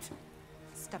 Wait!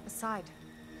 Step aside.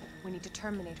 We need to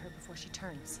terminate her before she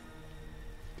turns.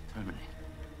 Terminate.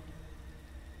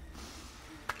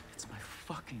 It's my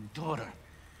fucking daughter.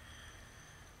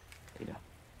 Ada.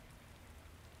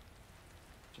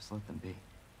 Just let them be.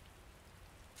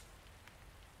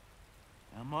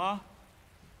 Emma?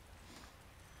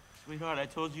 Sweetheart, I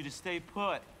told you to stay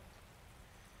put.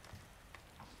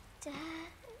 Daddy?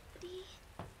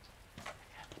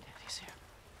 Daddy's here.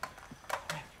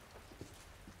 Okay?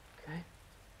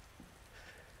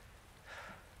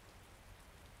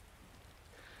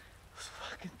 Those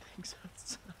fucking things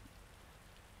outside.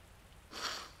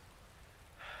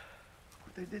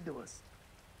 What they did to us.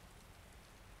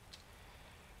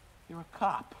 You're a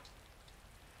cop.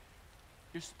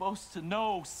 You're supposed to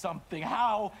know something.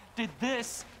 How did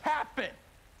this happen?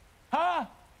 Huh?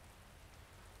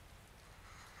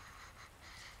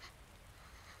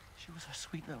 She was our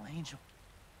sweet little angel.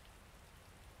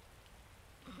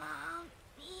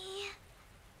 Mommy.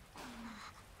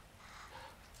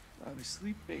 I was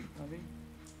sleeping, honey.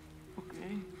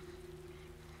 Okay?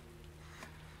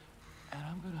 And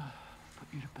I'm gonna put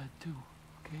you to bed too,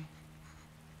 okay?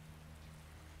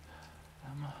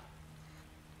 Emma.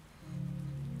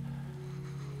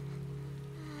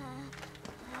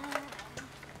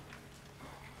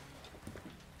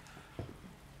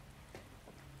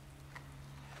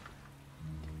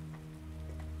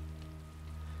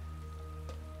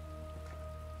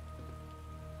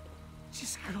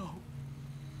 Just go.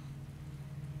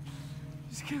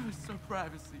 Just give us some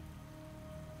privacy.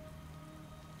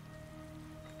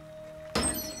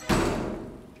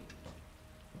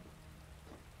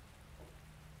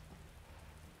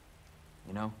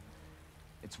 You know,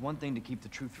 it's one thing to keep the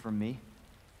truth from me,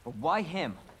 but why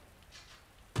him?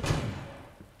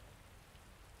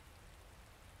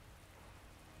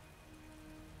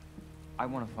 I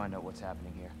want to find out what's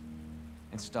happening here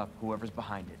and stop whoever's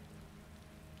behind it.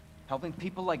 Helping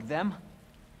people like them?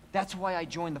 That's why I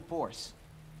joined the force.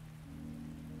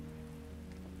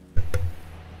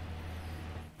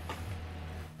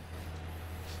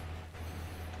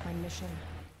 My mission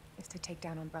is to take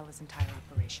down Umbrella's entire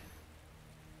operation.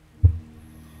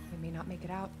 We may not make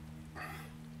it out. All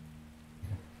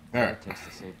right. It takes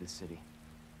to save the city.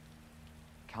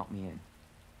 Count me in.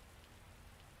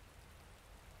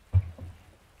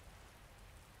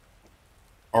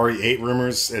 RE8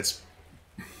 rumors, it's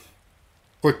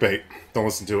clickbait. Don't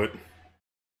listen to it.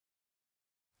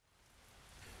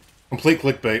 Complete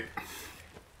clickbait.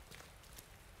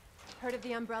 Heard of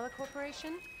the Umbrella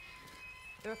Corporation?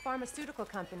 They're a pharmaceutical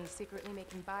company secretly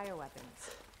making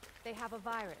bioweapons. They have a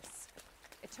virus.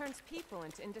 It turns people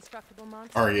into indestructible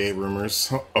monsters. RE8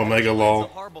 rumors. Omega lol. The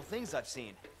horrible things I've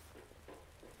seen.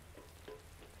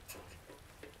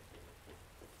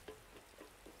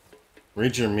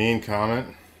 Read your mean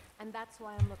comment. And that's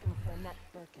why I'm looking for Annette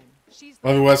Birkin. She's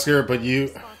Love you, Wesker, but you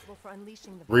responsible for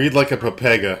unleashing the read like a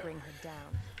Papega.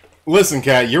 Listen,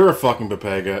 Kat, you're a fucking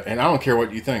Papega, and I don't care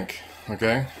what you think,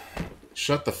 okay?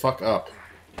 Shut the fuck up.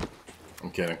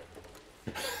 I'm kidding.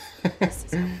 This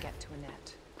is how we get to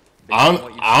Annette.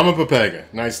 I'm a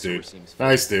Papega. Nice dude.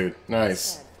 Nice dude.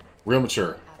 Nice. Real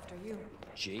mature. After you.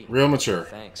 Gee. Real mature.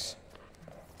 Thanks.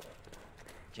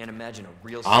 Can't imagine a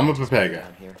real I'm a scientist Papega.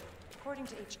 down here. According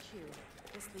to HQ,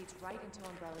 this leads right into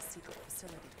Umbrella's secret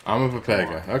facility. I'm a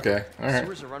Papega. Okay. Alright.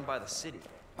 Sewers are run by the city.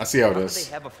 I see how it How is. could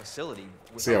they have a facility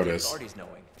See how without it the is. authorities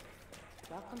knowing?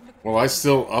 Will I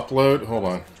still upload? Hold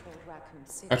on.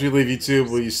 After you leave YouTube,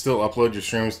 will you still upload your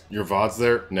streams, your VODs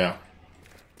there? No.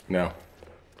 No.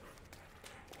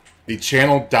 The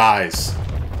channel dies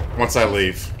once I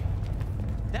leave.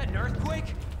 That an earthquake?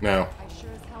 No.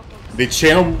 The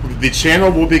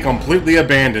channel will be completely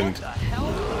abandoned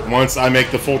once I make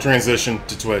the full transition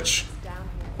to Twitch,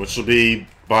 which will be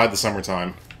by the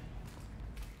summertime.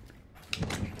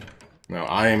 No,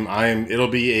 it'll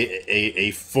be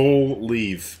a full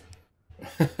leave.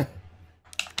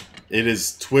 It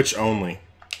is Twitch only.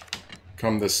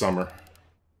 Come this summer.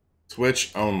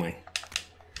 Twitch only.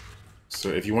 So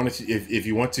if you want to, if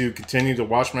you want to continue to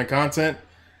watch my content,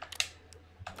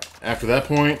 after that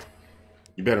point,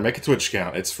 you better make a Twitch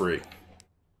account. It's free.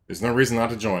 There's no reason not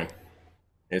to join.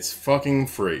 It's fucking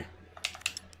free.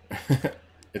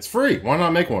 It's free. Why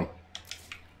not make one?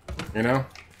 You know?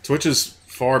 Twitch is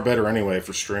far better anyway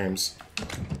for streams.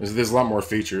 There's a lot more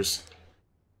features.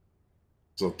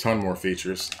 There's a ton more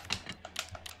features.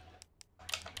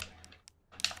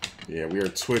 Yeah, we are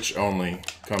Twitch only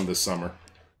come this summer.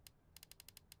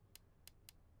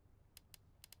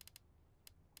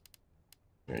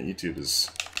 Yeah,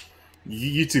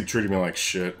 YouTube treated me like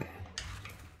shit.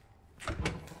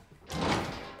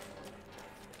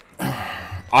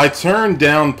 I turned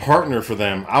down partner for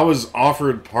them. I was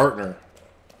offered partner.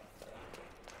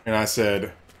 And I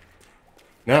said,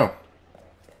 no.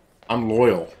 I'm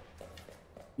loyal.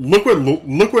 Look what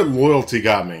loyalty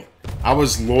got me. I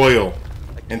was loyal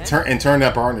and turned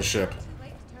that partnership.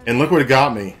 And look what it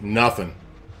got me. Nothing.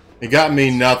 It got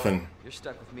me nothing. You're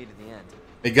stuck with me to the end.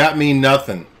 It got me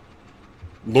nothing.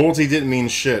 Loyalty didn't mean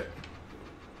shit.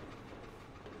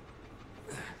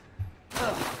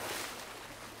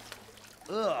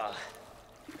 Ugh.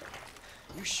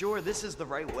 You sure this is the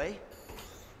right way?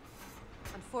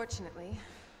 Unfortunately.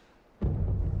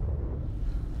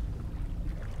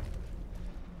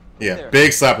 Yeah,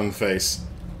 big slap in the face.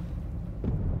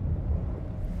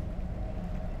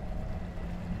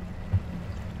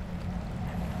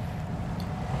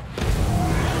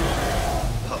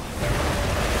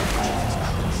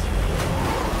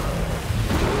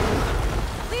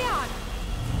 Leon!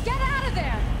 Get out of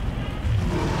there!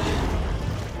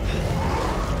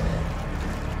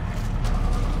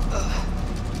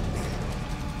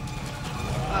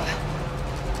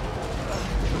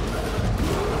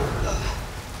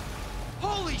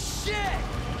 Holy shit!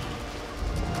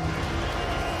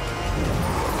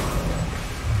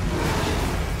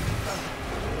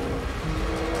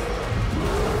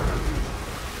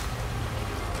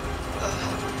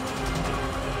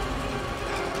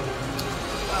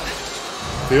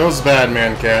 Feels bad,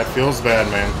 man, cat. Feels bad,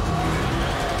 man.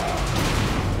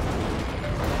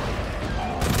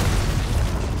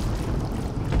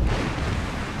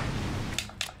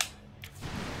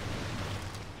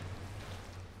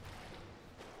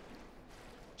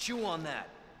 Chew on that,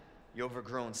 you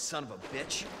overgrown son of a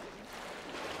bitch.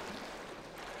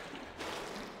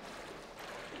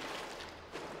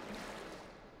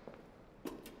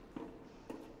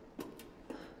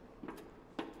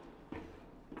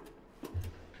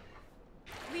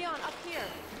 Leon, up here.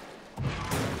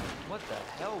 What the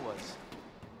hell was...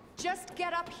 Just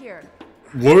get up here.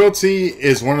 Loyalty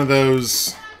is one of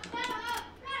those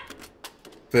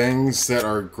things that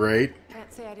are great,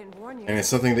 Can't say I didn't warn you. and it's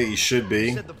something that you should You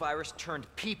be. said the virus turned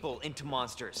people into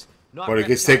monsters, not But it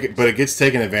gets taken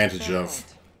advantage Fair of.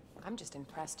 point. I'm just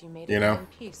impressed you made You it know? in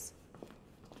peace.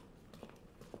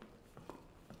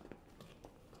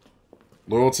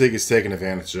 Loyalty gets taken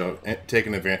advantage of.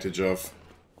 Taken advantage of.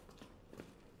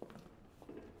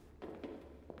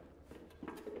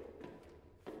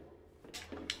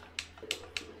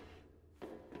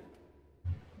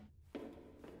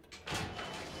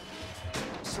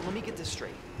 So let me get this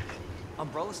straight.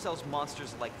 Umbrella sells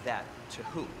monsters like that to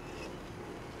who?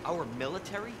 Our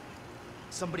military?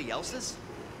 Somebody else's?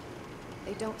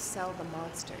 They don't sell the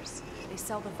monsters. They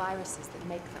sell the viruses that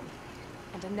make them.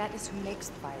 And Annette is who makes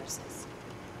the viruses.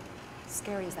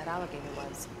 Scary as that alligator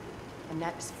was,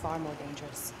 Annette is far more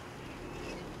dangerous.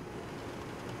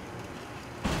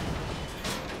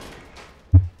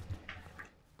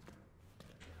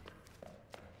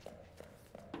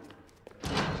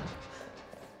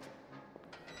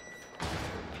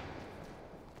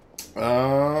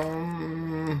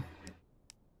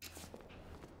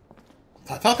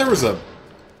 I thought there was a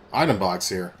item box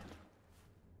here.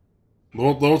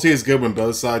 Loyalty is good when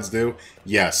both sides do.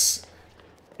 Yes,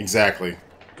 exactly,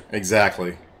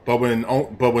 exactly. But when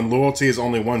loyalty is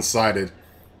only one-sided,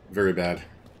 very bad.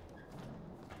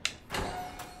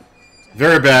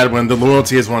 Very bad when the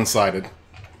loyalty is one-sided.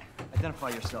 Identify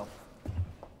yourself.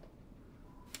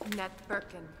 Annette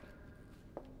Birkin.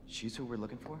 She's who we're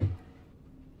looking for?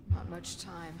 Not much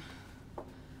time.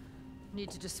 Need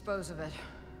to dispose of it.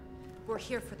 We're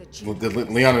here for the Well, did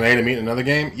Leon and Ada meet in another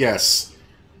game? Yes.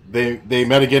 They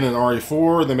met again in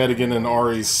RE4. They met again in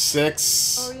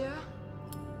RE6. Oh yeah?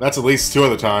 That's at least 2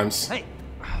 other times. Hey!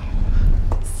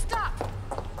 Stop!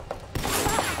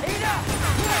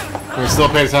 Can we still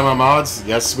pay the time on mods?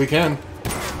 Yes, we can.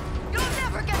 You'll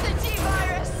never get the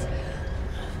T-virus!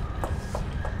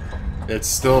 It's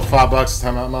still $5 to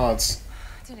time out mods.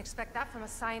 Didn't expect that from a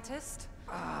scientist.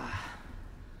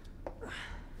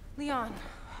 Leon.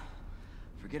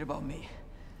 Forget about me.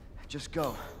 Just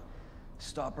go.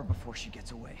 Stop her before she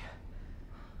gets away.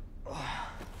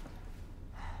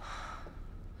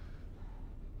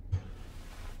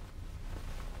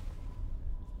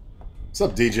 What's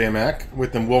up, DJ Mac?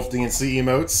 With them Wolf DNC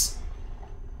emotes.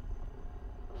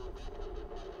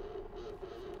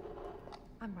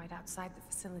 I'm right outside the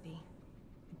facility.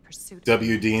 In pursuit.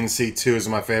 WDNC2 is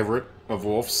my favorite of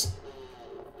Wolf's.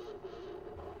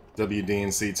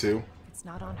 WDNC2. It's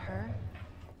not on her.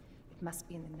 It must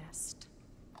be in the nest.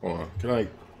 Hold on. Can I...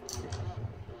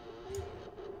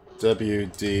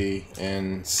 WDNC2.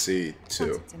 Once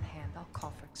it's in hand, I'll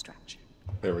call for extraction.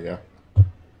 There we go.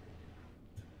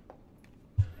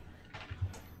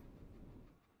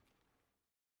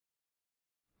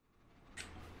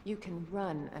 You can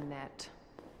run, Annette,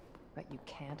 but you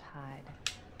can't hide.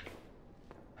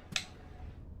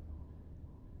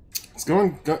 It's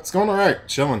going all right.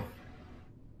 Chilling.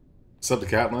 Sub to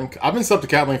Catlink. I've been sub to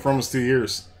Catlink for almost 2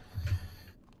 years.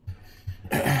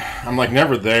 I'm like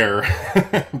never there,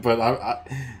 but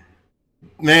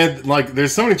man, like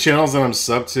there's so many channels that I'm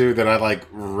sub to that I like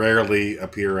rarely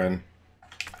appear in.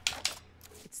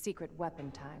 It's secret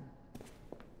weapon time.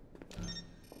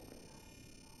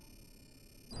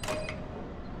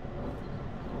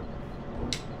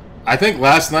 I think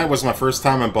last night was my first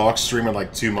time in box stream in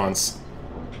like 2 months.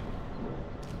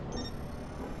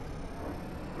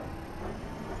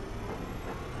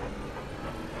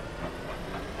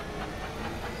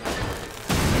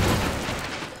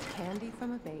 Candy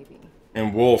from a baby.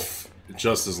 And Wolf,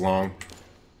 just as long.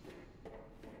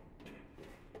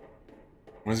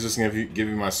 When's just gonna give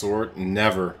you my sword?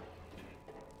 Never.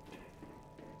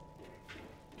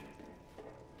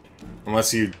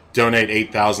 Unless you donate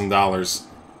 $8,000.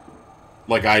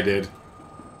 Like I did.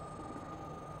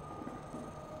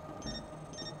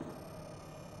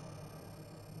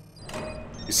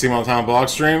 You see me all the time on blog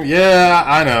stream? Yeah,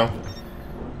 I know.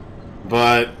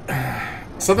 But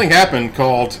something happened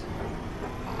called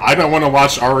I don't want to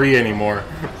watch RE anymore.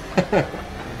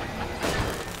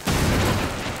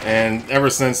 And ever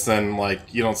since then,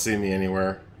 like, you don't see me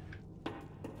anywhere.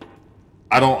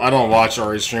 I don't watch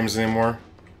RE streams anymore.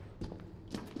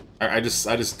 I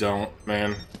just don't,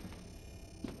 man.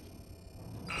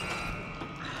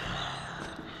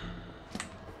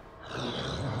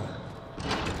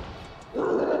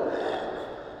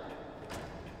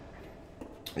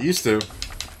 I used to,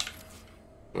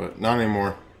 but not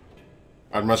anymore.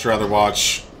 I'd much rather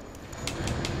watch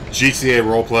GTA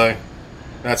roleplay.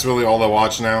 That's really all I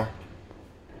watch now.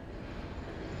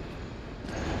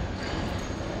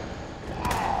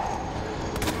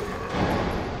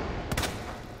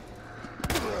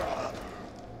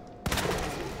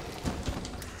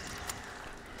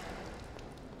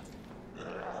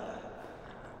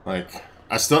 Like,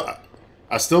 I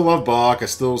still love Bach. I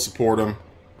still support him.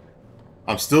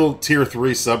 I'm still tier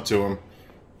 3 sub to him.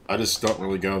 I just don't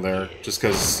really go there, just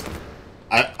because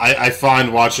I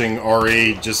find watching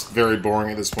RE just very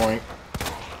boring at this point.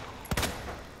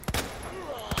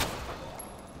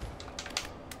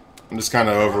 I'm just kind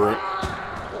of over it.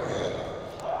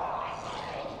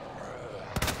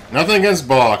 Nothing against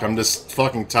Bach, I'm just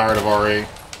fucking tired of RE.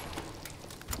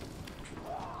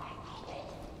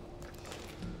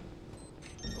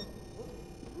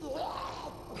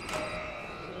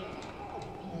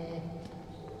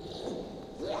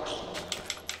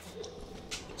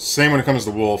 Same when it comes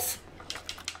to Wolf.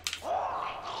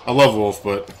 I love Wolf,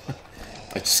 but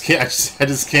I just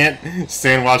can't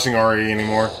stand watching RE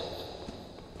anymore.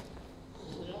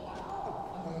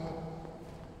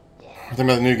 I think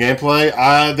about the new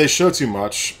gameplay. They show too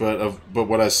much, but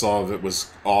what I saw of it was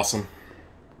awesome.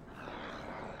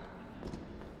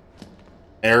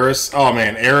 Eris, oh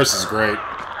man, Eris is great.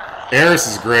 Eris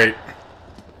is great.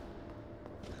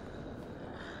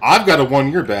 I've got a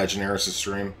 1-year badge in Eris'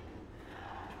 stream.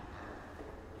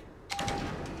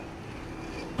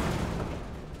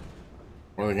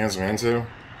 What are the games I'm into?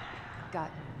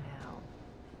 Got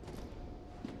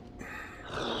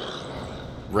you now.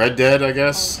 Red Dead, I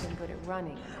guess. Always been good at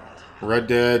running. Red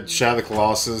Dead, Shadow of the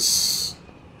Colossus.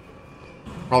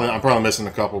 I'm probably missing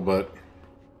a couple, but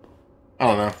I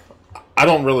don't know. I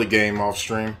don't really game off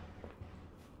stream.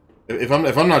 If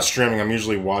I'm not streaming, I'm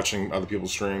usually watching other people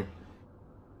stream.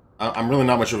 I'm really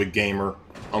not much of a gamer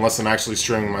unless I'm actually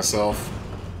streaming myself.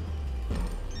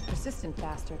 Persistent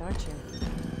bastard, aren't you?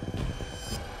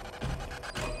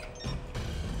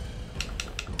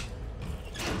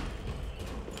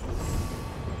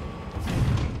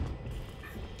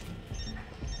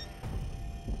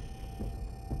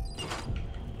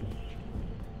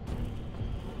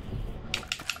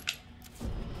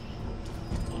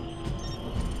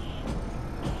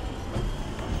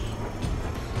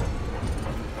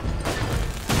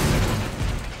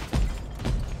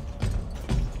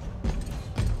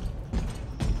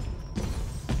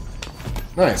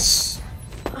 Nice.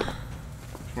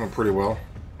 Went pretty well.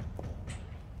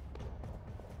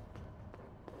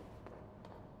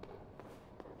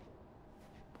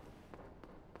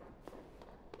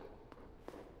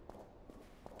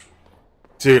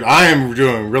 Dude, I am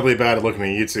doing really bad at looking at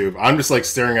YouTube. I'm just like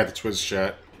staring at the Twitch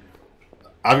chat.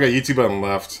 I've got YouTube on the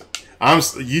left.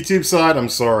 YouTube side, I'm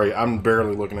sorry. I'm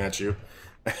barely looking at you.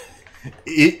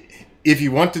 If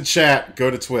you want to chat, go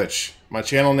to Twitch. My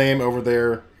channel name over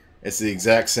there, it's the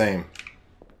exact same.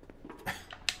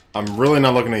 I'm really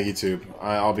not looking at YouTube.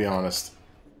 I'll be honest.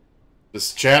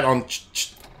 Just chat on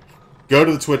Go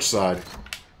to the Twitch side.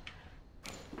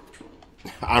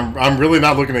 I'm really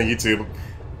not looking at YouTube.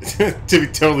 To be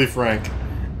totally frank,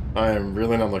 I am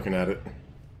really not looking at it.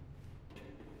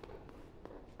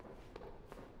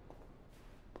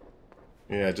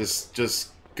 Yeah, just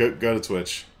go to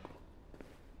Twitch.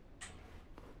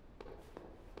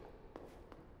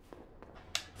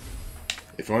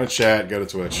 If you want to chat, go to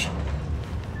Twitch.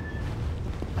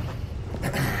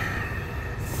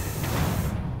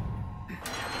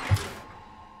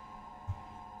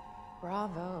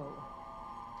 Bravo.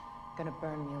 Gonna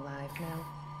burn me alive now.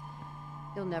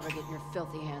 You'll never get your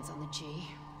filthy hands on the G.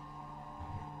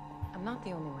 I'm not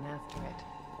the only one after it.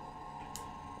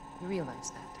 You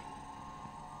realize that?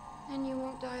 And you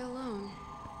won't die alone.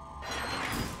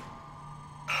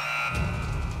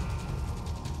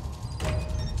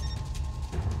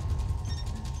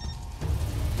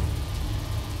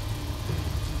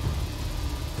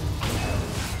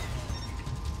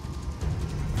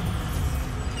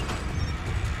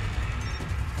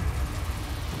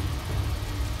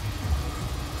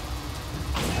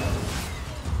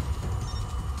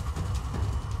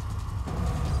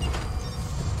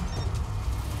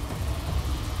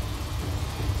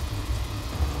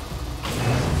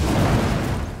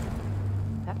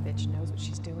 Knows what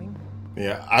she's doing.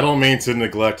 Yeah, I don't mean to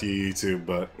neglect you, YouTube,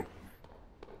 but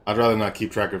I'd rather not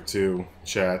keep track of two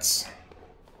chats.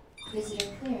 Visitor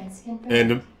clearance confirmed.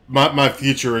 And my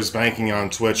future is banking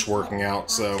on Twitch working out,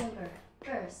 so October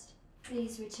 1st.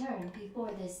 Please return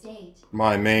before this date.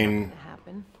 my main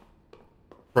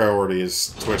priority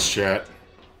is Twitch chat.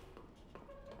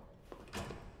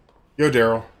 Yo,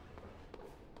 Daryl.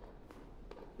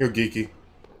 Yo, Geeky.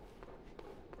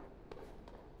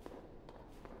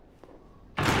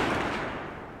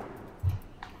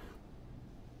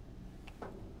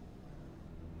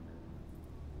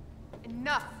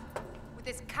 Enough with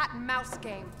this cat and mouse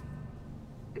game.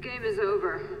 The game is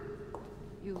over.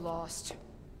 You lost.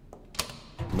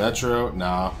 Metro?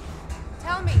 Nah.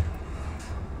 Tell me,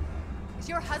 is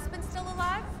your husband still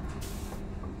alive?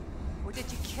 Or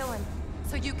did you kill him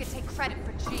so you could take credit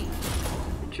for G?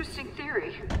 Interesting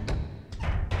theory.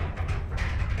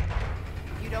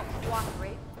 You don't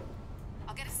cooperate,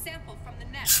 I'll get a sample from the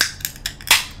net.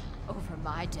 Over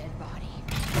my dead body.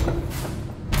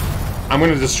 I'm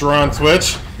gonna destroy on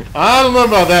Twitch? I don't know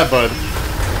about that, bud.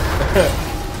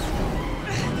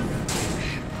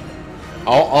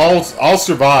 I'll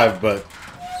survive, but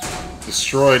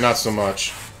destroy not so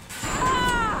much.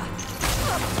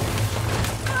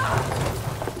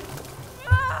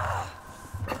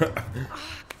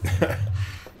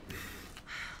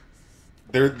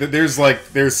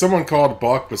 There's someone called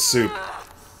Bok Basoup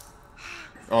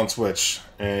on Twitch,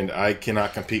 and I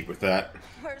cannot compete with that.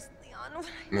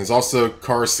 And there's also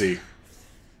Carsey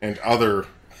and other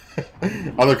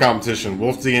competition.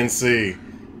 Wolf DNC,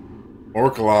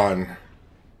 Orkalon.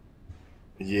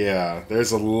 Yeah,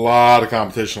 there's a lot of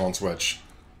competition on Twitch.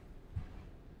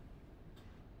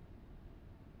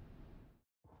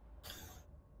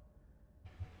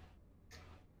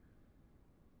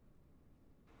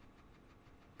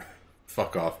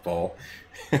 Fuck off, Paul.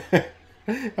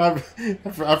 I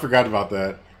forgot about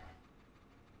that.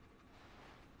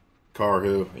 Car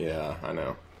who? Yeah, I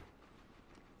know.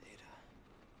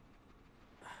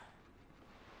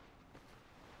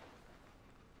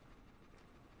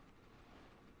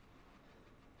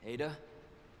 Ada?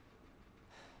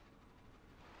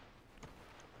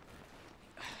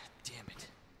 Damn it.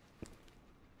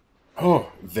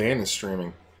 Oh, Van is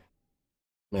streaming.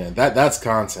 Man, that's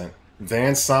content.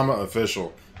 Van Sama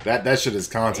official. That shit is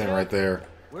content right there.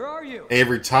 Where are you? A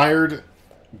retired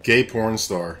gay porn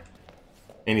star.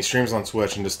 And he streams on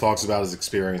Twitch and just talks about his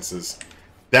experiences.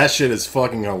 That shit is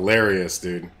fucking hilarious,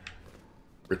 dude.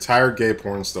 Retired gay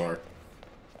porn star.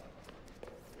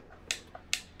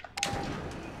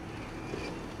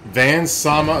 Van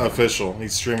Sama official.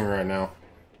 He's streaming right now.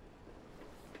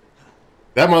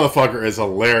 That motherfucker is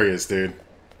hilarious, dude.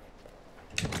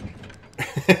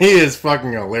 He is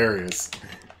fucking hilarious.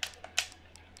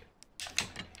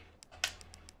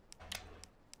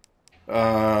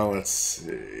 Let's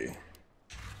see.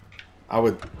 I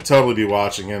would totally be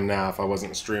watching him now if I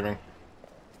wasn't streaming.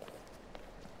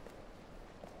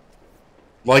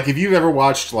 Like, if you've ever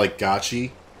watched, like, gachi,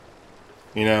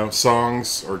 you know,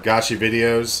 songs or gachi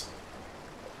videos,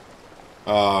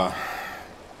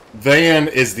 Van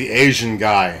is the Asian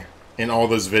guy in all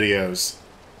those videos.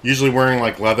 Usually wearing,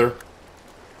 like, leather.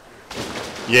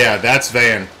 Yeah, that's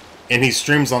Van. And he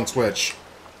streams on Twitch.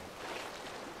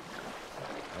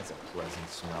 That's a pleasant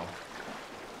smell.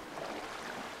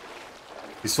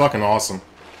 He's fucking awesome.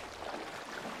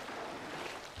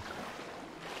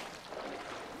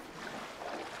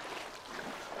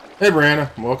 Hey, Brianna.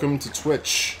 Welcome to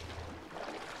Twitch.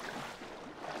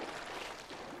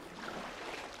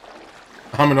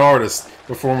 I'm an artist.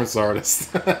 Performance artist.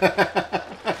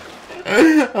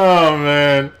 Oh,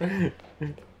 man.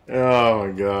 Oh,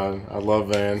 my God. I love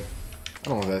Van. I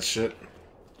don't want that shit.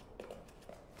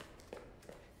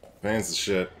 Van's the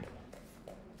shit.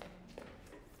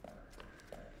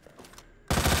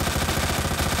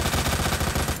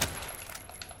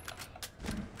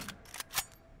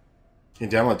 Can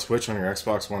you download Twitch on your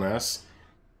Xbox One S?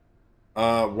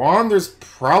 Juan, there's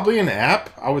probably an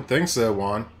app. I would think so,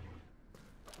 Juan.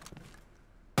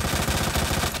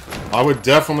 I would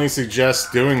definitely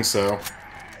suggest doing so.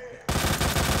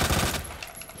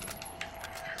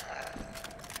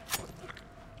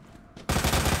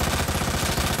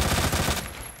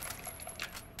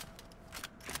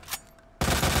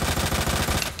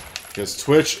 Because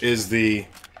Twitch is the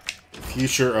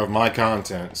future of my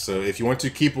content. So if you want to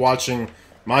keep watching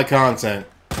my content,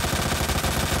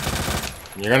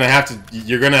 you're gonna have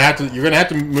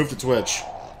to move to Twitch.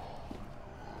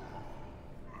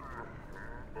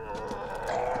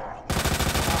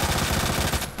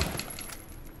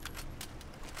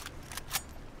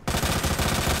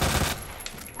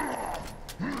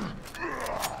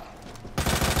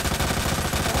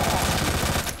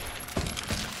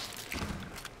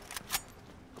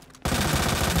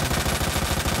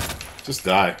 Just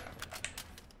die.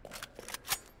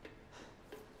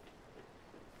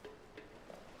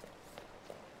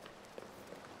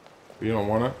 You don't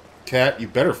wanna? Cat, you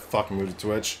better fucking move to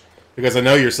Twitch. Because I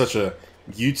know you're such a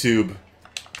YouTube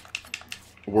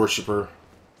worshiper.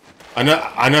 I know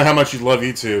how much you love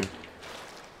YouTube.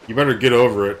 You better get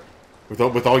over it. With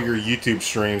all your YouTube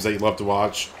streams that you love to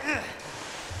watch.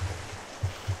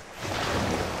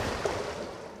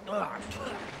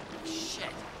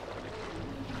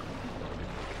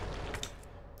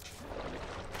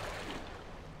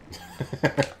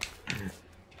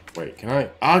 Wait, can I?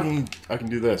 I can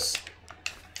do this.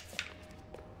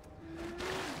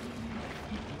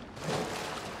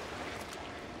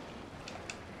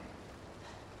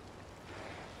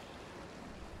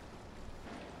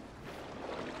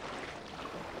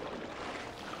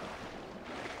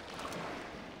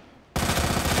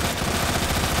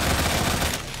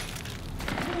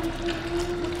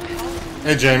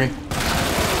 Hey, Jamie.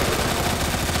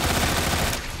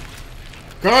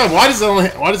 God, why does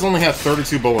it only have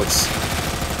 32 bullets?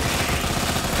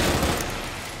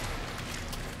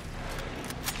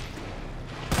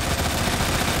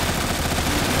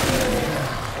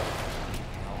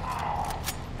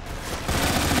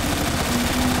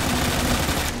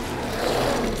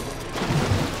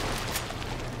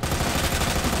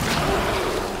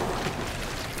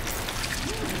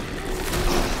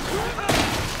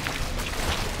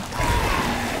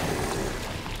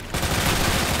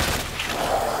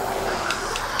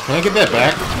 Can I get that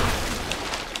back?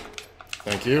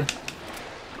 Thank you.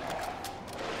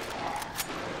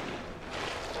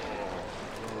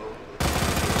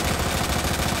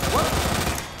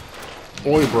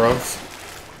 Oi, bruv.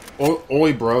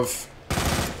 Oi, bruv.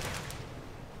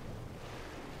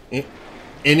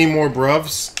 Any more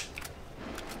bruvs?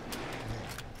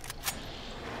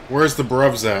 Where's the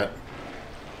bruvs at?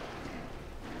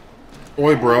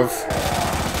 Oi, bruv.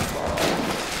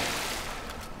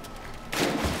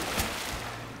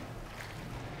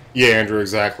 Yeah, Andrew,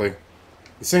 exactly.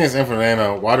 This thing is infinite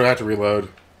ammo. Why do I have to reload?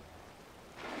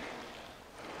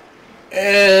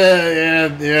 Yeah,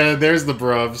 there's the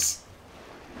bruvs.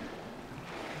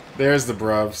 There's the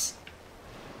bruvs.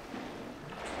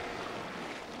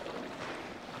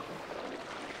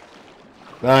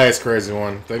 Nice, crazy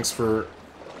one. Thanks for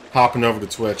hopping over to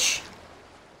Twitch.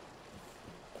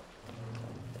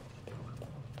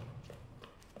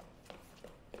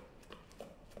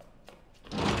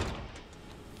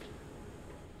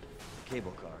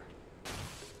 Cable car.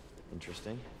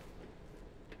 Interesting.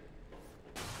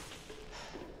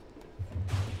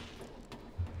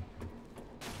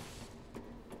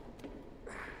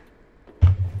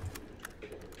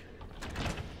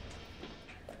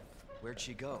 Where'd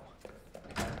she go?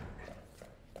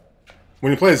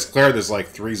 When you play as Claire, there's like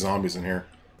 3 zombies in here.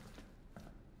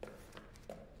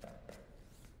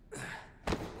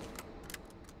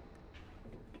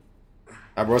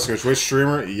 Abrosco Twitch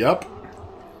streamer, yup.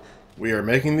 We are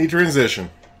making the transition.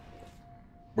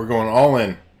 We're going all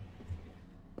in.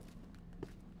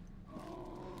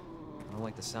 I don't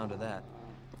like the sound of that.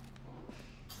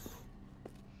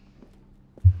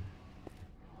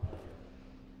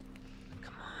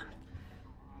 Come on.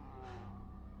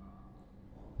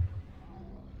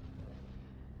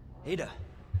 Ada.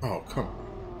 Oh, come on.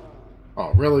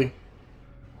 Oh, really?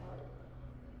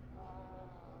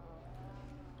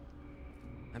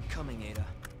 coming, Ada.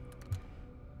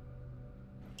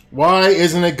 Why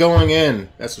isn't it going in?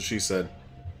 That's what she said.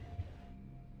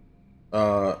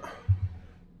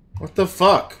 What the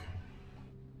fuck?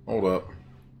 Hold up.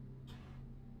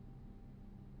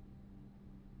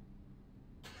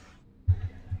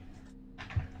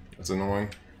 That's annoying.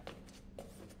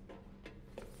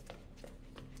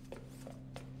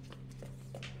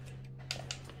 I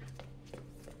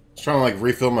was trying to like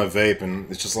refill my vape and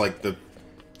it's just like the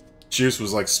juice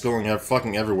was like spilling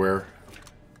fucking everywhere.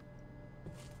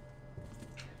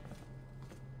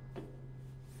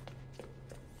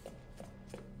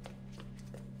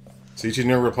 So you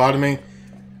never replied to me?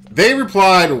 They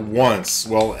replied once.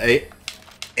 Well,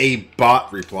 a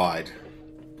bot replied.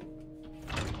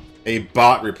 A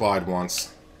bot replied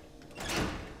once.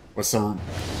 With some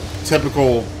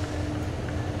typical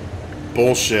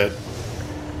bullshit.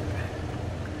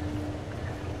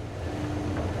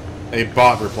 A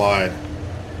bot replied.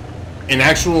 An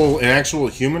actual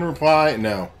human reply?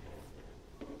 No.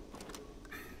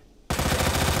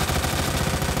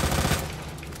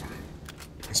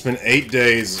 It's been 8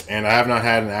 days, and I have not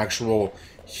had an actual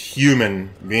human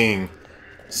being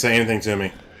say anything to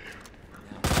me.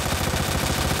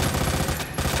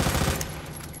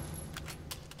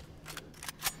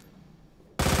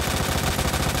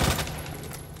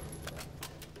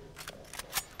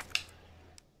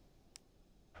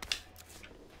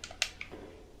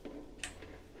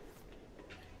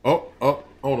 Oh,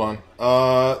 hold on.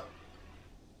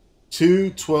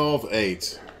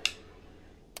 2-12-8.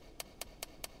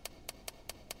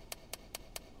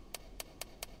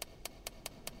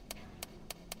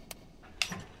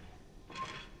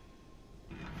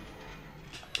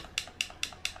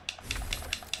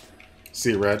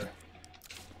 See red.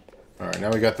 Alright,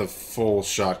 now we got the full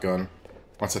shotgun.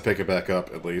 Once I pick it back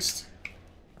up, at least.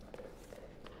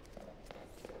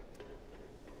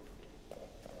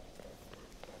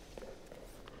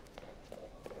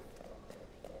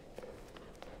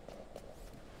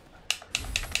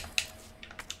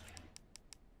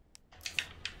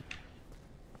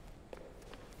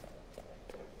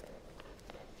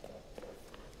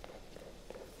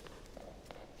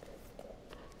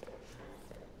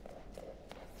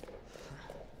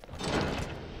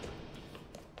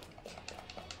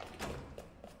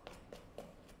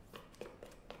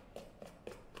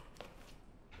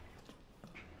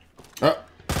 Oh,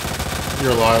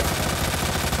 you're alive.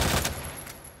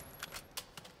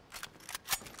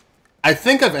 I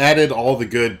think I've added all the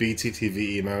good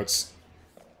BTTV emotes.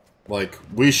 Like,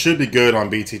 we should be good on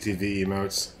BTTV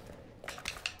emotes.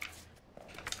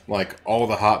 Like, all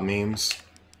the hot memes.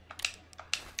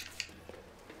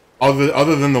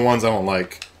 Other than the ones I don't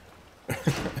like.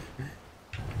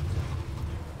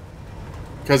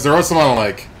 Because there are some I don't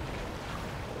like.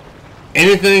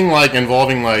 Anything, like,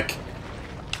 involving, like,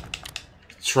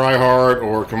 Try Hard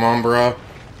or Come On Bruh,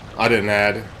 I didn't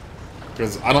add.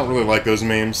 Because I don't really like those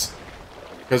memes.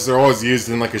 Because they're always used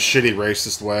in like a shitty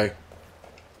racist way.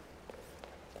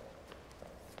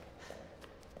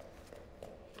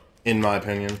 In my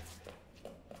opinion.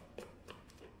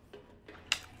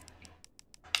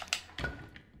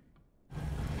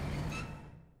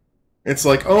 It's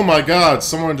like, oh my god,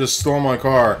 someone just stole my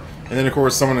car. And then of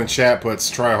course someone in chat puts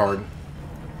Try Hard.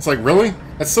 It's like, really?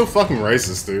 That's so fucking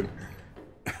racist, dude.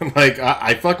 Like,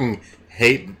 I fucking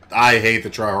hate... I hate the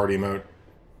Try Hard emote.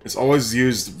 It's always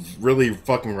used really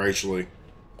fucking racially.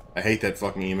 I hate that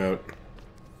fucking emote.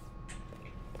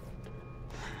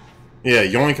 Yeah,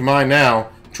 yoink mine now.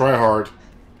 Try Hard.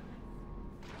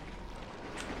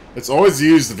 It's always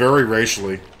used very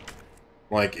racially.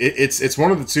 Like, it's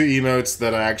one of the two emotes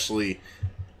that I actually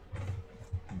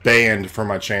banned from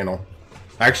my channel.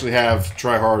 I actually have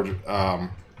Try Hard...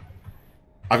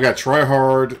 I've got Try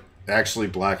Hard actually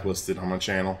blacklisted on my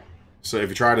channel. So if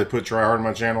you try to put Try Hard on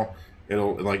my channel,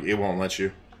 it'll like it won't let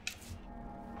you.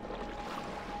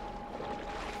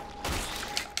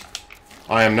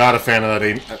 I am not a fan of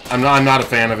that. I'm not a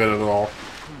fan of it at all.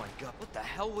 Oh my god, what the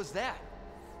hell was that?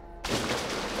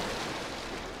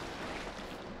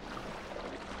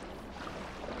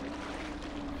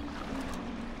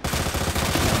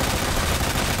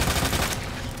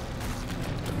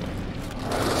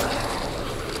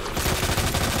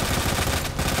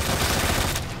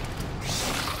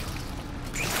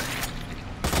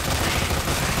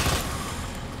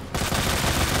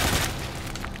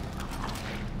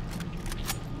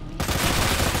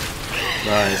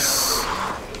 Nice.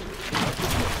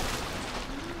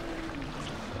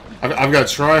 I've got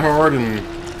Try Hard and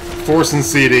Force and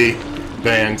CD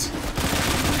banned.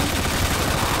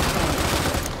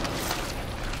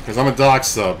 Because I'm a doc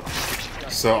sub.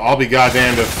 So I'll be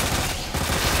goddamned if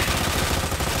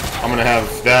I'm gonna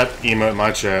have that emote in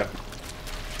my chat.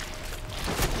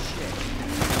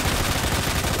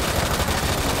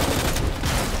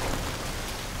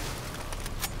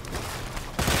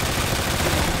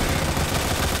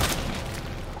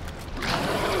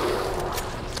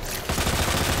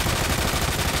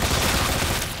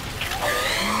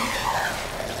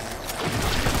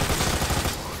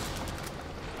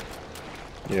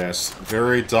 Yes,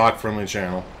 very dock-friendly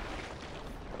channel.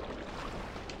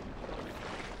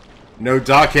 No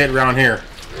dock hit around here.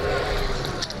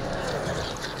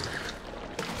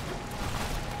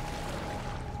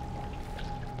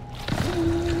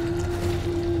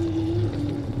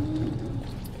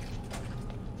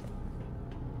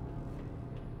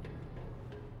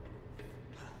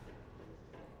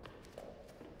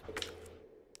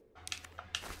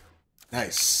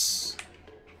 Nice.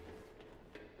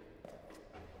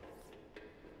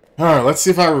 Alright, let's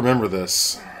see if I remember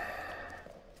this.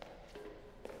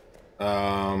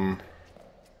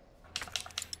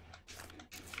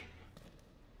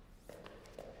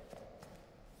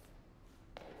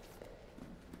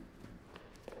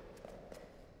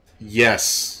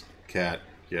 Yes, Cat.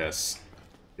 Yes.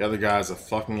 The other guy's a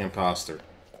fucking imposter.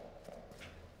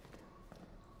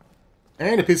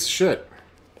 And a piece of shit.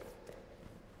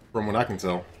 From what I can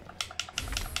tell.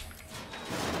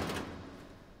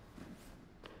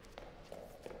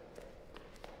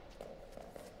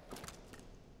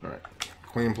 Alright.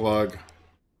 Clean plug.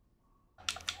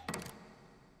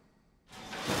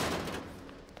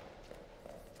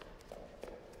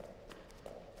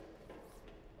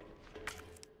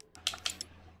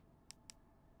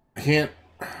 I can't...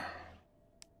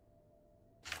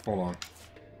 Hold on.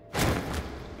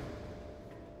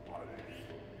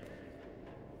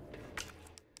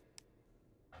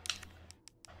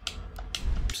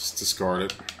 Just discard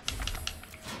it.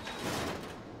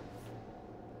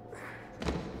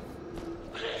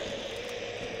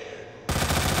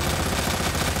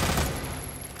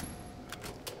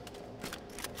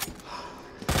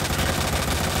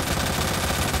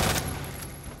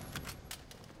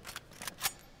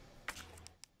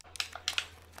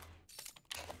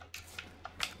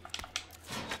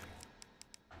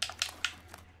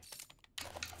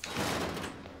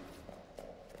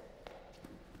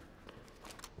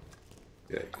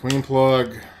 Okay, clean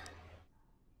plug.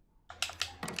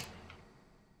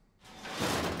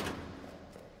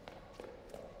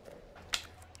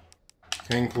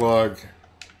 King plug.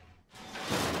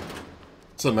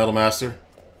 What's up, Metal Master?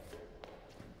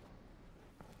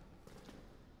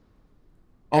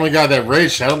 Oh my god, that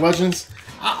Raid Shadow Legends?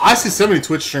 I see so many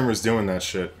Twitch streamers doing that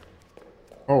shit.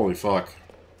 Holy fuck.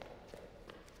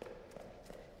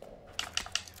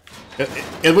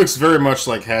 It looks very much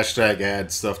like hashtag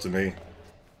ad stuff to me.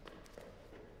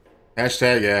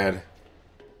 Hashtag ad.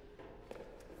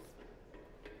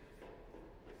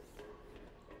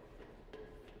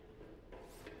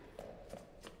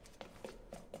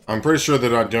 I'm pretty sure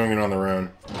they're not doing it on their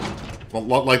own.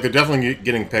 Well, like, they're definitely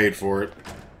getting paid for it.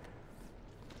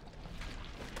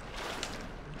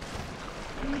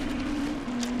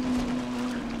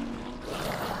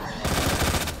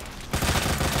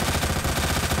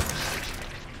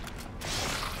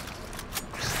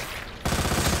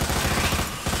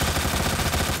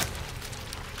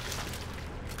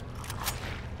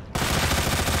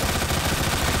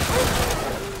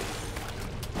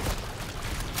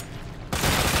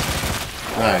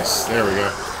 Nice, there we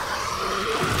go.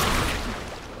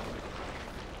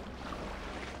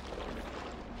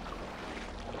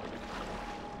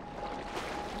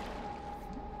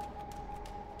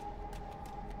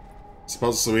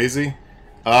 Suppose it's so easy?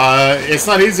 It's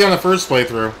not easy on the first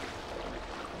playthrough.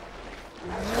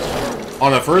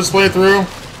 On the first playthrough,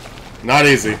 not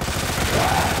easy.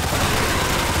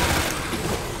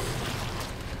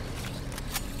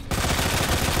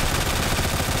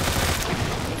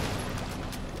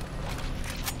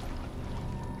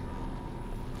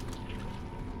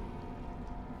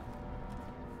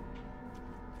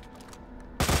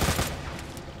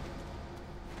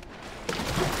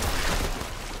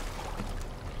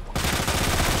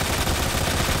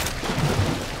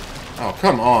 Oh,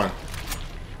 come on.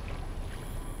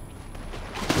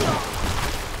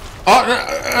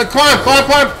 Oh, climb, climb,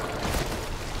 climb!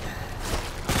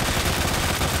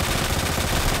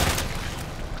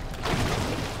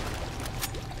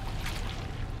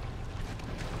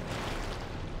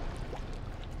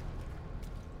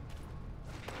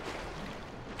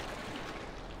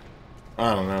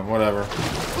 I don't know, whatever.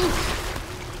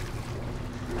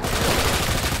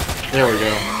 There we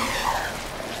go.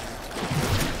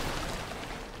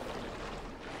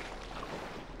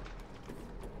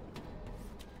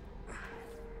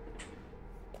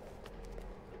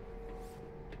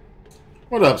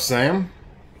 What up, Sam?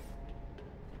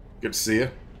 Good to see you.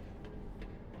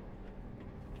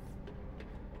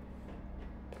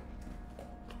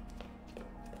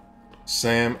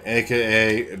 Sam,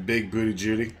 aka Big Booty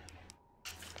Judy.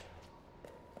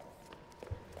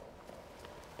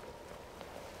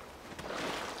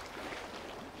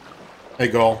 Hey,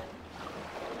 Gol.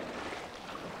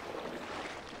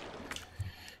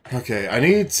 Okay,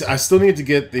 I still need to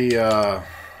get the,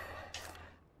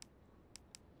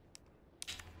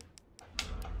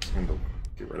 I'm gonna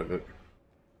get rid of it.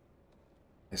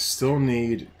 I still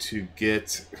need to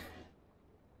get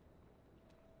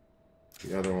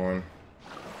the other one.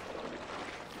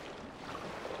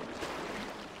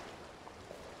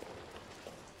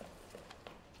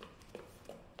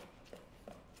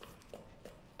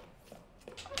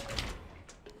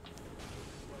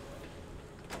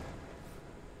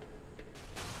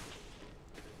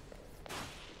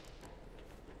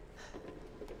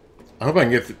 I hope I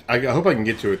can get. I hope I can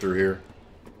get to it through here.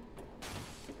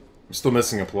 I'm still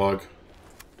missing a plug.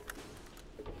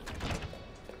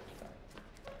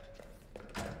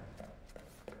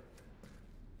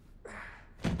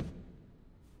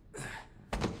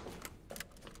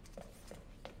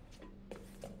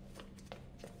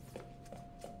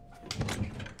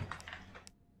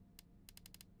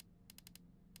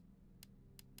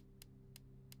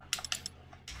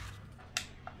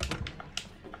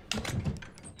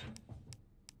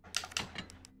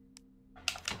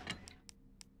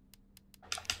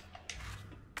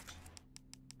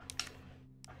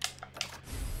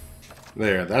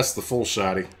 There, that's the full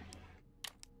shotty.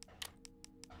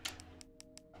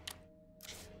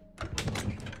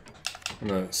 I'm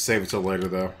gonna save it till later,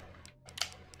 though.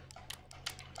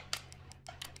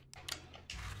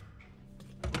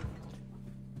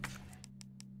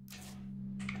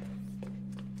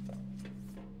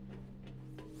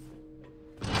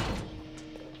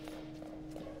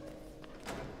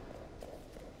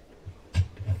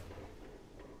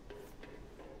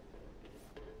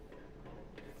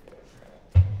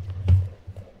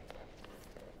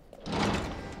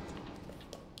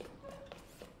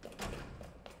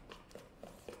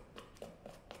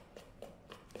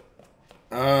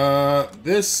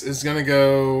 This is gonna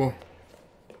go...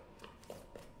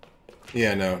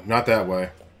 Yeah, no, not that way.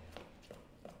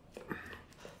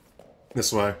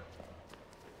 This way.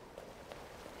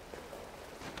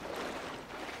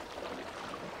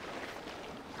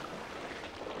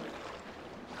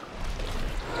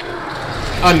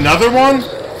 Another one?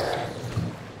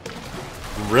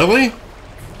 Really?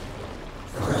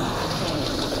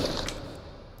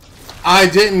 I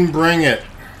didn't bring it.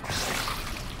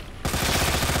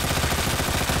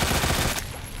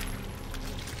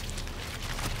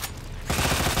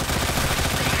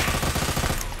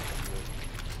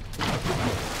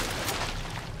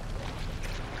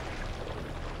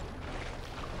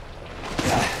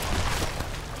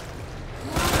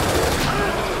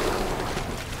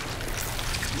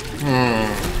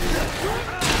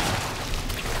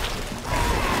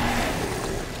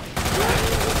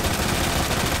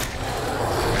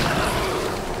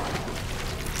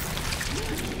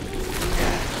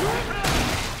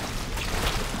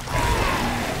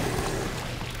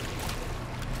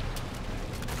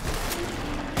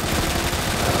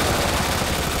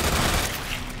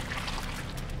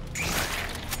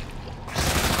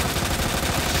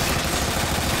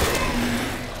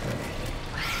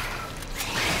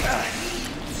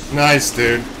 Nice,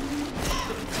 dude.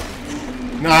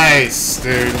 Nice,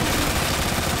 dude.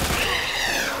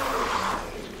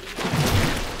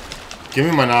 Give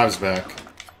me my knives back.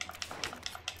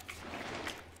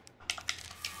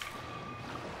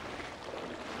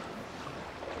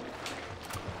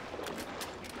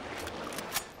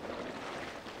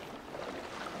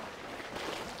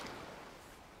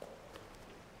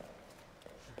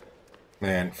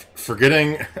 Man,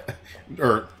 forgetting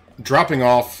or dropping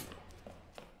off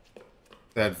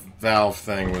that valve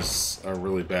thing was a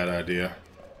really bad idea.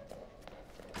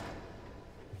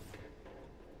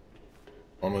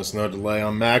 Almost no delay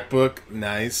on MacBook.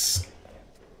 Nice.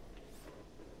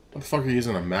 What the fuck are you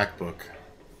using a MacBook?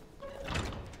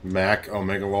 Mac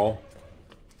Omega Lol.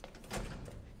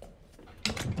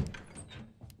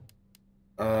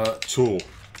 Tool.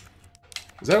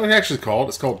 Is that what it's actually called?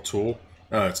 It's called Tool?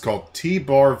 No, it's called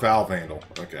T-bar valve handle.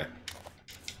 Okay.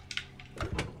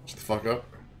 Shut the fuck up.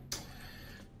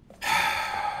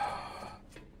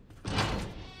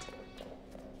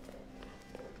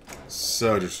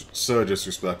 So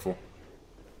disrespectful.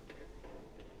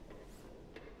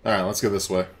 Alright, let's go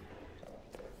this way.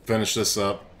 Finish this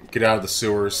up. Get out of the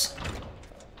sewers.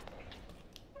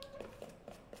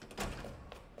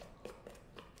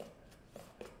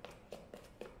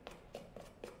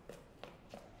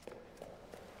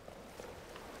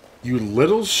 You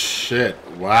little shit.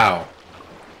 Wow.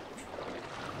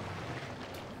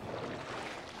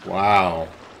 Wow.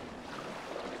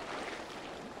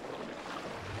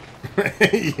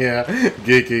 Yeah,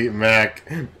 geeky Mac.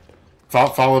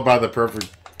 Followed by the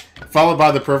perfect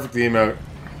emote.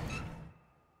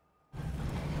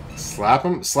 Slap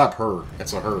him? Slap her.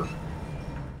 It's a her.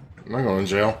 I'm not going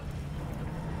to jail.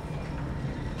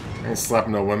 I ain't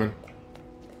slapping no women.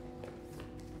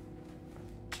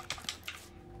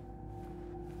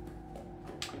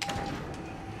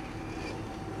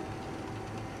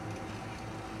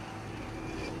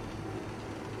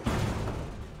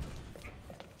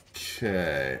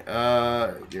 Okay,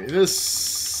 give me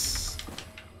this.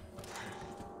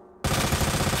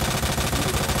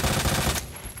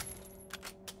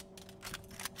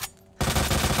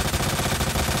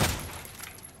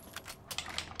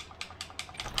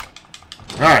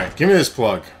 Alright, give me this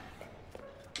plug.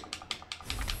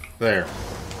 There.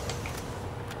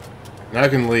 Now I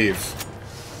can leave.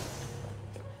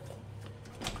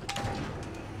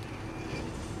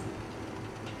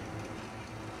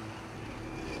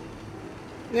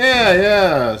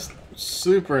 Yeah,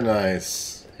 super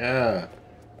nice. Yeah,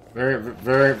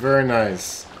 very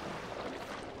nice.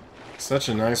 Such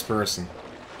a nice person.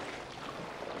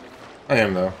 I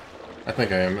am, though. I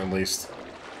think I am, at least.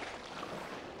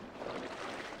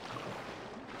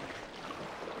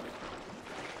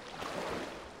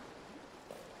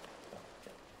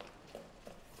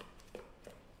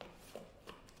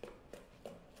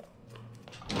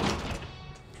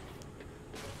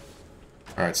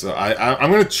 Alright, so I'm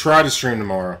gonna try to stream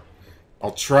tomorrow.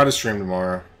 I'll try to stream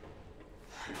tomorrow.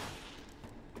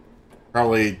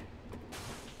 Probably...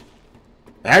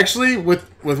 Actually, with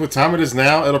what time it is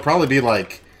now, it'll probably be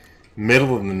like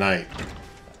middle of the night.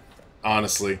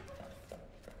 Honestly.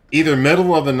 Either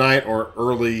middle of the night or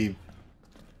early...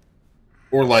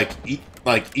 Or like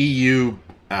EU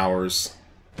hours.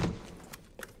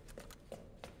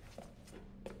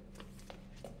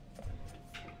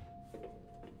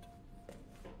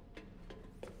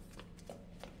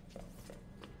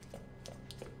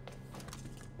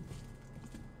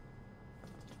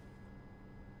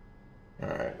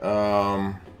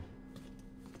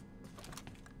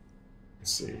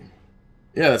 Let's see.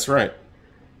 Yeah, that's right.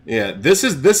 Yeah, this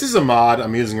is a mod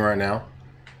I'm using right now.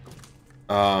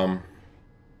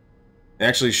 It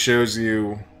actually shows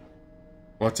you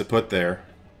what to put there.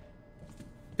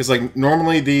 Because like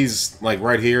normally these, like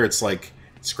right here, it's like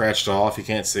scratched off. You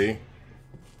can't see.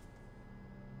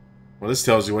 Well, this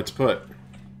tells you what to put.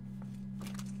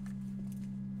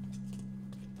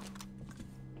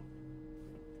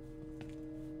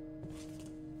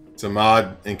 It's a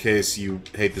mod in case you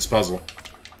hate this puzzle.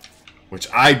 Which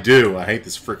I do. I hate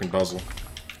this freaking puzzle.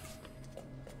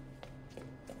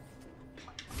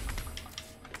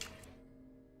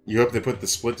 You hope they put the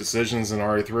split decisions in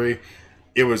RE3.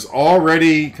 It was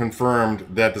already confirmed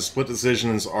that the split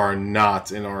decisions are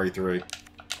not in RE3.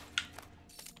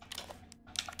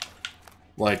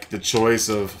 Like the choice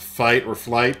of fight or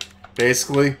flight,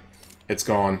 basically, it's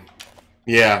gone.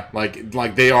 Yeah,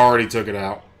 like they already took it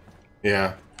out.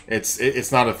 Yeah.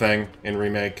 It's not a thing in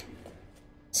Remake,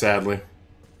 sadly.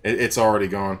 It's already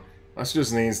gone. Us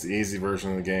just needs the easy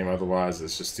version of the game, otherwise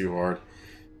it's just too hard.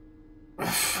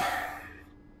 I'm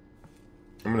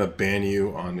gonna ban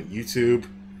you on YouTube,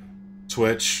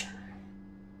 Twitch,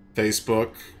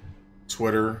 Facebook,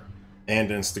 Twitter, and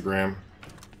Instagram.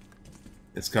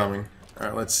 It's coming.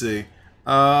 Alright, let's see.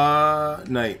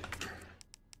 Night.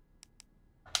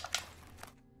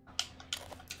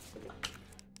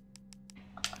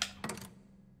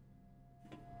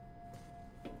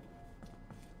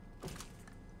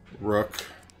 Rook.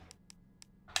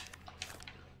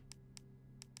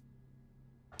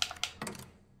 I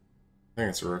think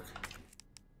it's Rook.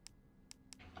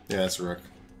 Yeah, it's Rook.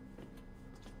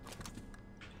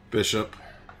 Bishop.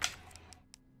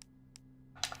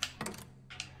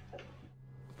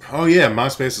 Oh yeah,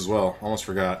 MySpace as well. Almost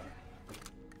forgot.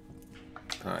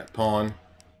 Alright, pawn.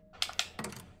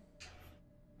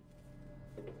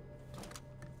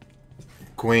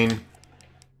 Queen.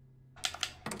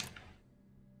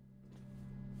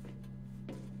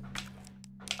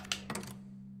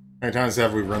 How many times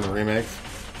have we run the remake?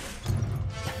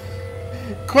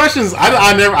 Questions.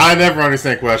 I never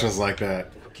understand questions like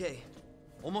that. Okay,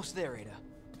 almost there, Ada.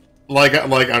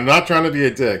 Like I'm not trying to be a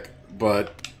dick,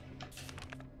 but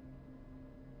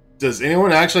does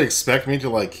anyone actually expect me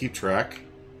to like keep track?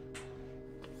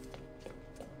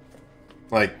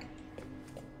 Like,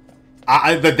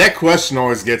 that question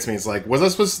always gets me. It's like, was I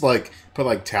supposed to like put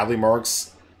like tally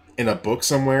marks in a book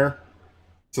somewhere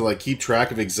to like keep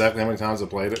track of exactly how many times I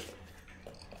played it?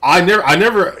 I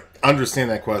never understand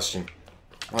that question.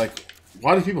 Like,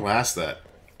 why do people ask that?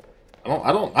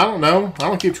 I don't know. I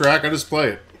don't keep track. I just play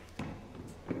it.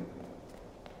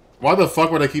 Why the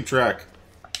fuck would I keep track?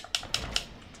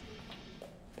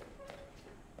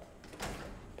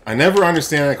 I never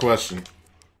understand that question.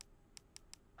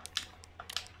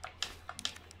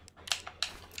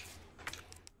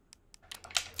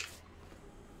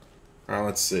 Alright,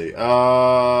 let's see.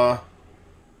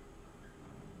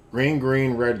 Green,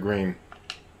 green, red, green.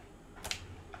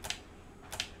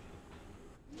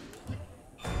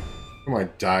 My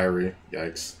diary.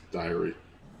 Yikes. Diary.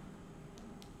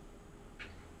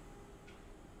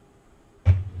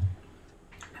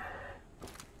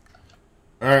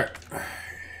 Alright.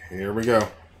 Here we go.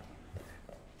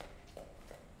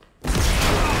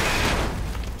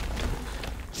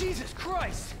 Jesus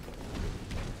Christ!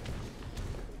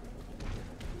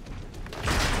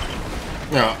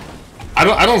 No,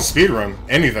 I don't speedrun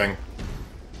anything.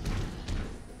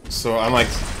 So I'm like,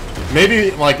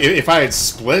 maybe like if I had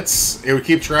splits, it would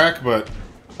keep track, but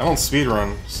I don't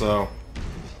speedrun, so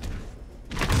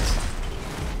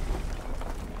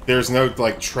there's no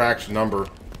like tracked number,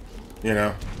 you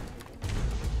know.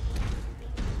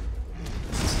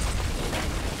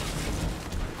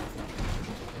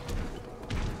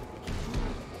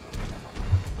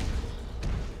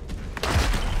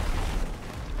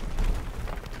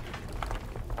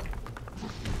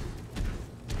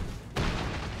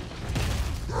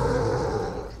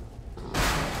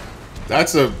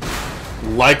 That's a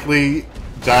likely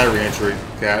diary entry,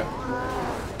 Cat.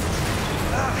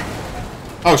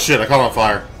 Oh shit, I caught on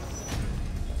fire.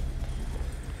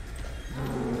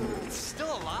 It's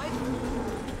still alive?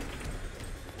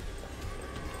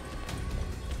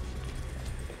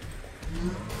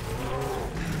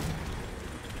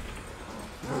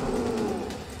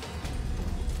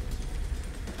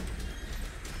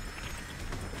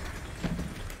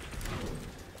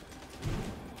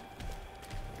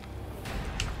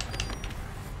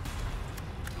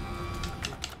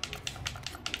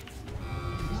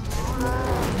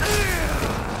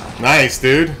 Nice,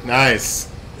 dude.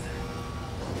 Nice.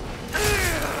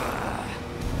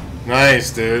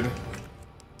 Nice, dude.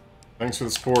 Thanks for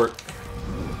the support.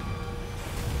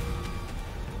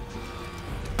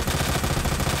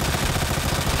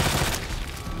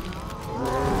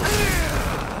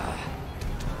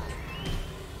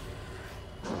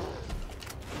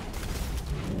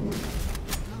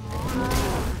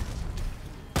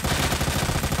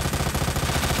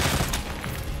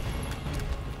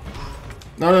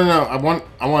 No, no, no. I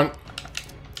want...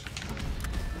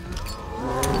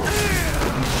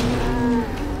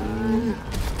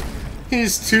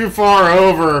 He's too far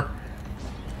over.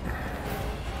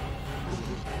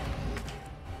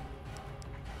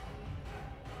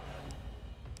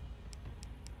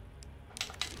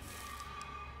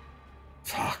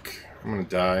 Fuck. I'm gonna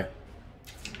die.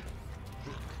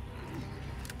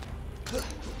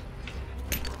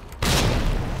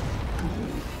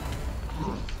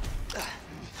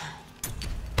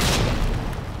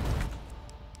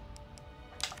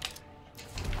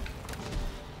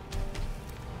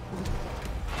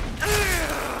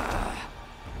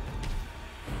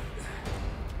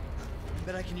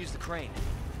 Bet I can use the crane.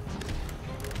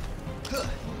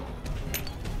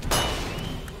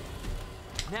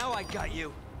 Now I got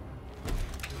you.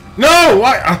 No!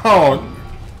 Why? Oh.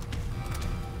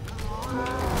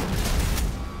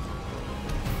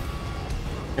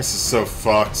 This is so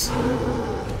fucked.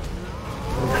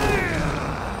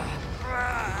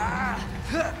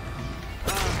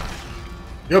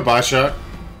 Yo, Bioshock.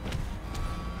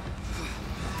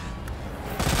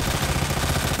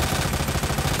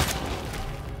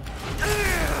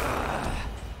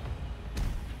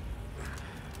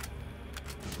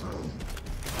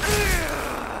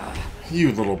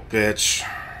 You little bitch.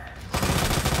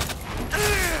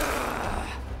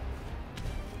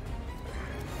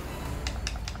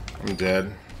 I'm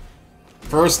dead.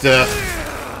 First death.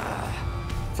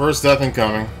 First death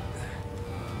incoming.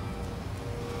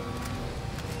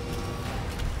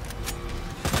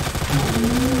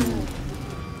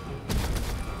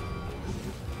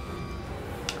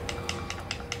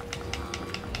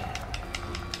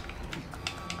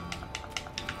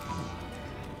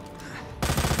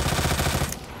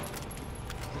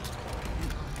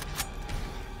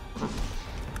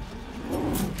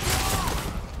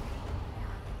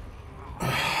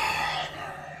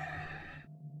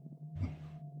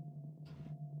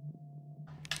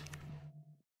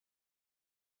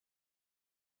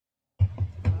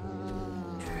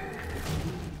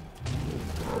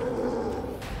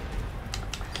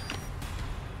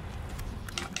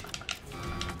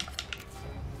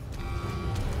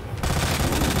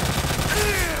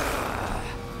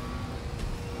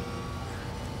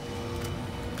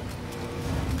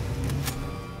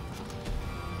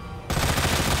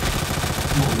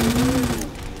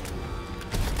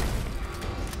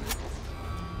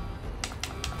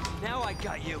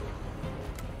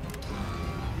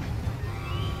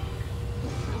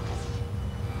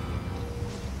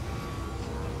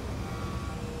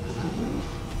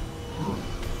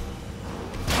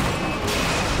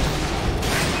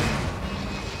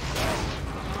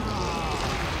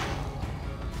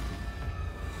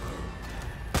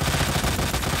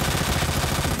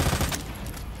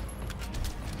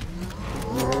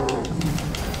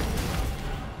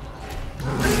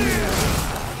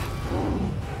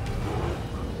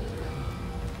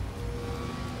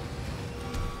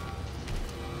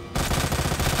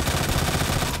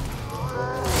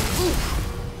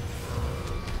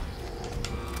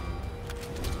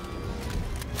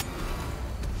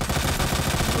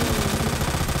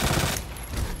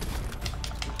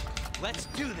 Let's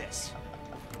do this.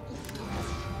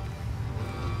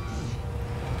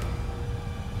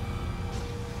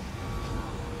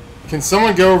 Can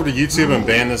someone go over to YouTube and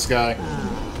ban this guy?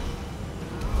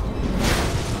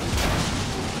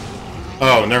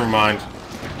 Oh, never mind.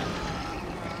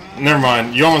 Never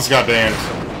mind. You almost got banned.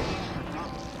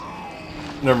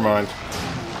 Never mind.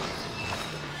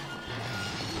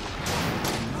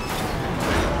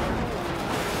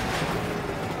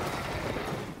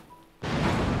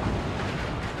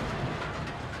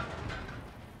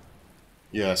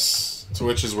 Yes,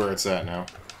 Twitch is where it's at now.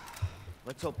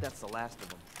 Let's hope that's the last of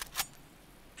them.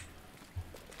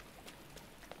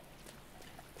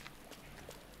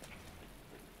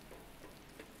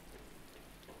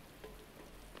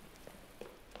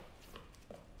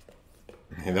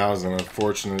 Hey, that was an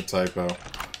unfortunate typo.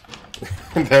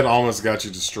 That almost got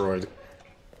you destroyed.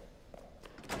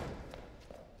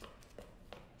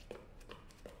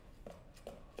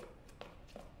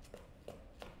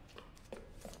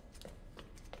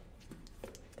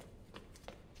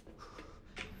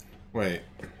 Wait.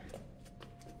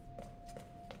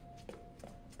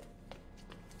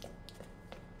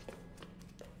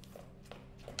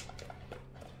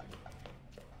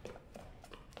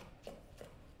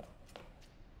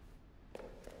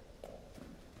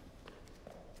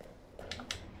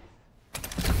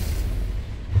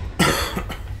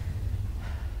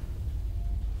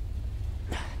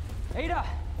 Ada!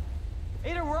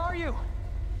 Ada, where are you?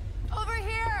 Over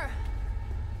here!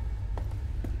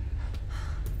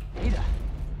 Ada!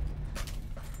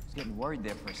 I was getting worried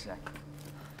there for a sec.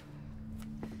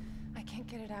 I can't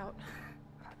get it out.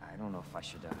 I don't know if I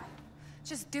should,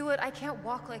 Just do it. I can't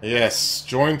walk like Yes,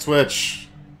 join Twitch.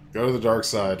 Go to the dark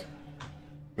side.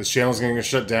 This channel's gonna get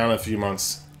shut down in a few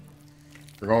months.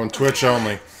 We're going Twitch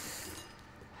only.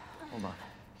 Hold on.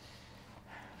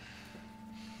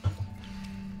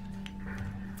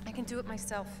 I can do it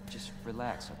myself. Just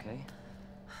relax, okay?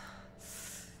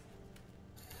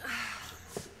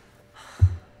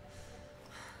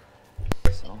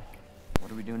 So, what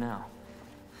do we do now?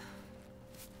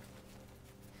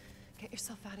 Get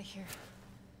yourself out of here.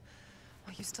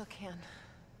 While you still can.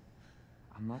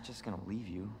 I'm not just gonna leave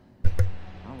you.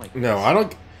 Not like No, this. I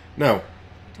don't. No. You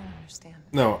don't understand.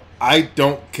 No, I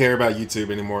don't care about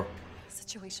YouTube anymore. The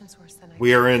situation's worse than I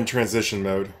We are in transition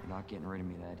mode. You're not getting rid of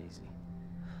me that easy.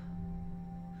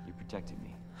 You protected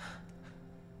me.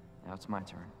 Now it's my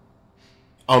turn.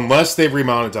 Unless they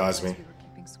remonetize me.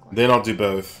 Then I'll do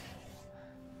both.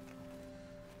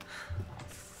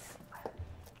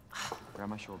 Grab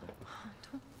my shoulder.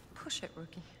 Don't push it,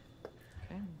 rookie.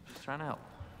 Okay, I'm just trying to help.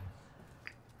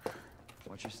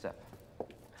 Watch your step.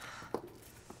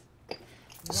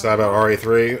 Excited about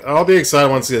RE3. I'll be excited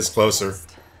once it gets closer.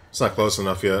 It's not close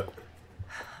enough yet.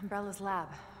 Umbrella's lab,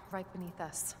 right beneath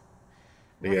us.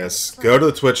 Yes, go to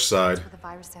the Twitch side. That's where the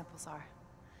virus samples are.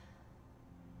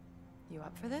 You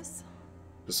up for this?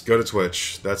 Just go to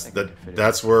Twitch.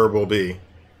 That's where we'll be.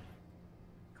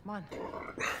 Come on.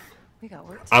 We got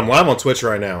work. I'm live on Twitch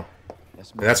right now. And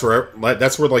that's where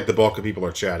like the bulk of people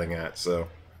are chatting at, so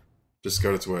just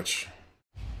go to Twitch.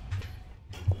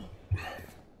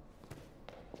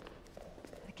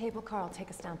 The cable car will take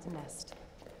us down to Nest.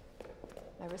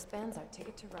 My wristband's our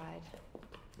ticket to ride.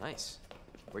 Nice.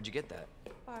 Where'd you get that?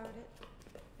 Borrowed it.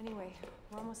 Anyway,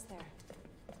 we're almost there.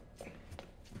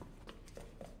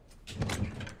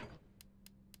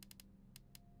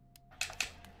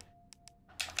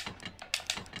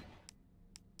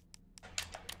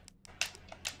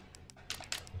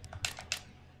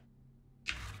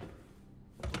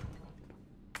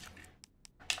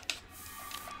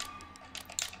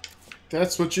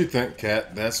 That's what you think,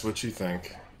 Kat. That's what you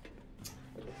think.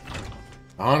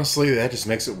 Honestly, that just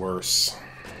makes it worse.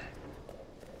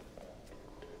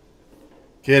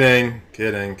 Kidding.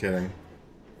 Kidding. Kidding.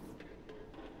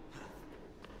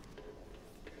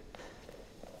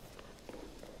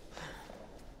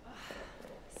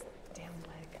 Damn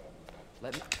leg.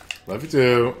 Let me... Love you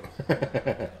too.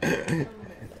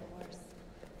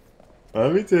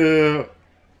 Love you too.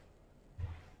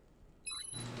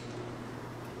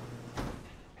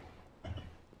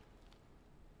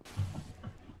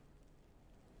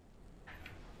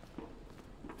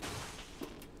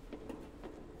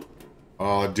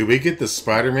 Do we get the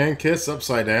Spider-Man kiss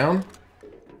upside down?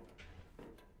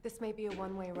 This may be a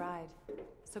one-way ride,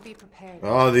 so be prepared.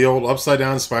 Oh, the old upside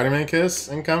down Spider-Man kiss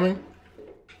incoming?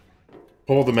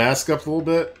 Pull the mask up a little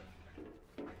bit.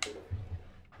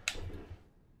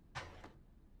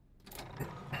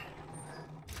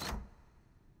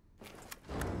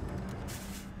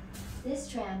 This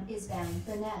tram is bound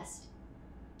for Nest.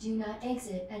 Do not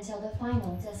exit until the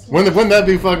final destination. Wouldn't that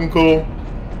be fucking cool?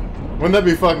 Wouldn't that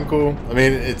be fucking cool? I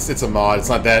mean, it's a mod. It's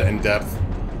not that in depth,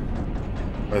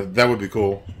 but that would be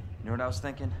cool. You know what I was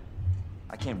thinking?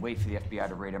 I can't wait for the FBI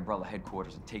to raid Umbrella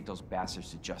headquarters and take those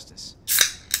bastards to justice.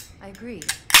 I agree.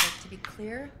 But to be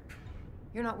clear,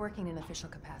 you're not working in official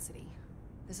capacity.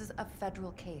 This is a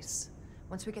federal case.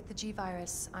 Once we get the G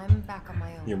virus, I'm back on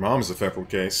my own. Your mom's a federal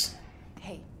case.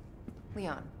 Hey,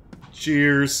 Leon.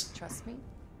 Cheers. Trust me?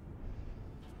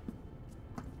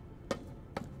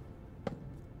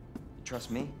 You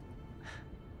trust me?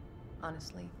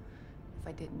 Honestly, if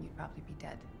I didn't, you'd probably be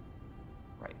dead.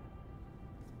 Right.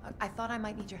 I thought I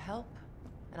might need your help,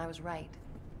 and I was right.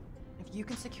 If you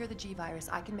can secure the G virus,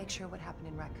 I can make sure what happened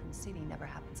in Raccoon City never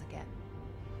happens again.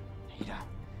 Ada,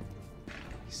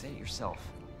 you say it yourself.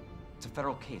 It's a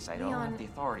federal case. I don't Leon, have the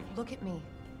authority. Look at me.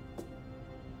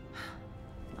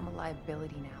 I'm a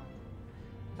liability now.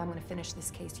 If I'm gonna finish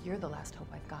this case, you're the last hope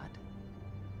I've got.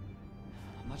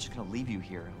 I'm not just gonna leave you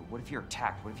here. What if you're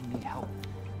attacked? What if you need help?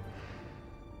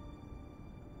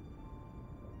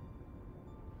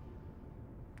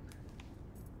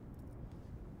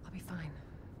 I'll be fine.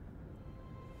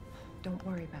 Don't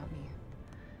worry about me.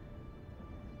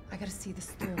 I gotta see this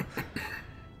through.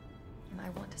 And I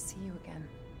want to see you again.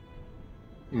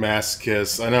 Mass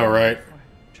kiss. I know, right?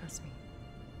 Trust me.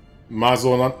 Might as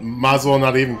well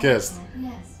not even kiss.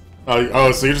 Yes.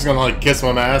 Oh, so you're just gonna like kiss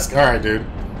my mask? All right, dude.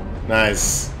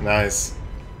 Nice, nice.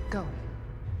 Go.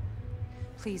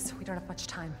 Please, we don't have much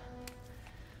time.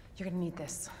 You're gonna need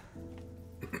this.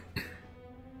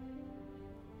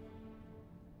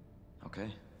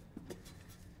 Okay.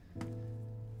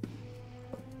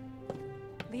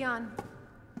 Leon.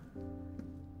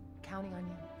 Counting on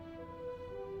you.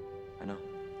 I know.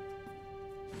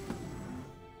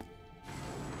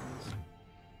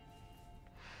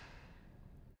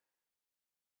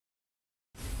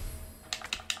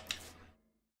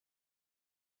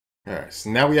 Alright, so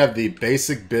now we have the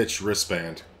basic bitch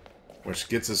wristband, which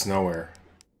gets us nowhere.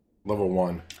 Level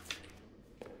 1.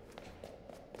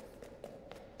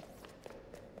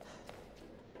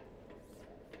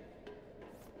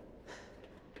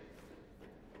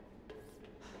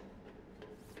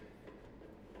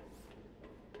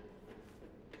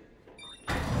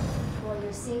 For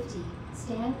your safety,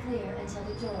 stand clear until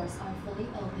the doors are fully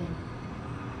open.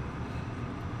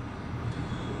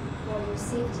 For your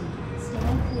safety,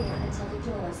 stand clear until the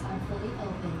doors are fully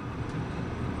open.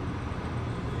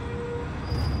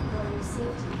 For your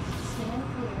safety, stand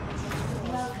clear until the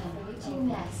doors. Welcome to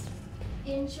Nest.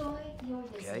 Enjoy your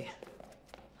visit. Okay.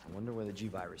 I wonder where the G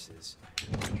virus is.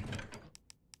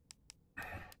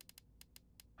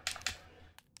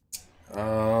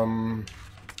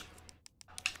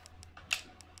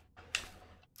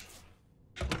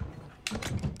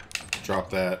 Drop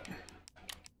that.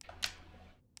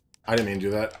 I didn't mean to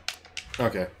do that.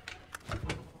 Okay.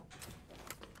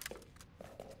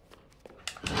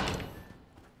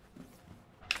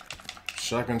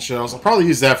 Shotgun shells. I'll probably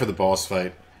use that for the boss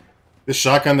fight. This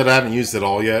shotgun that I haven't used at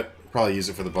all yet, probably use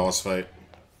it for the boss fight.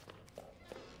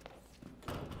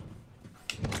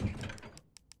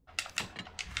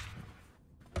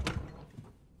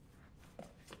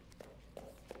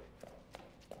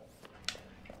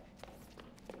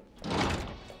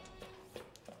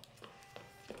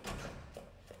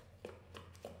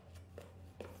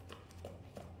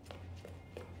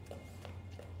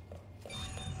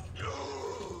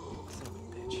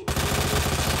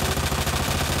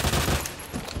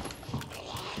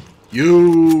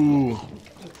 You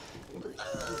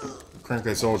crank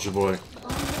that soldier boy.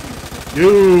 You.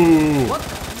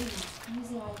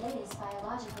 Using our latest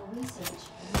biological research.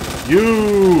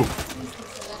 You. Increase the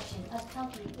selection of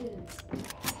healthy foods.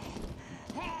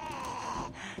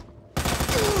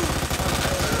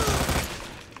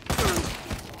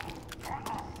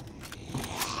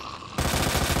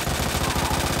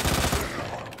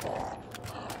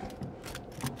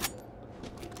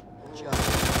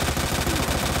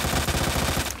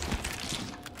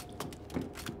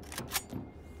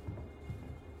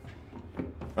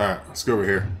 Alright, let's go over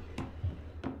here.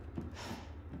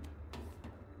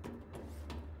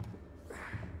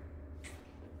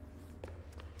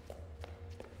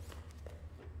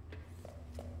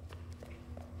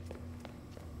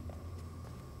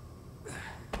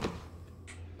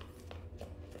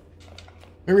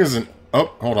 Maybe it isn't.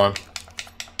 Oh, hold on.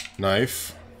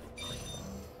 Knife.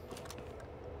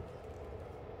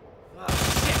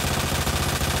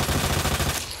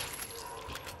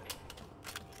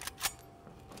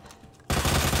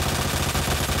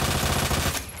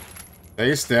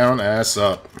 Face down, ass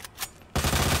up.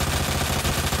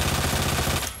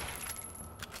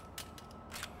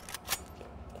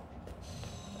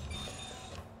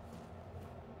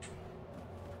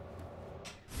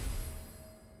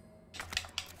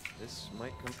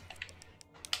 might come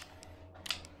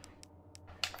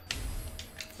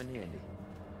in handy.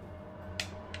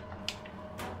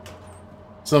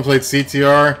 Someone played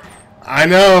CTR? I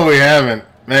know we haven't.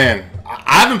 Man,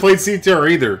 I haven't played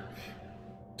CTR either.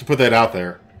 To put that out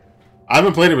there. I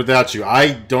haven't played it without you.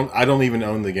 I don't even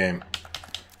own the game.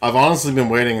 I've honestly been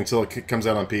waiting until it comes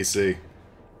out on PC.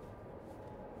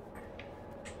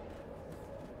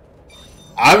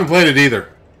 I haven't played it either.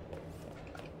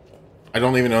 I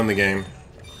don't even own the game.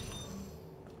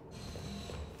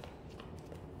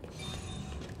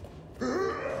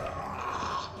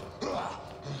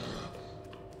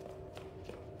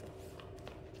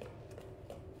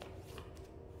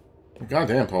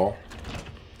 Goddamn, Paul.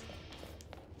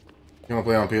 You wanna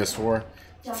play on PS4?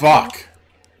 Fuck!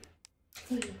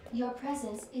 Your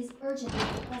presence is urgently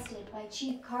requested by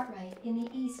Chief Cartwright in the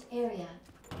East area.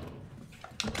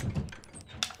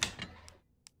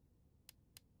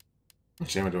 How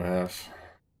much ammo do I have?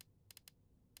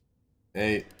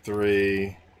 8,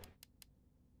 3.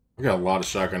 We got a lot of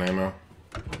shotgun ammo.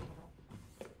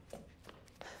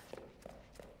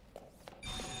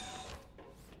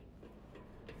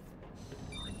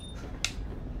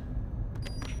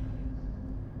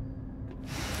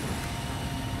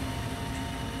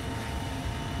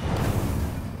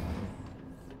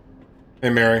 Hey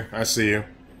Mary, I see you.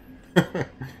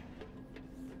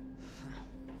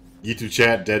 YouTube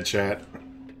chat, dead chat.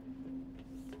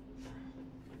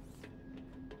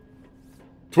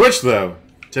 Twitch though,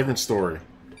 different story.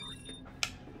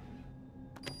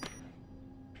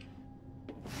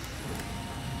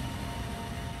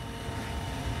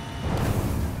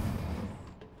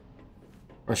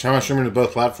 How am I streaming to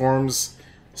both platforms?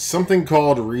 Something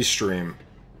called Restream.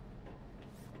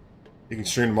 You can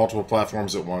stream to multiple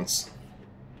platforms at once.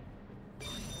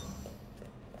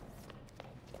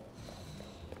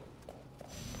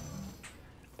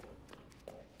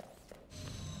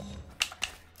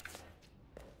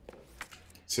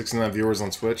 Six and a half viewers on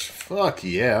Twitch. Fuck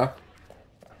yeah.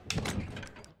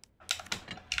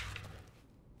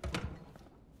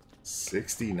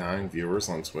 $69 viewers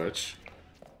on Twitch.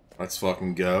 Let's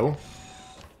fucking go.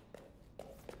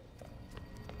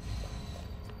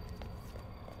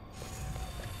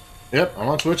 Yep, I'm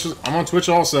on Twitch. I'm on Twitch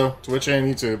also. Twitch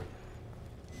and YouTube.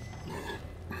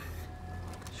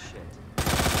 Shit.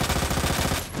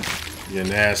 You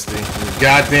nasty. You're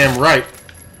goddamn right.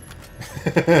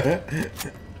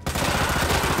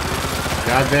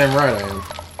 Goddamn right I am.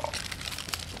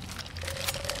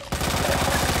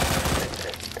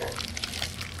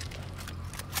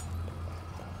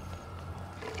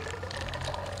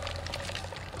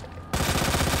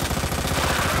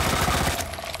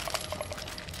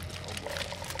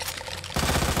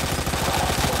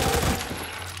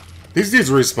 These dudes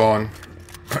respawn.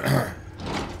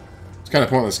 It's kind of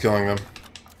pointless killing them.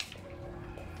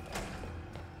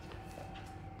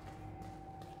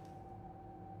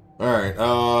 Alright,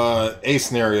 A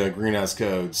scenario, greenhouse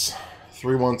codes.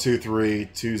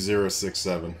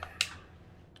 3123-2067.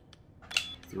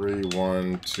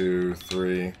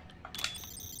 3123.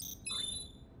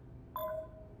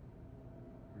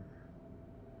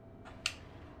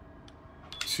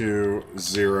 Two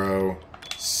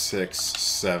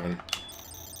 067.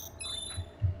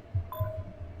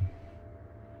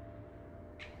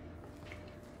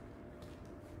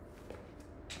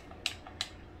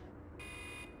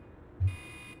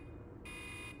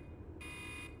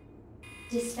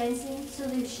 Dispensing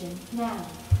solution now.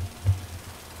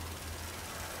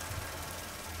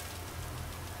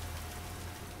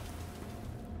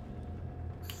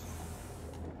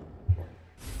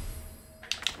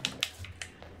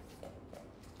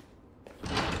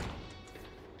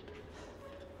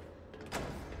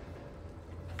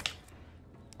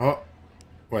 Oh,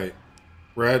 wait.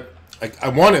 Red. I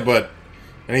want it, but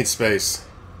I need space.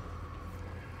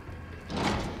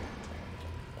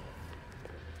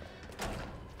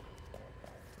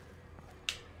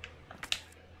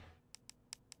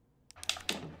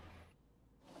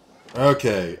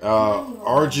 Okay,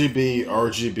 RGB,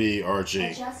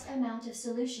 RG. Adjust amount of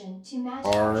solution to match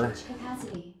R cartridge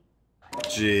capacity.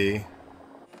 G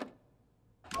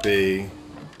B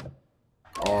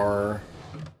R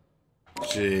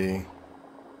G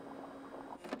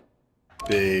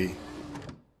B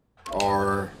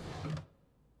R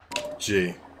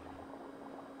G.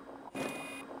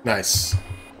 Nice.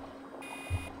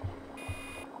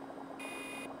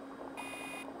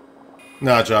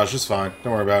 Nah, Josh, it's fine.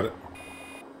 Don't worry about it.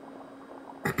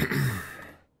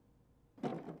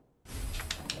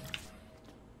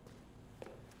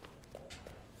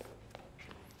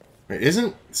 Wait,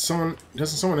 doesn't someone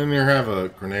in here have a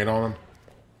grenade on them?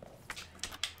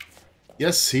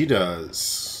 Yes, he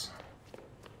does.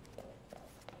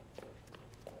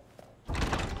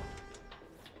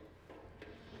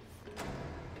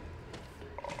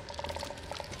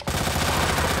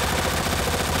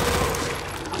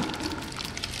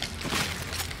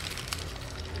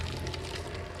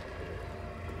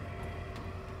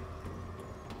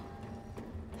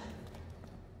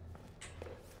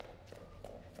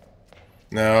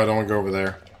 No, I don't want to go over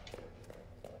there.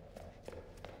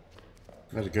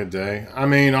 Had a good day. I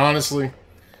mean, honestly,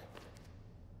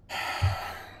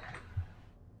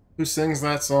 who sings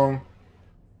that song?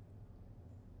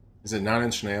 Is it 9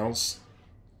 Inch Nails?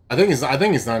 I think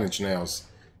it's 9 Inch Nails.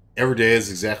 Every day is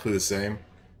exactly the same.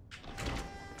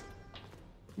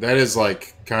 That is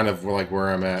like kind of like where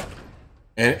I'm at,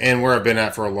 and where I've been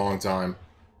at for a long time.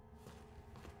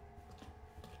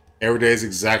 Every day is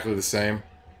exactly the same.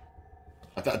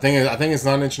 I think it's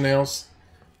 9 Inch Nails.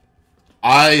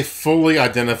 I fully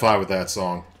identify with that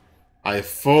song. I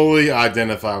fully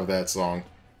identify with that song.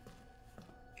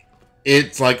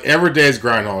 It's like every day is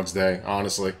Groundhog's Day,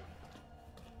 honestly.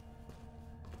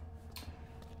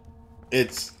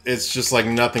 It's just like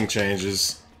nothing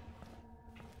changes.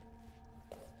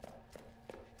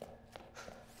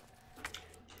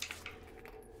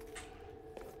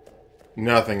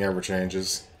 Nothing ever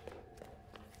changes.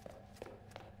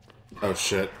 Oh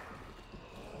shit.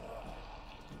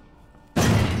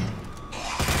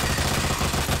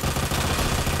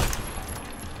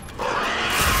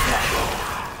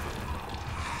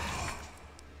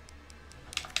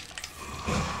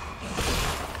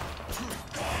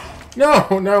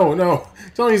 No, no, no.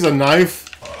 Don't use a knife.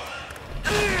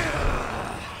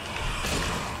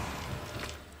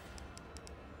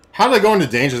 How did I go into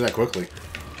danger that quickly?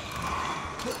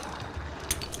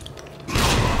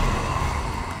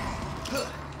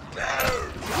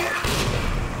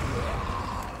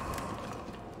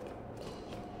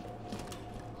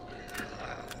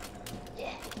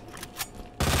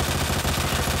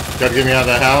 Gotta get me out of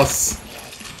the house.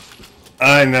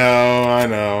 I know, I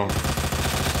know.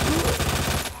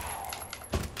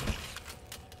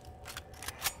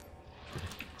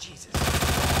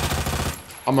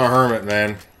 I'm a hermit,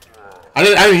 man. I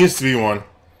didn't used to be one.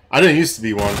 I didn't used to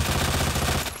be one.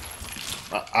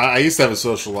 I used to have a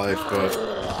social life, but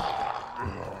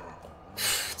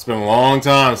it's been a long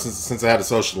time since I had a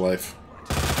social life.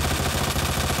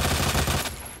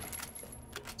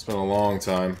 It's been a long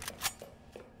time.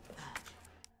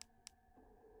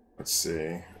 Let's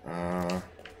see.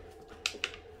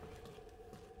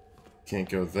 Can't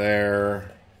go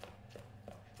there.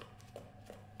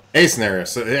 A scenario,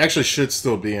 so it actually should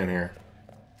still be in here.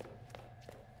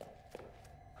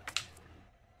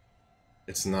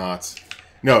 It's not.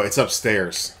 No, it's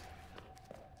upstairs.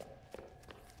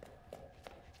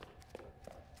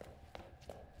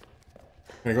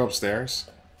 Can I go upstairs?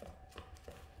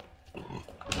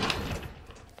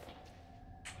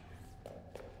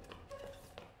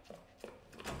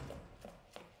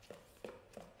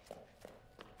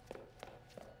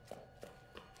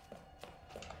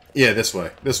 Yeah, this way.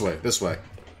 This way. This way.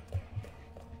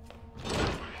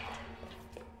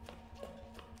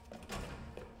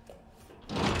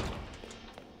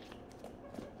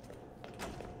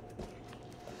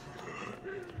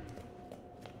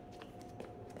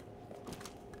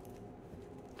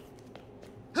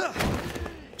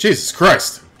 Jesus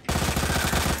Christ.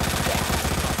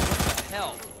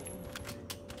 Hell.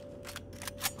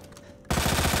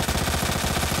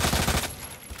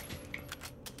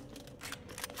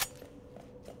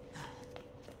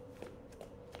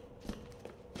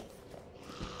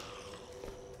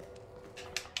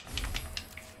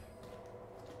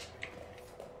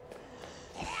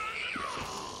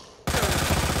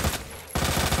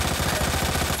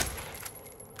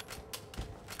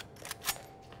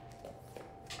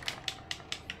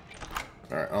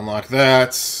 Alright, unlock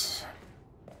that.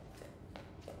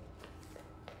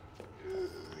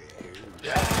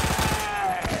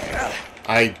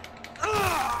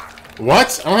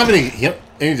 What? I don't have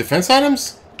any defense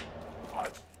items?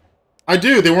 I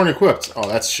do, they weren't equipped. Oh,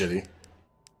 that's shitty.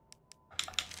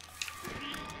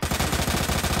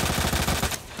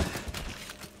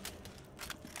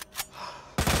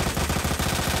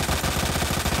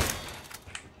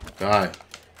 Die.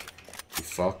 You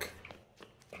fuck.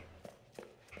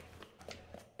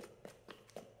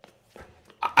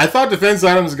 I thought defense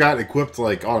items got equipped,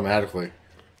 like, automatically.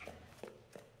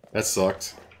 That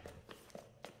sucked.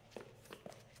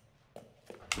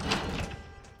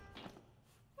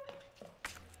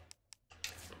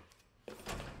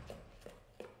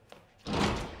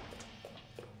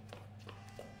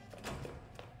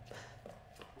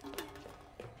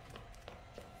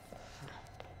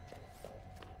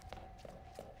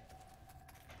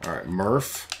 Alright,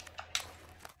 Murph.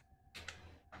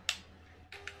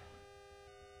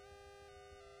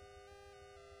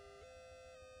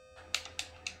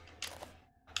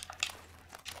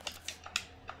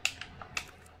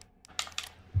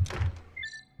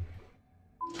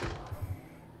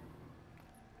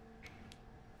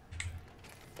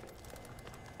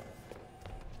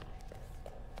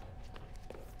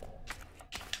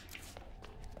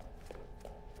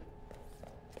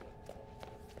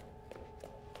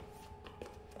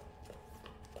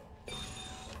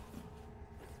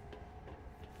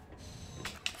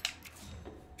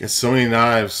 Get so many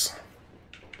knives.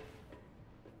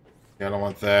 Yeah, I don't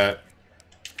want that.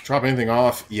 Drop anything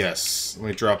off? Yes. Let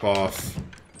me drop off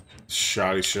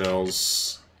shoddy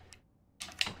shells.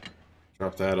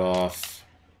 Drop that off.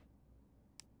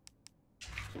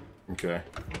 Okay.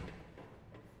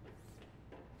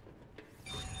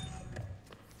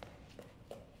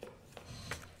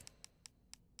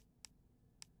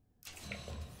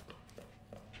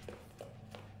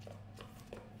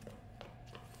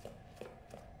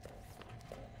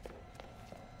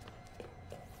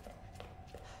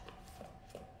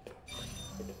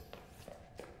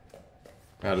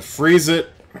 Now to freeze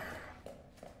it.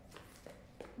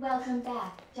 Welcome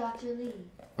back, Dr. Lee.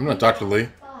 I'm not Dr. Lee.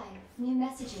 5 new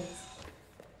messages.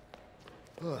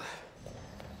 Ugh.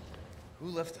 Who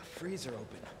left the freezer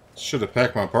open? Should have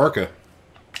packed my parka.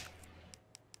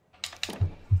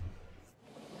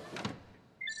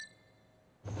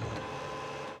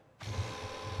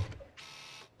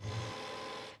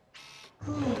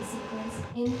 Cooling sequence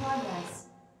in progress.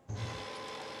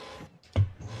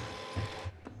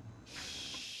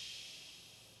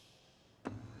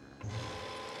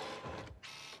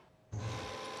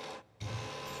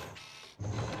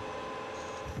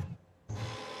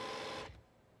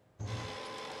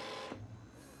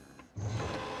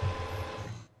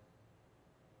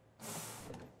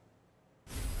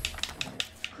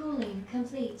 Cooling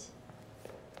complete.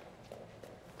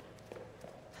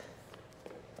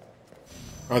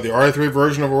 Oh, the R3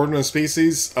 version of Origin of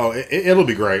Species? Oh, it'll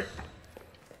be great.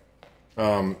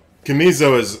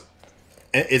 Kamizo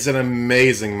is an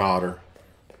amazing modder.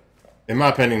 In my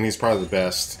opinion, he's probably the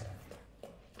best.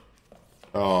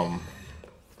 I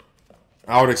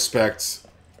would expect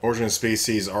Origin of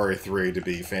Species RA3 to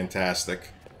be fantastic.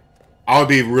 I would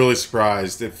be really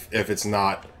surprised if it's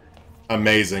not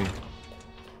amazing.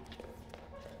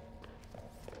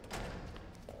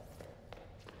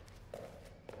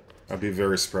 I'd be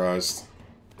very surprised.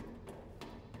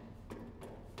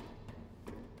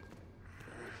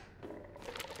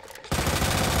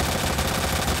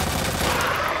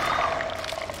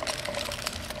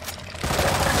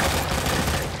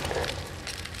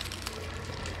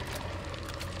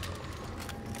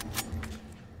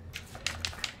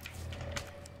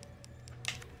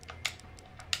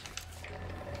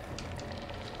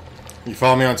 You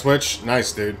follow me on Twitch?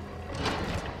 Nice, dude.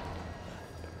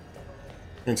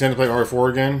 You intend to play RE4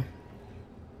 again?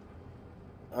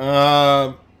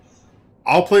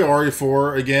 I'll play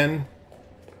RE4 again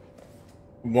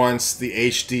once the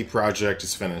HD project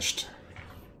is finished,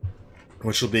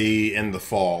 which will be in the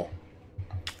fall.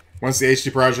 Once the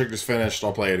HD project is finished,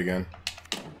 I'll play it again.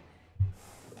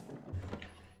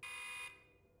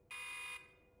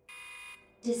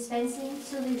 Dispensing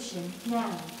solution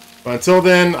now. But until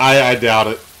then, I doubt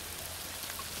it.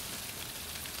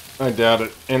 I doubt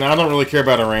it. And I don't really care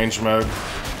about arrange mode.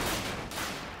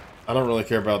 I don't really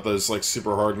care about those, like,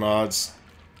 super hard mods.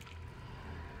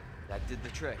 That did the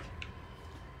trick.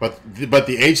 But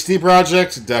the HD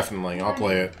project, definitely. I'll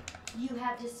play it. You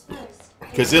have dispersed.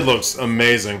 Because it looks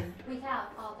amazing.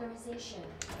 Without authorization.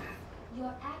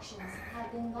 Your actions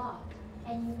have been logged,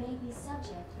 and you may be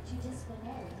subject to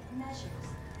disciplinary measures.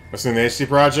 What's in the HD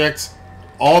project?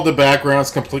 All the backgrounds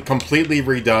completely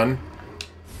redone.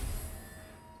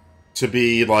 To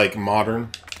be, like,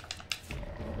 modern.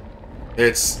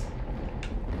 It's...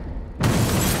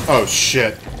 Oh,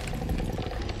 shit.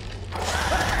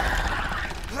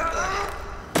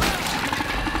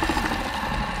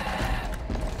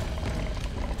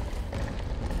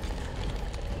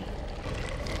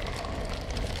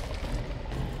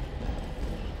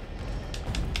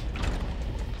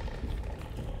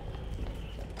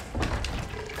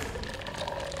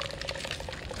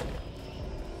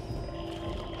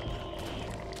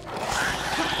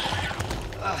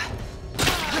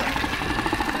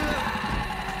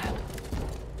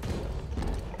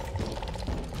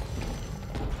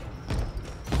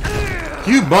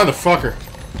 You motherfucker!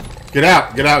 Get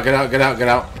out! Get out! Get out! Get out! Get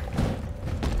out!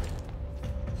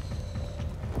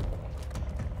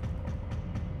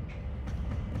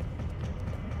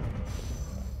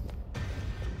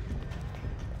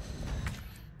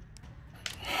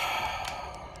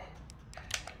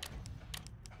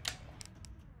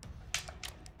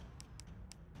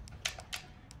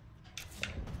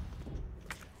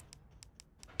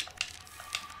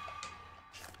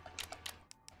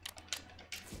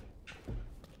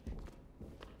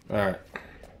 Alright.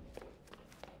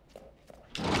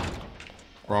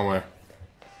 Wrong way.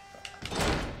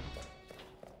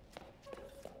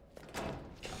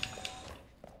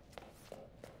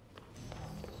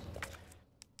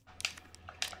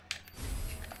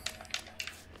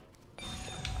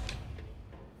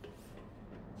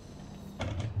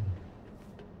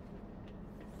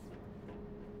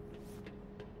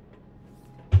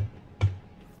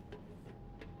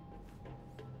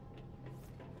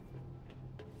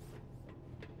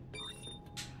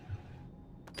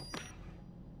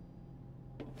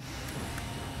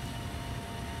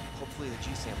 Hopefully the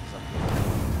G sample's up here.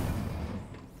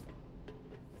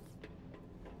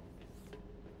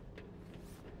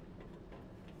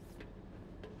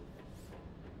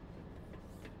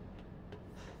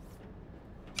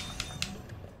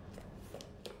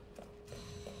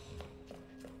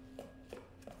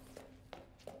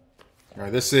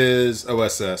 Alright, this is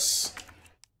OSS.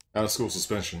 Out of school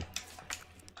suspension.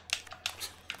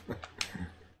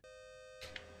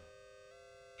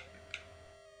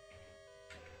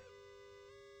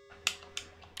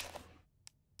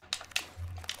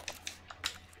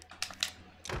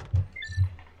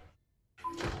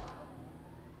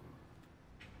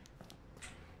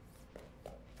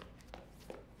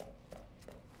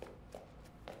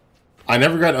 I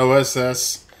never got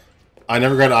OSS. I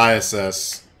never got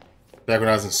ISS back when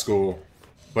I was in school.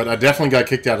 But I definitely got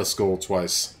kicked out of school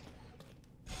twice.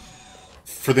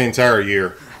 For the entire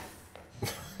year.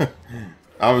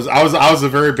 I was a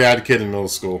very bad kid in middle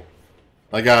school.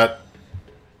 I got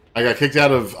kicked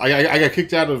out of I got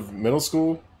kicked out of middle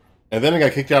school, and then I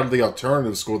got kicked out of the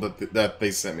alternative school that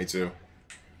they sent me to.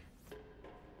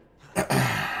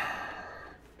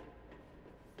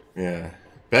 Yeah.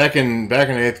 Back in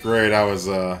 8th grade, I was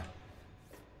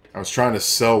trying to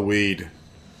sell weed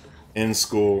in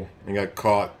school and got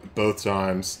caught both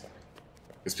times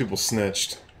because people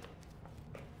snitched.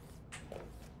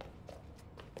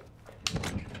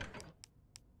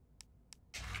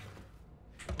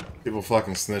 People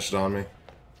fucking snitched on me.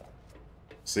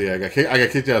 So yeah, I got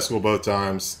kicked out of school both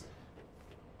times.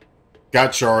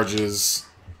 Got charges.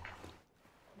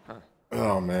 Huh.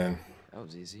 Oh man. That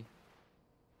was easy.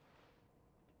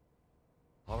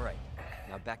 Alright,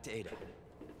 now back to Ada.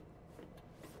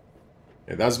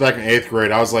 Yeah, that was back in 8th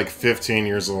grade. I was like 15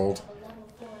 years old.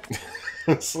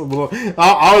 It's a little,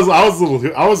 I was a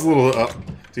little,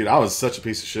 dude, I was such a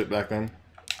piece of shit back then.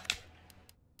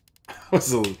 I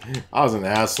was an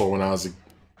asshole when I was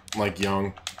like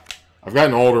young. I've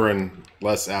gotten older and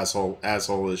less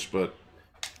asshole-ish, but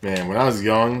man, when I was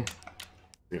young,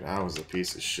 dude, I was a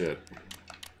piece of shit.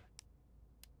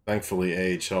 Thankfully,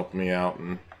 age helped me out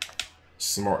and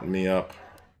smartened me up.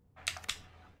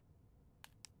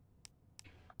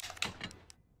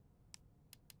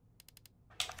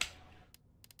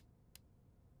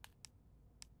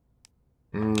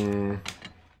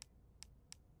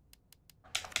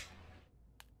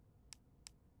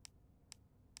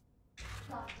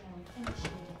 Lockdown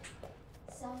initiated.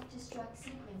 Self-destruct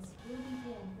sequence will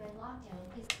begin when lockdown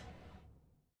is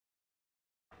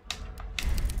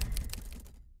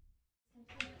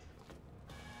complete.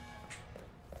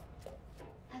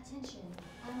 Attention,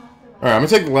 unauthorized. Alright, I'm gonna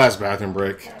take the last bathroom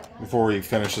break before we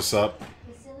finish this up.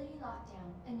 Facility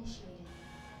lockdown initiated.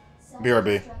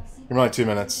 BRB. Give me like 2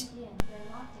 minutes. Begin when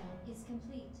lockdown is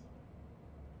complete.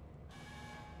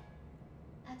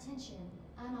 Attention,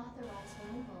 unauthorized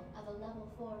removal of a level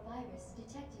 4 virus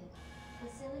detected.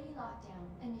 Facility lockdown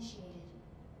initiated.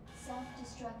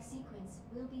 Self-destruct sequence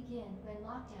will begin when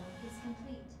lockdown is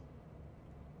complete.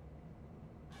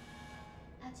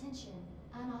 Attention,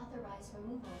 unauthorized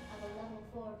removal of a level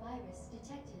 4 virus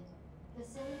detected.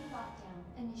 Facility lockdown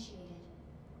initiated.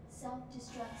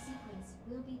 Self-destruct sequence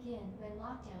will begin when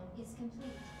lockdown is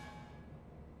complete.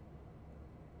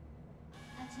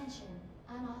 Attention,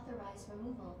 unauthorized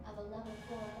removal of a level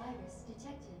 4 virus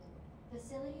detected.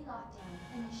 Facility lockdown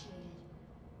initiated.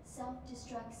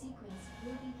 Self-destruct sequence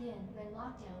will begin when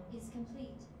lockdown is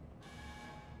complete.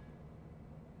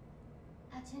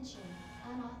 Attention,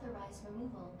 unauthorized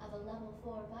removal of a level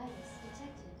 4 virus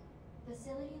detected.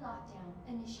 Facility lockdown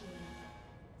initiated.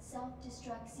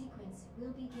 Self-destruct sequence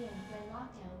will begin when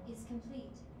lockdown is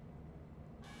complete.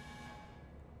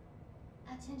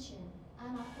 Attention,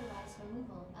 unauthorized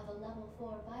removal of a level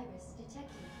 4 virus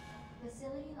detected.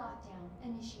 Facility lockdown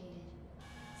initiated.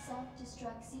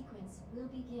 Self-destruct sequence will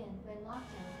begin when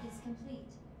lockdown is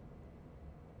complete.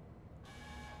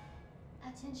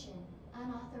 Attention,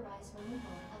 unauthorized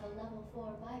removal of a level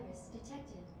 4 virus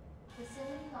detected.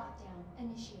 Facility lockdown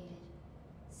initiated.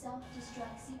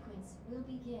 Self-destruct sequence will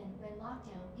begin when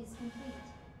lockdown is complete.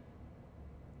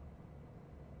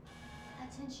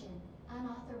 Attention,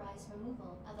 unauthorized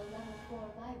removal of a level 4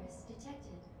 virus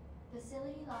detected.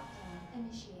 Facility lockdown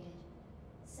initiated.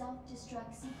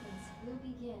 Self-destruct sequence will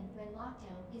begin when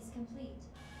lockdown is complete.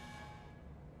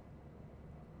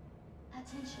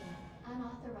 Attention,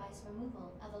 unauthorized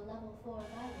removal of a level 4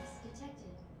 virus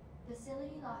detected.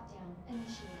 Facility lockdown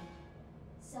initiated.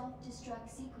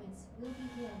 Self-destruct sequence will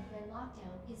begin when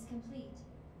lockdown is complete.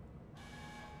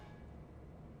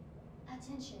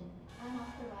 Attention,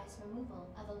 unauthorized removal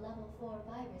of a level 4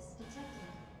 virus detected.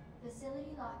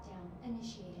 Facility lockdown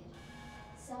initiated.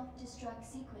 Self-destruct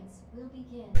sequence will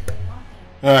begin when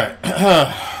lockdown. Alright,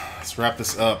 let's wrap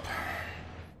this up.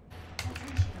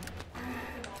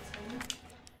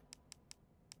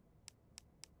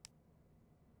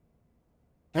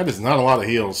 That is not a lot of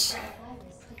heals.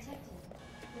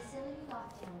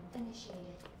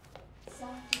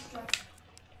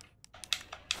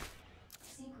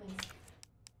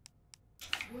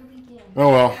 Oh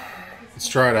well, let's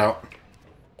try it out.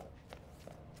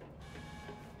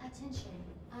 Attention,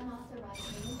 unauthorized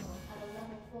removal of a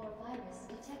level 4 virus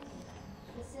detected.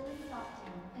 Facility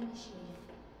lockdown initiated.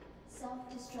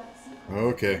 Self-destruct sequence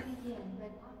Okay. will begin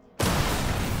when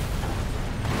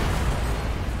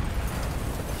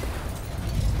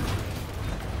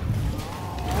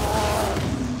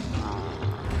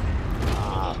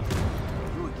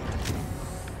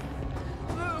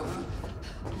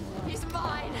He's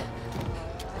mine.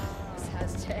 This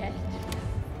has to end.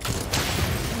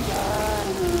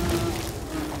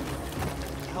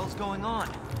 What the hell's going on?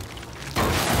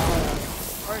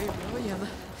 Sorry, William.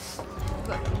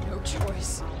 But no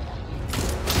choice.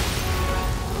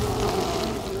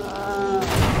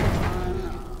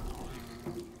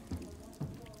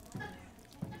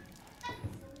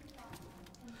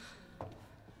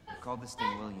 Call this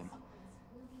thing William.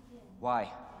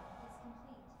 Why?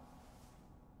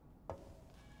 It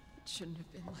shouldn't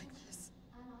have been like this.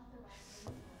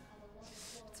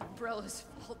 It's Umbrella's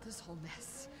fault, this whole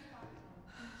mess.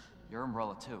 You're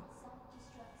Umbrella too.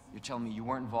 You're telling me you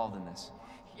weren't involved in this?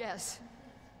 Yes.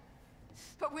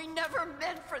 But we never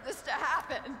meant for this to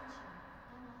happen.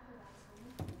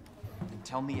 Then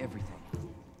tell me everything.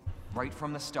 Right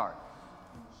from the start.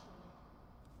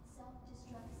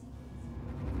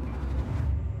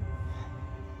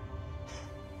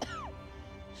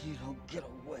 You don't get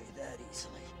away that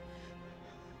easily.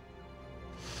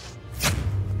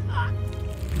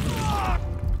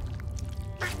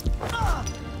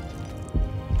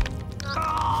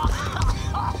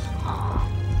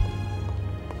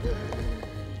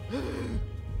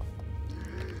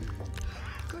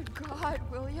 Good God,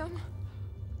 William.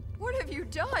 What have you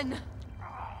done?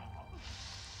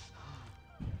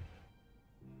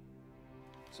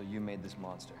 So you made this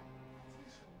monster.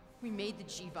 We made the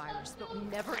G virus, but we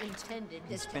never intended You can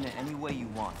this spin it any way you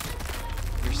want.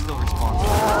 You're still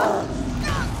responsible.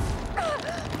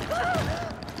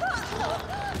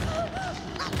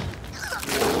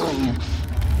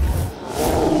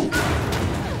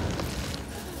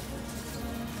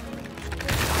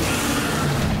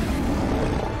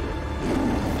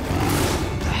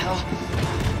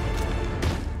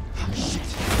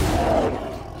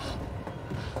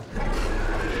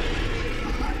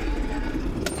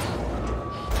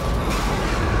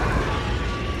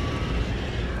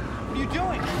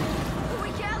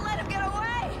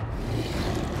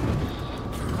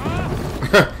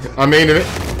 I mean,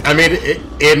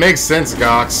 it makes sense,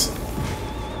 Gox.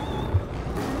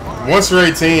 Once you're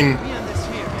 18,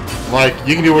 like,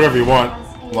 you can do whatever you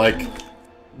want. Like,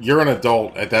 you're an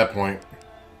adult at that point.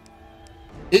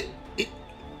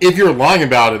 If you're lying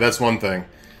about it, that's one thing.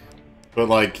 But,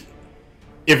 like,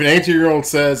 if an 18-year-old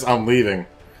says, I'm leaving,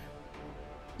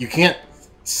 you can't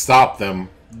stop them.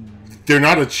 They're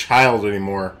not a child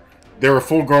anymore. They're a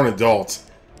full-grown adult.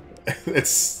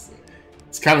 It's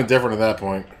kind of different at that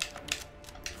point.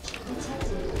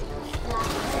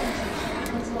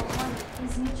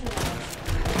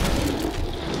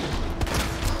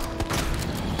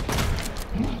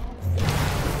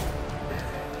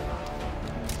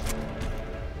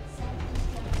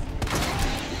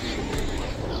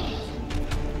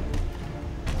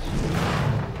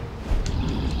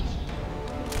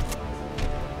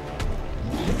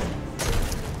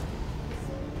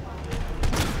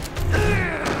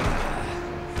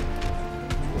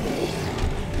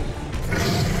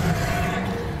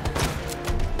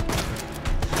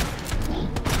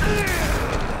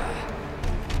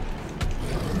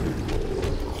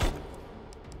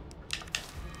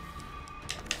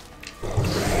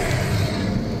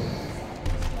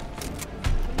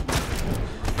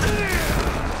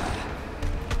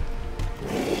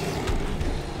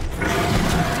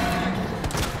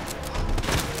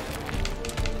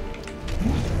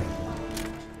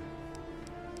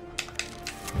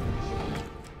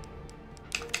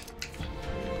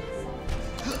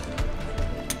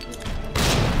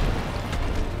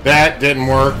 That didn't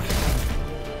work.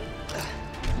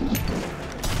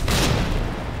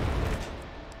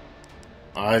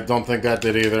 I don't think that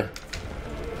did either.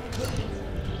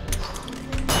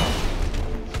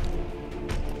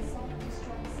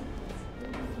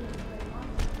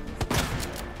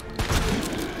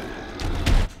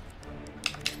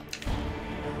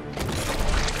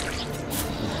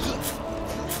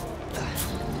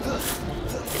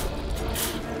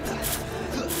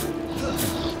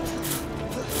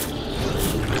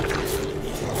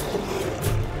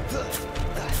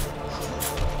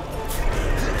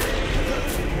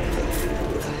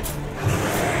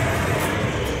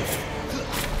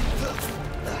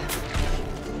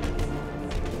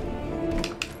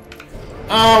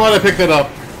 Oh, why'd I pick that up?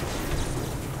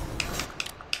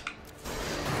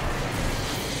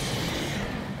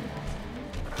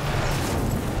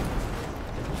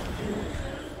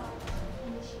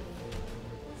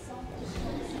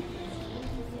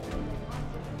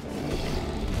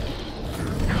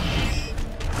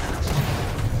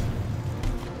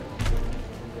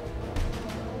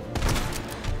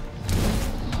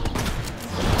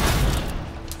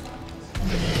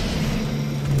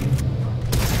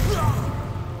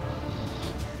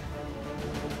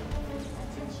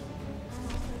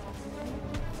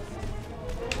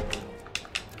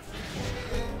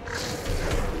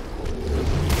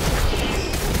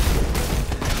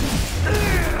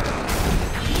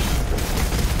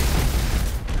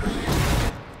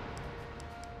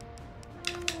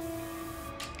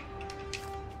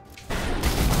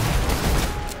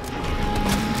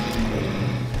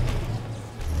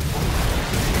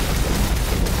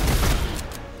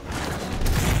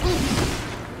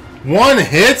 One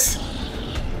hit?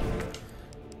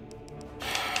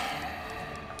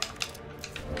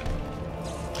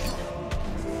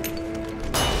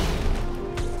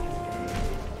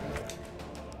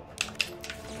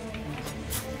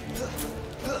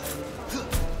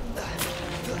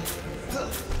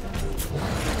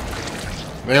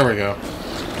 There we go.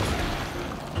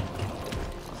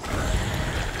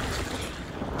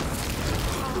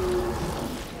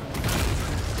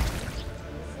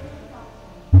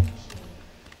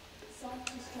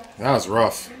 That was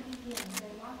rough.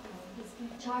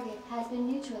 Target has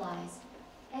been neutralized.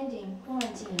 Ending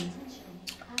quarantine.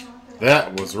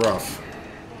 That was rough.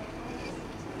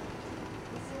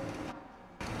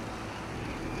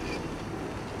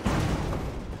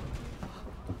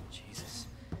 Jesus.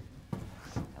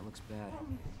 That looks bad.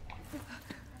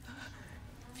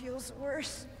 Feels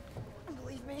worse.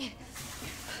 Believe me.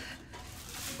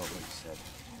 But like you said,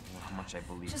 I don't know how much I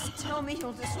believe. Just tell me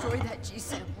you'll destroy that G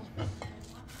sample.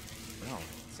 No,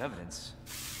 it's evidence.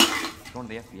 It's going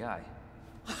to the FBI.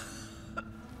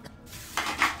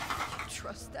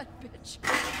 Trust that bitch.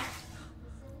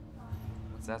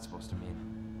 What's that supposed to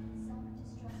mean?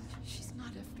 She's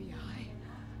not FBI.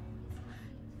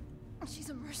 She's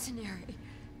a mercenary.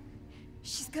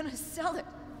 She's gonna sell it.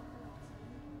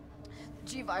 The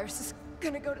G virus is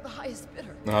gonna go to the highest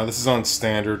bidder. No, this is on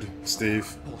standard,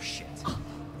 Steve. Bullshit.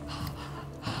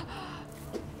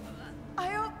 I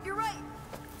hope you're right.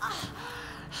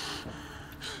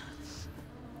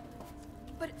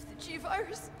 But if the G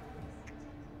virus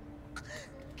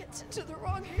gets into the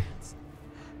wrong hands,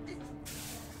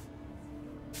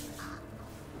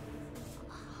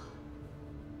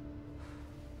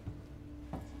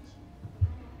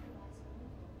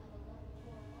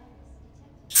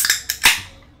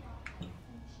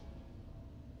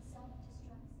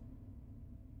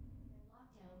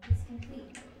 Is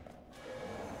complete.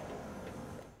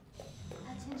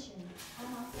 Attention,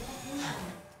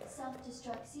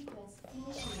 self-destruct sequence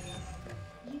initiated.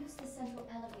 Use the central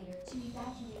elevator to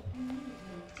evacuate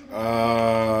immediately to the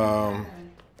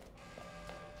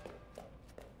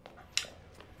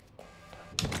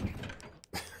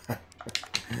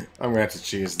I'm gonna have to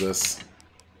cheese this.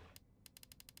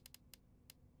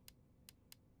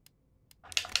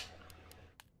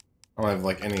 I don't have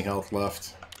like any health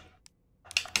left.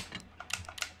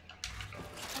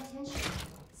 Attention,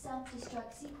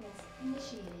 self-destruct sequence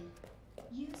initiated.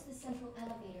 Use the central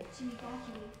elevator to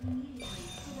evacuate immediately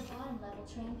to the bottom level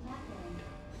train platform.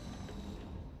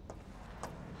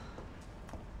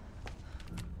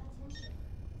 Attention,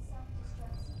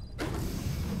 self-destruct sequence.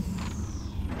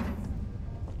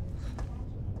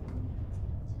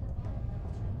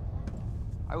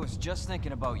 I was just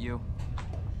thinking about you.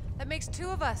 That makes two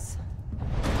of us.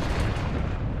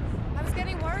 I was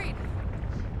getting worried.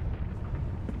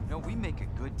 No, we make a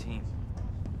good team.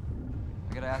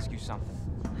 I gotta ask you something.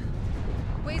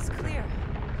 Way's clear.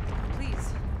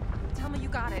 Please, tell me you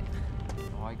got it.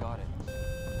 Oh, I got it.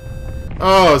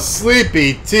 Oh,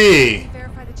 Sleepy T.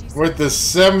 Verify the G with the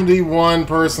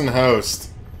 71-person host.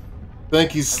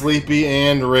 Thank you, Sleepy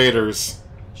and Raiders.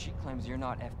 She claims you're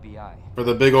not FBI. For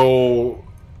the big old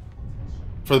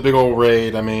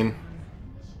raid, I mean.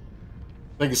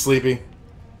 Thank you, Sleepy.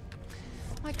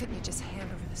 Why couldn't you just hand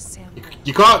over the sample?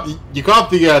 You caught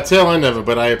the tail end of it,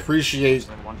 but I appreciate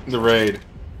the raid.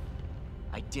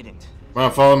 I didn't. Am I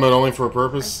on follow mode only for a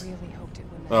purpose? I really hoped it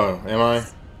wouldn't. Oh, am I?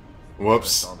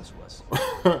 Whoops. All this was.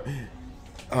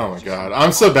 Oh my god,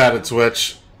 I'm so bad at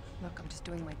Twitch. Look, I'm just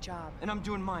doing my job. And I'm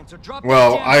doing mine, so drop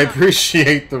Well, that damn I gun.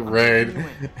 appreciate the raid.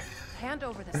 Hand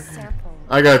over the sample.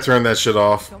 I gotta turn that shit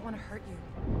off. Don't want to hurt you.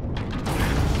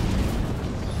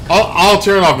 I'll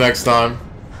turn it off next time.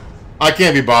 I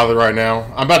can't be bothered right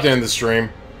now. I'm about to end the stream.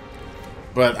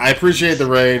 But I appreciate the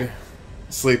raid,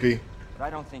 Sleepy. But I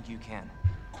don't think you can.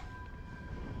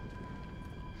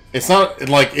 It's not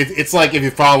like it's like if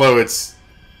you follow,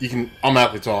 you can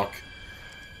automatically talk.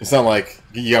 It's not like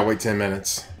you gotta wait 10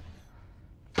 minutes.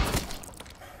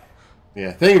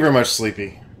 Yeah, thank you very much,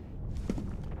 Sleepy.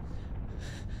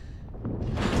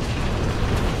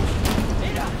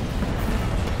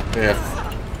 Yeah.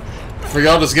 For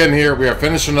y'all just getting here, we are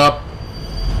finishing up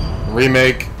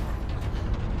Remake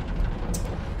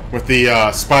with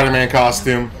the Spider-Man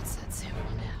costume.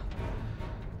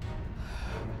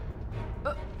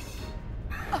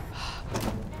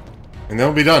 And then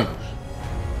we'll be done.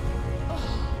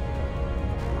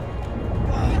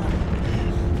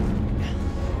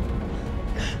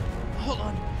 Hold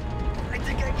on. I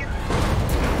think I can.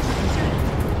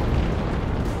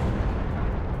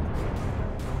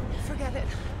 Forget it.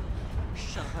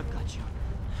 Shut up, I've got you.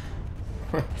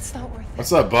 It's not worth it.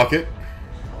 What's up, Bucket?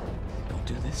 Don't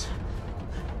do this.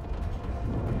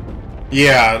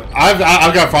 Yeah,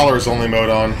 I've got followers only mode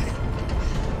on.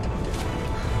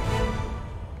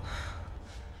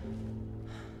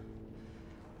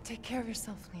 Take care of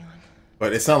yourself, Leon.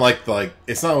 But it's not like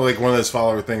it's not like one of those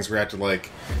follower things where you have to like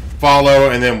follow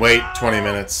and then wait 20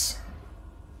 minutes.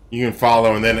 You can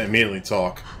follow and then immediately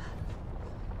talk.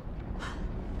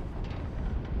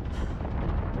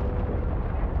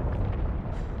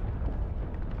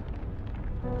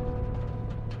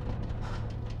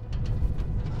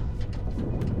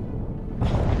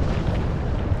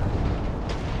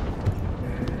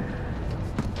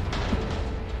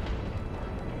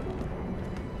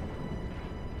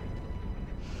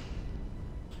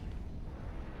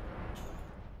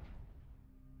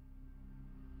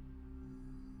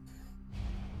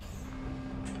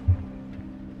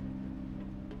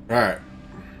 Alright.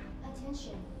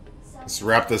 Let's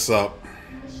wrap this up.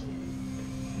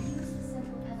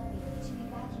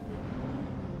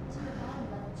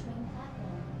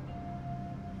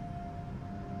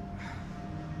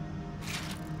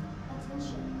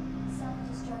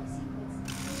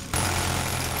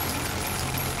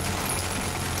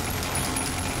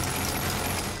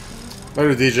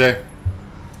 Later, DJ.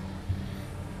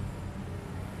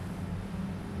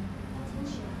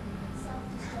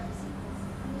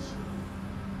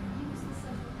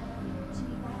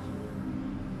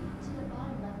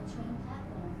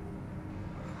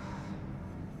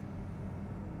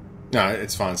 No,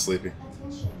 it's fine, Sleepy.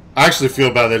 I actually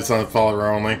feel bad that it's on follower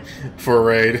only for a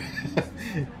raid.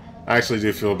 I actually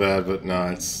do feel bad, but no,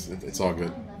 it's all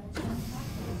good.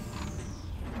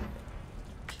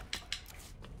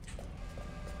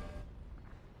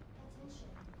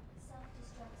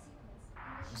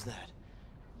 What's that?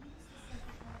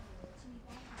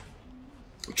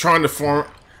 I'm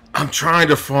trying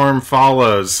to farm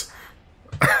follows.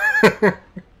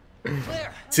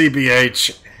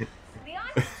 TBH.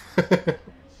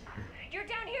 You're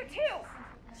down here too!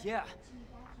 Yeah,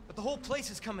 but the whole place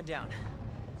is coming down.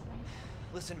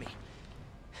 Listen to me.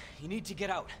 You need to get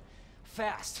out.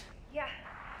 Fast. Yeah.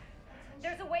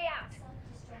 There's a way out.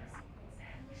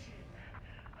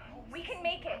 We can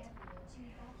make it.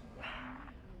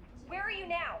 Where are you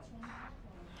now?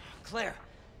 Claire,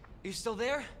 are you still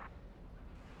there?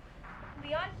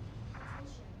 Leon?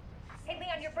 Hey,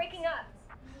 Leon, you're breaking up.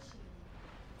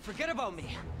 Forget about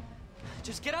me.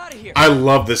 Just get out of here. I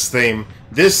love this theme.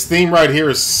 This theme right here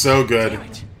is so good.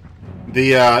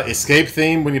 The escape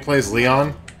theme when you play as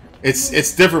Leon,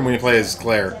 it's different when you play as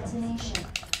Claire.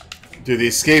 Dude, the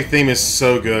escape theme is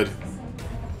so good.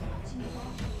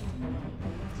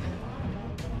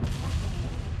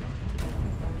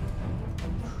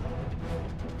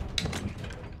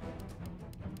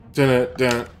 Dun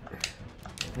dun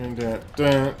dun dun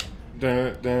dun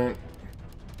dun dun.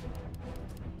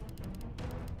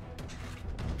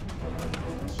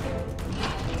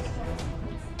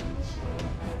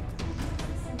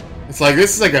 It's like,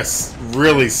 this is like a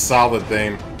really solid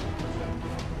theme.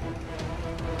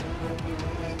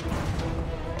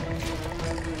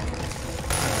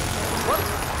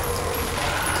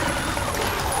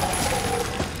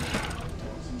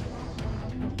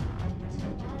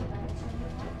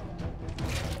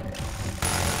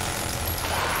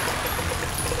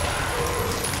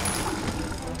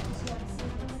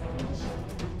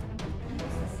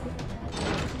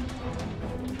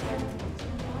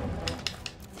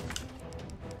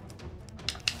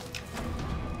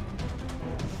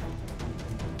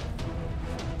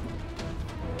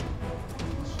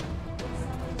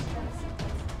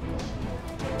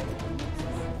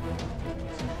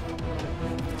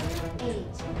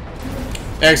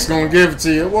 X gonna give it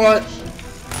to you. What?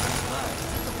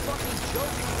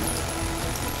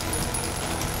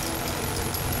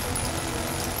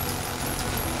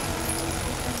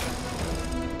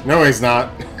 No, he's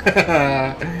not.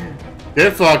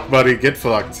 Get fucked, buddy. Get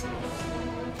fucked.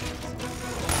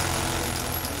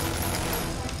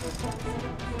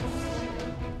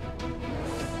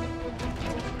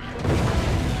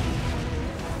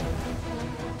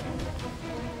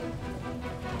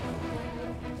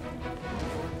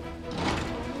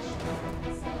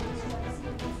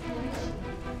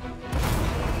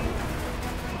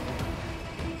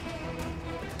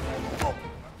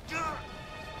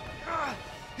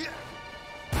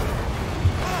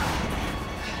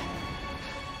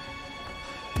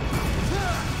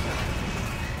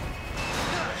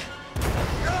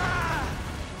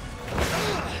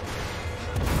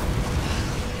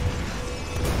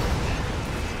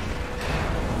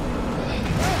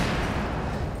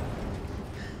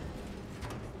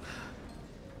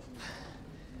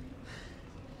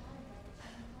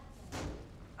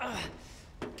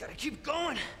 Gotta keep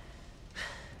going.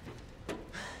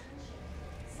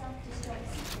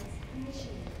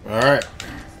 Alright.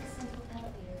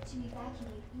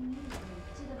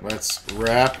 Let's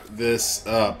wrap this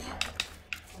up.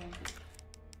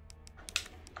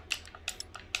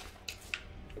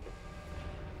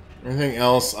 Anything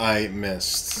else I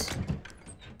missed?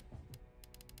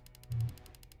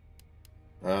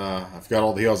 I've got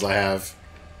all the heals I have.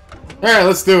 Alright,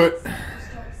 let's do it.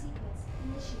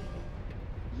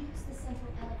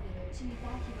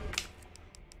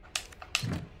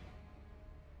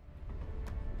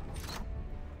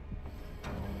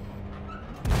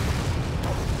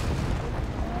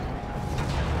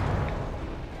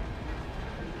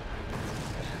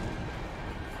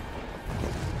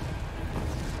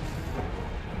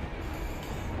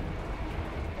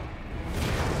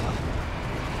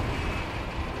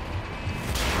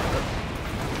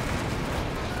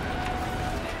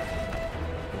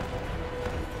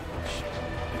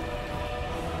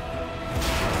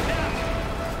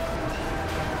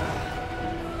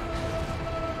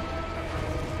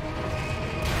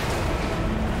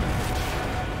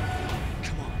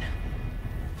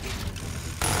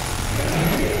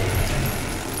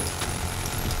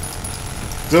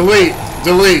 Delete,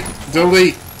 delete,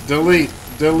 delete, delete,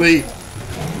 delete.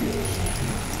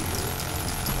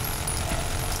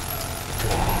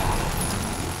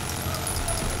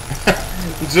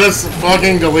 Just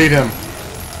fucking delete him.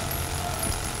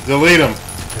 Delete him.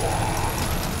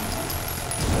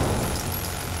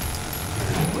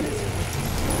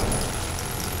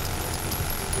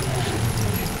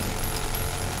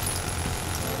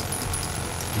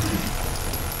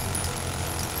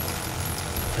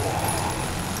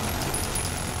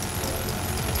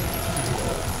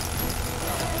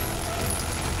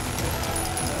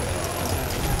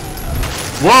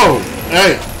 Whoa!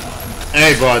 Hey!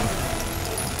 Hey, bud.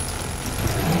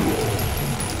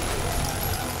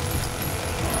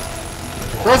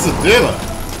 Where's the dealer?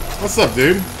 What's up,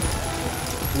 dude?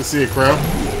 You see a crow?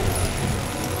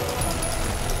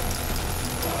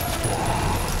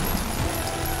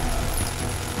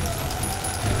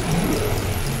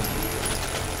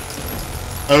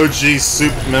 OG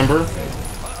soup member.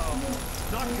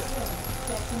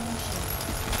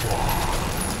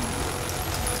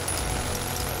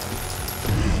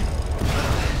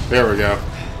 There we go.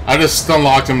 I just stun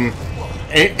locked him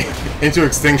into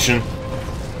extinction.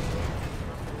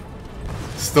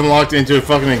 Stun locked into a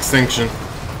fucking extinction.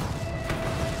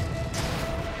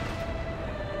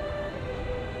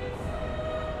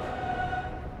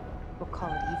 We'll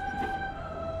call it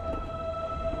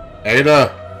even. Ada.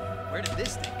 Where did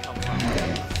this thing come from?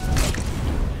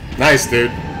 Nice,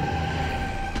 dude.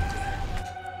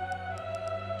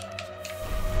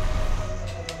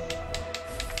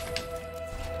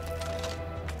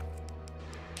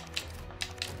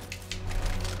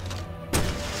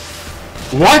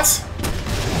 What?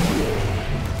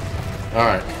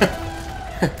 Alright.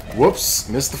 Whoops.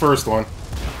 Missed the first one.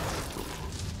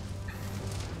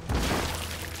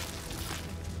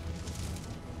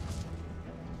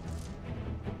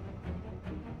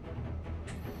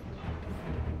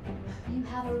 You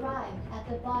have arrived at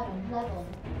the bottom level.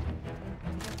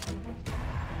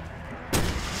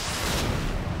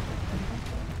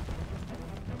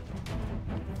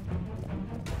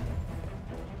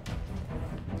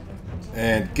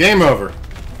 And game over.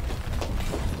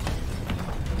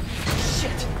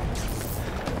 Shit!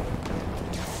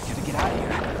 Gotta get out of here.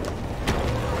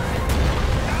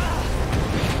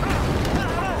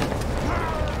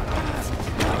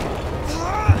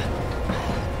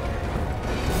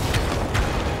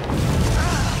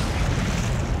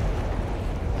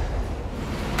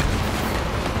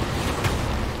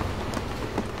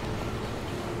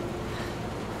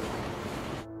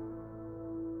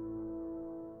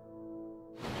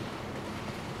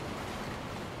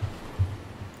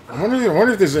 I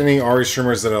wonder if there's any RE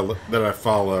streamers that I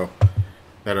follow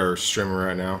that are streaming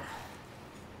right now.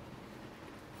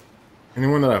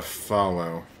 Anyone that I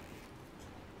follow.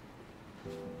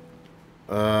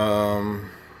 Can't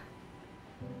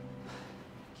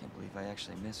believe I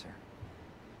actually miss her.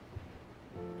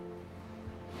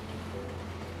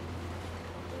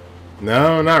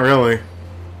 No, not really.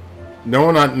 No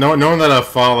one that I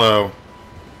follow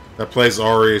that plays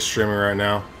RE is streaming right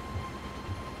now.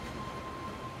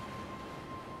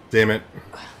 Damn it.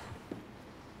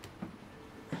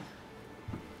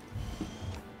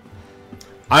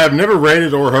 I have never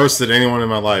rated or hosted anyone in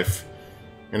my life,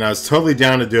 and I was totally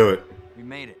down to do it. We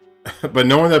made it. But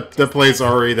no one that plays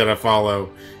RE that I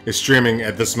follow is streaming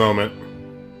at this moment.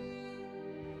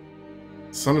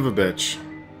 Son of a bitch.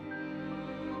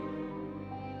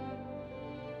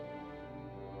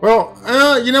 Well,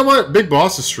 you know what? Big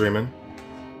Boss is streaming.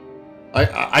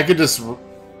 I could just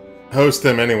host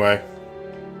him anyway.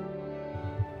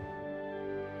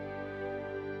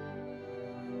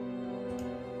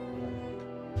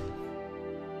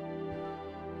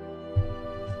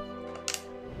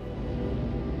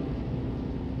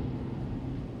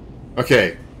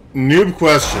 Okay, noob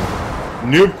question.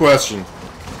 Noob question.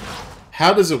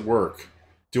 How does it work?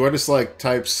 Do I just like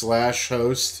type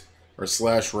 /host or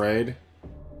 /raid?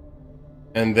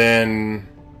 And then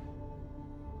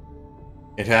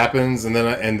it happens, and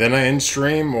then I end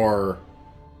stream, or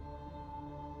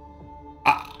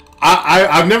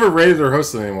I've never raided or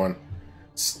hosted anyone,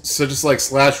 so just like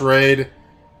 /raid,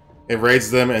 it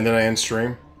raids them, and then I end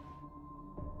stream.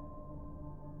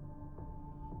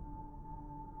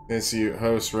 Then you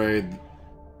host raid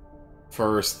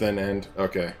first, then end.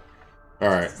 Okay, all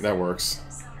right, that works.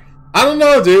 I don't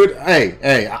know, dude.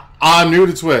 Hey, I'm new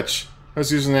to Twitch.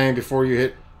 Host username before you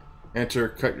hit enter,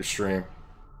 cut your stream.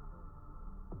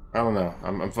 I don't know.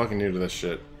 I'm fucking new to this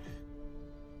shit.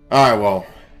 Alright, well.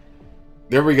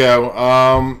 There we go.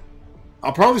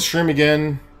 I'll probably stream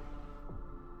again.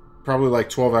 Probably like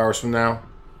 12 hours from now.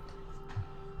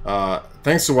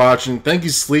 Thanks for watching. Thank you,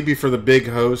 Sleepy, for the big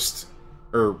host.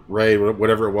 Or raid,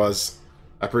 whatever it was.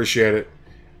 I appreciate it.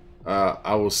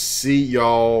 I will see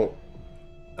y'all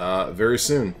very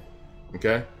soon.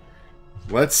 Okay?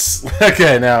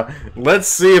 Okay, now let's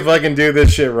see if I can do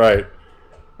this shit right.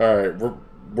 All right,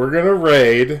 we're gonna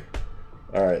raid.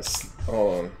 All right,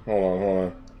 hold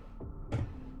on.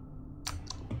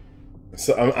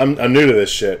 So I'm new to this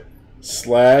shit.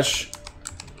 /raid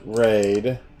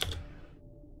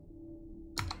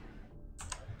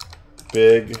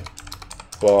Big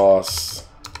Boss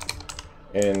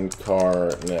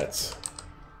Incarnate.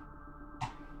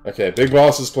 Okay, Big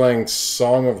Boss is playing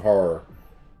Song of Horror.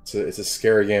 It's a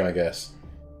scary game, I guess.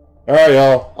 Alright,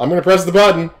 y'all. I'm gonna press the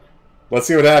button. Let's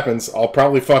see what happens. I'll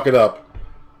probably fuck it up.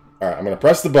 Alright, I'm gonna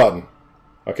press the button.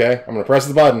 Okay? I'm gonna press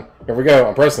the button. Here we go.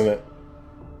 I'm pressing it.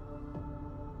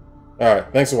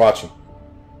 Alright, thanks for watching.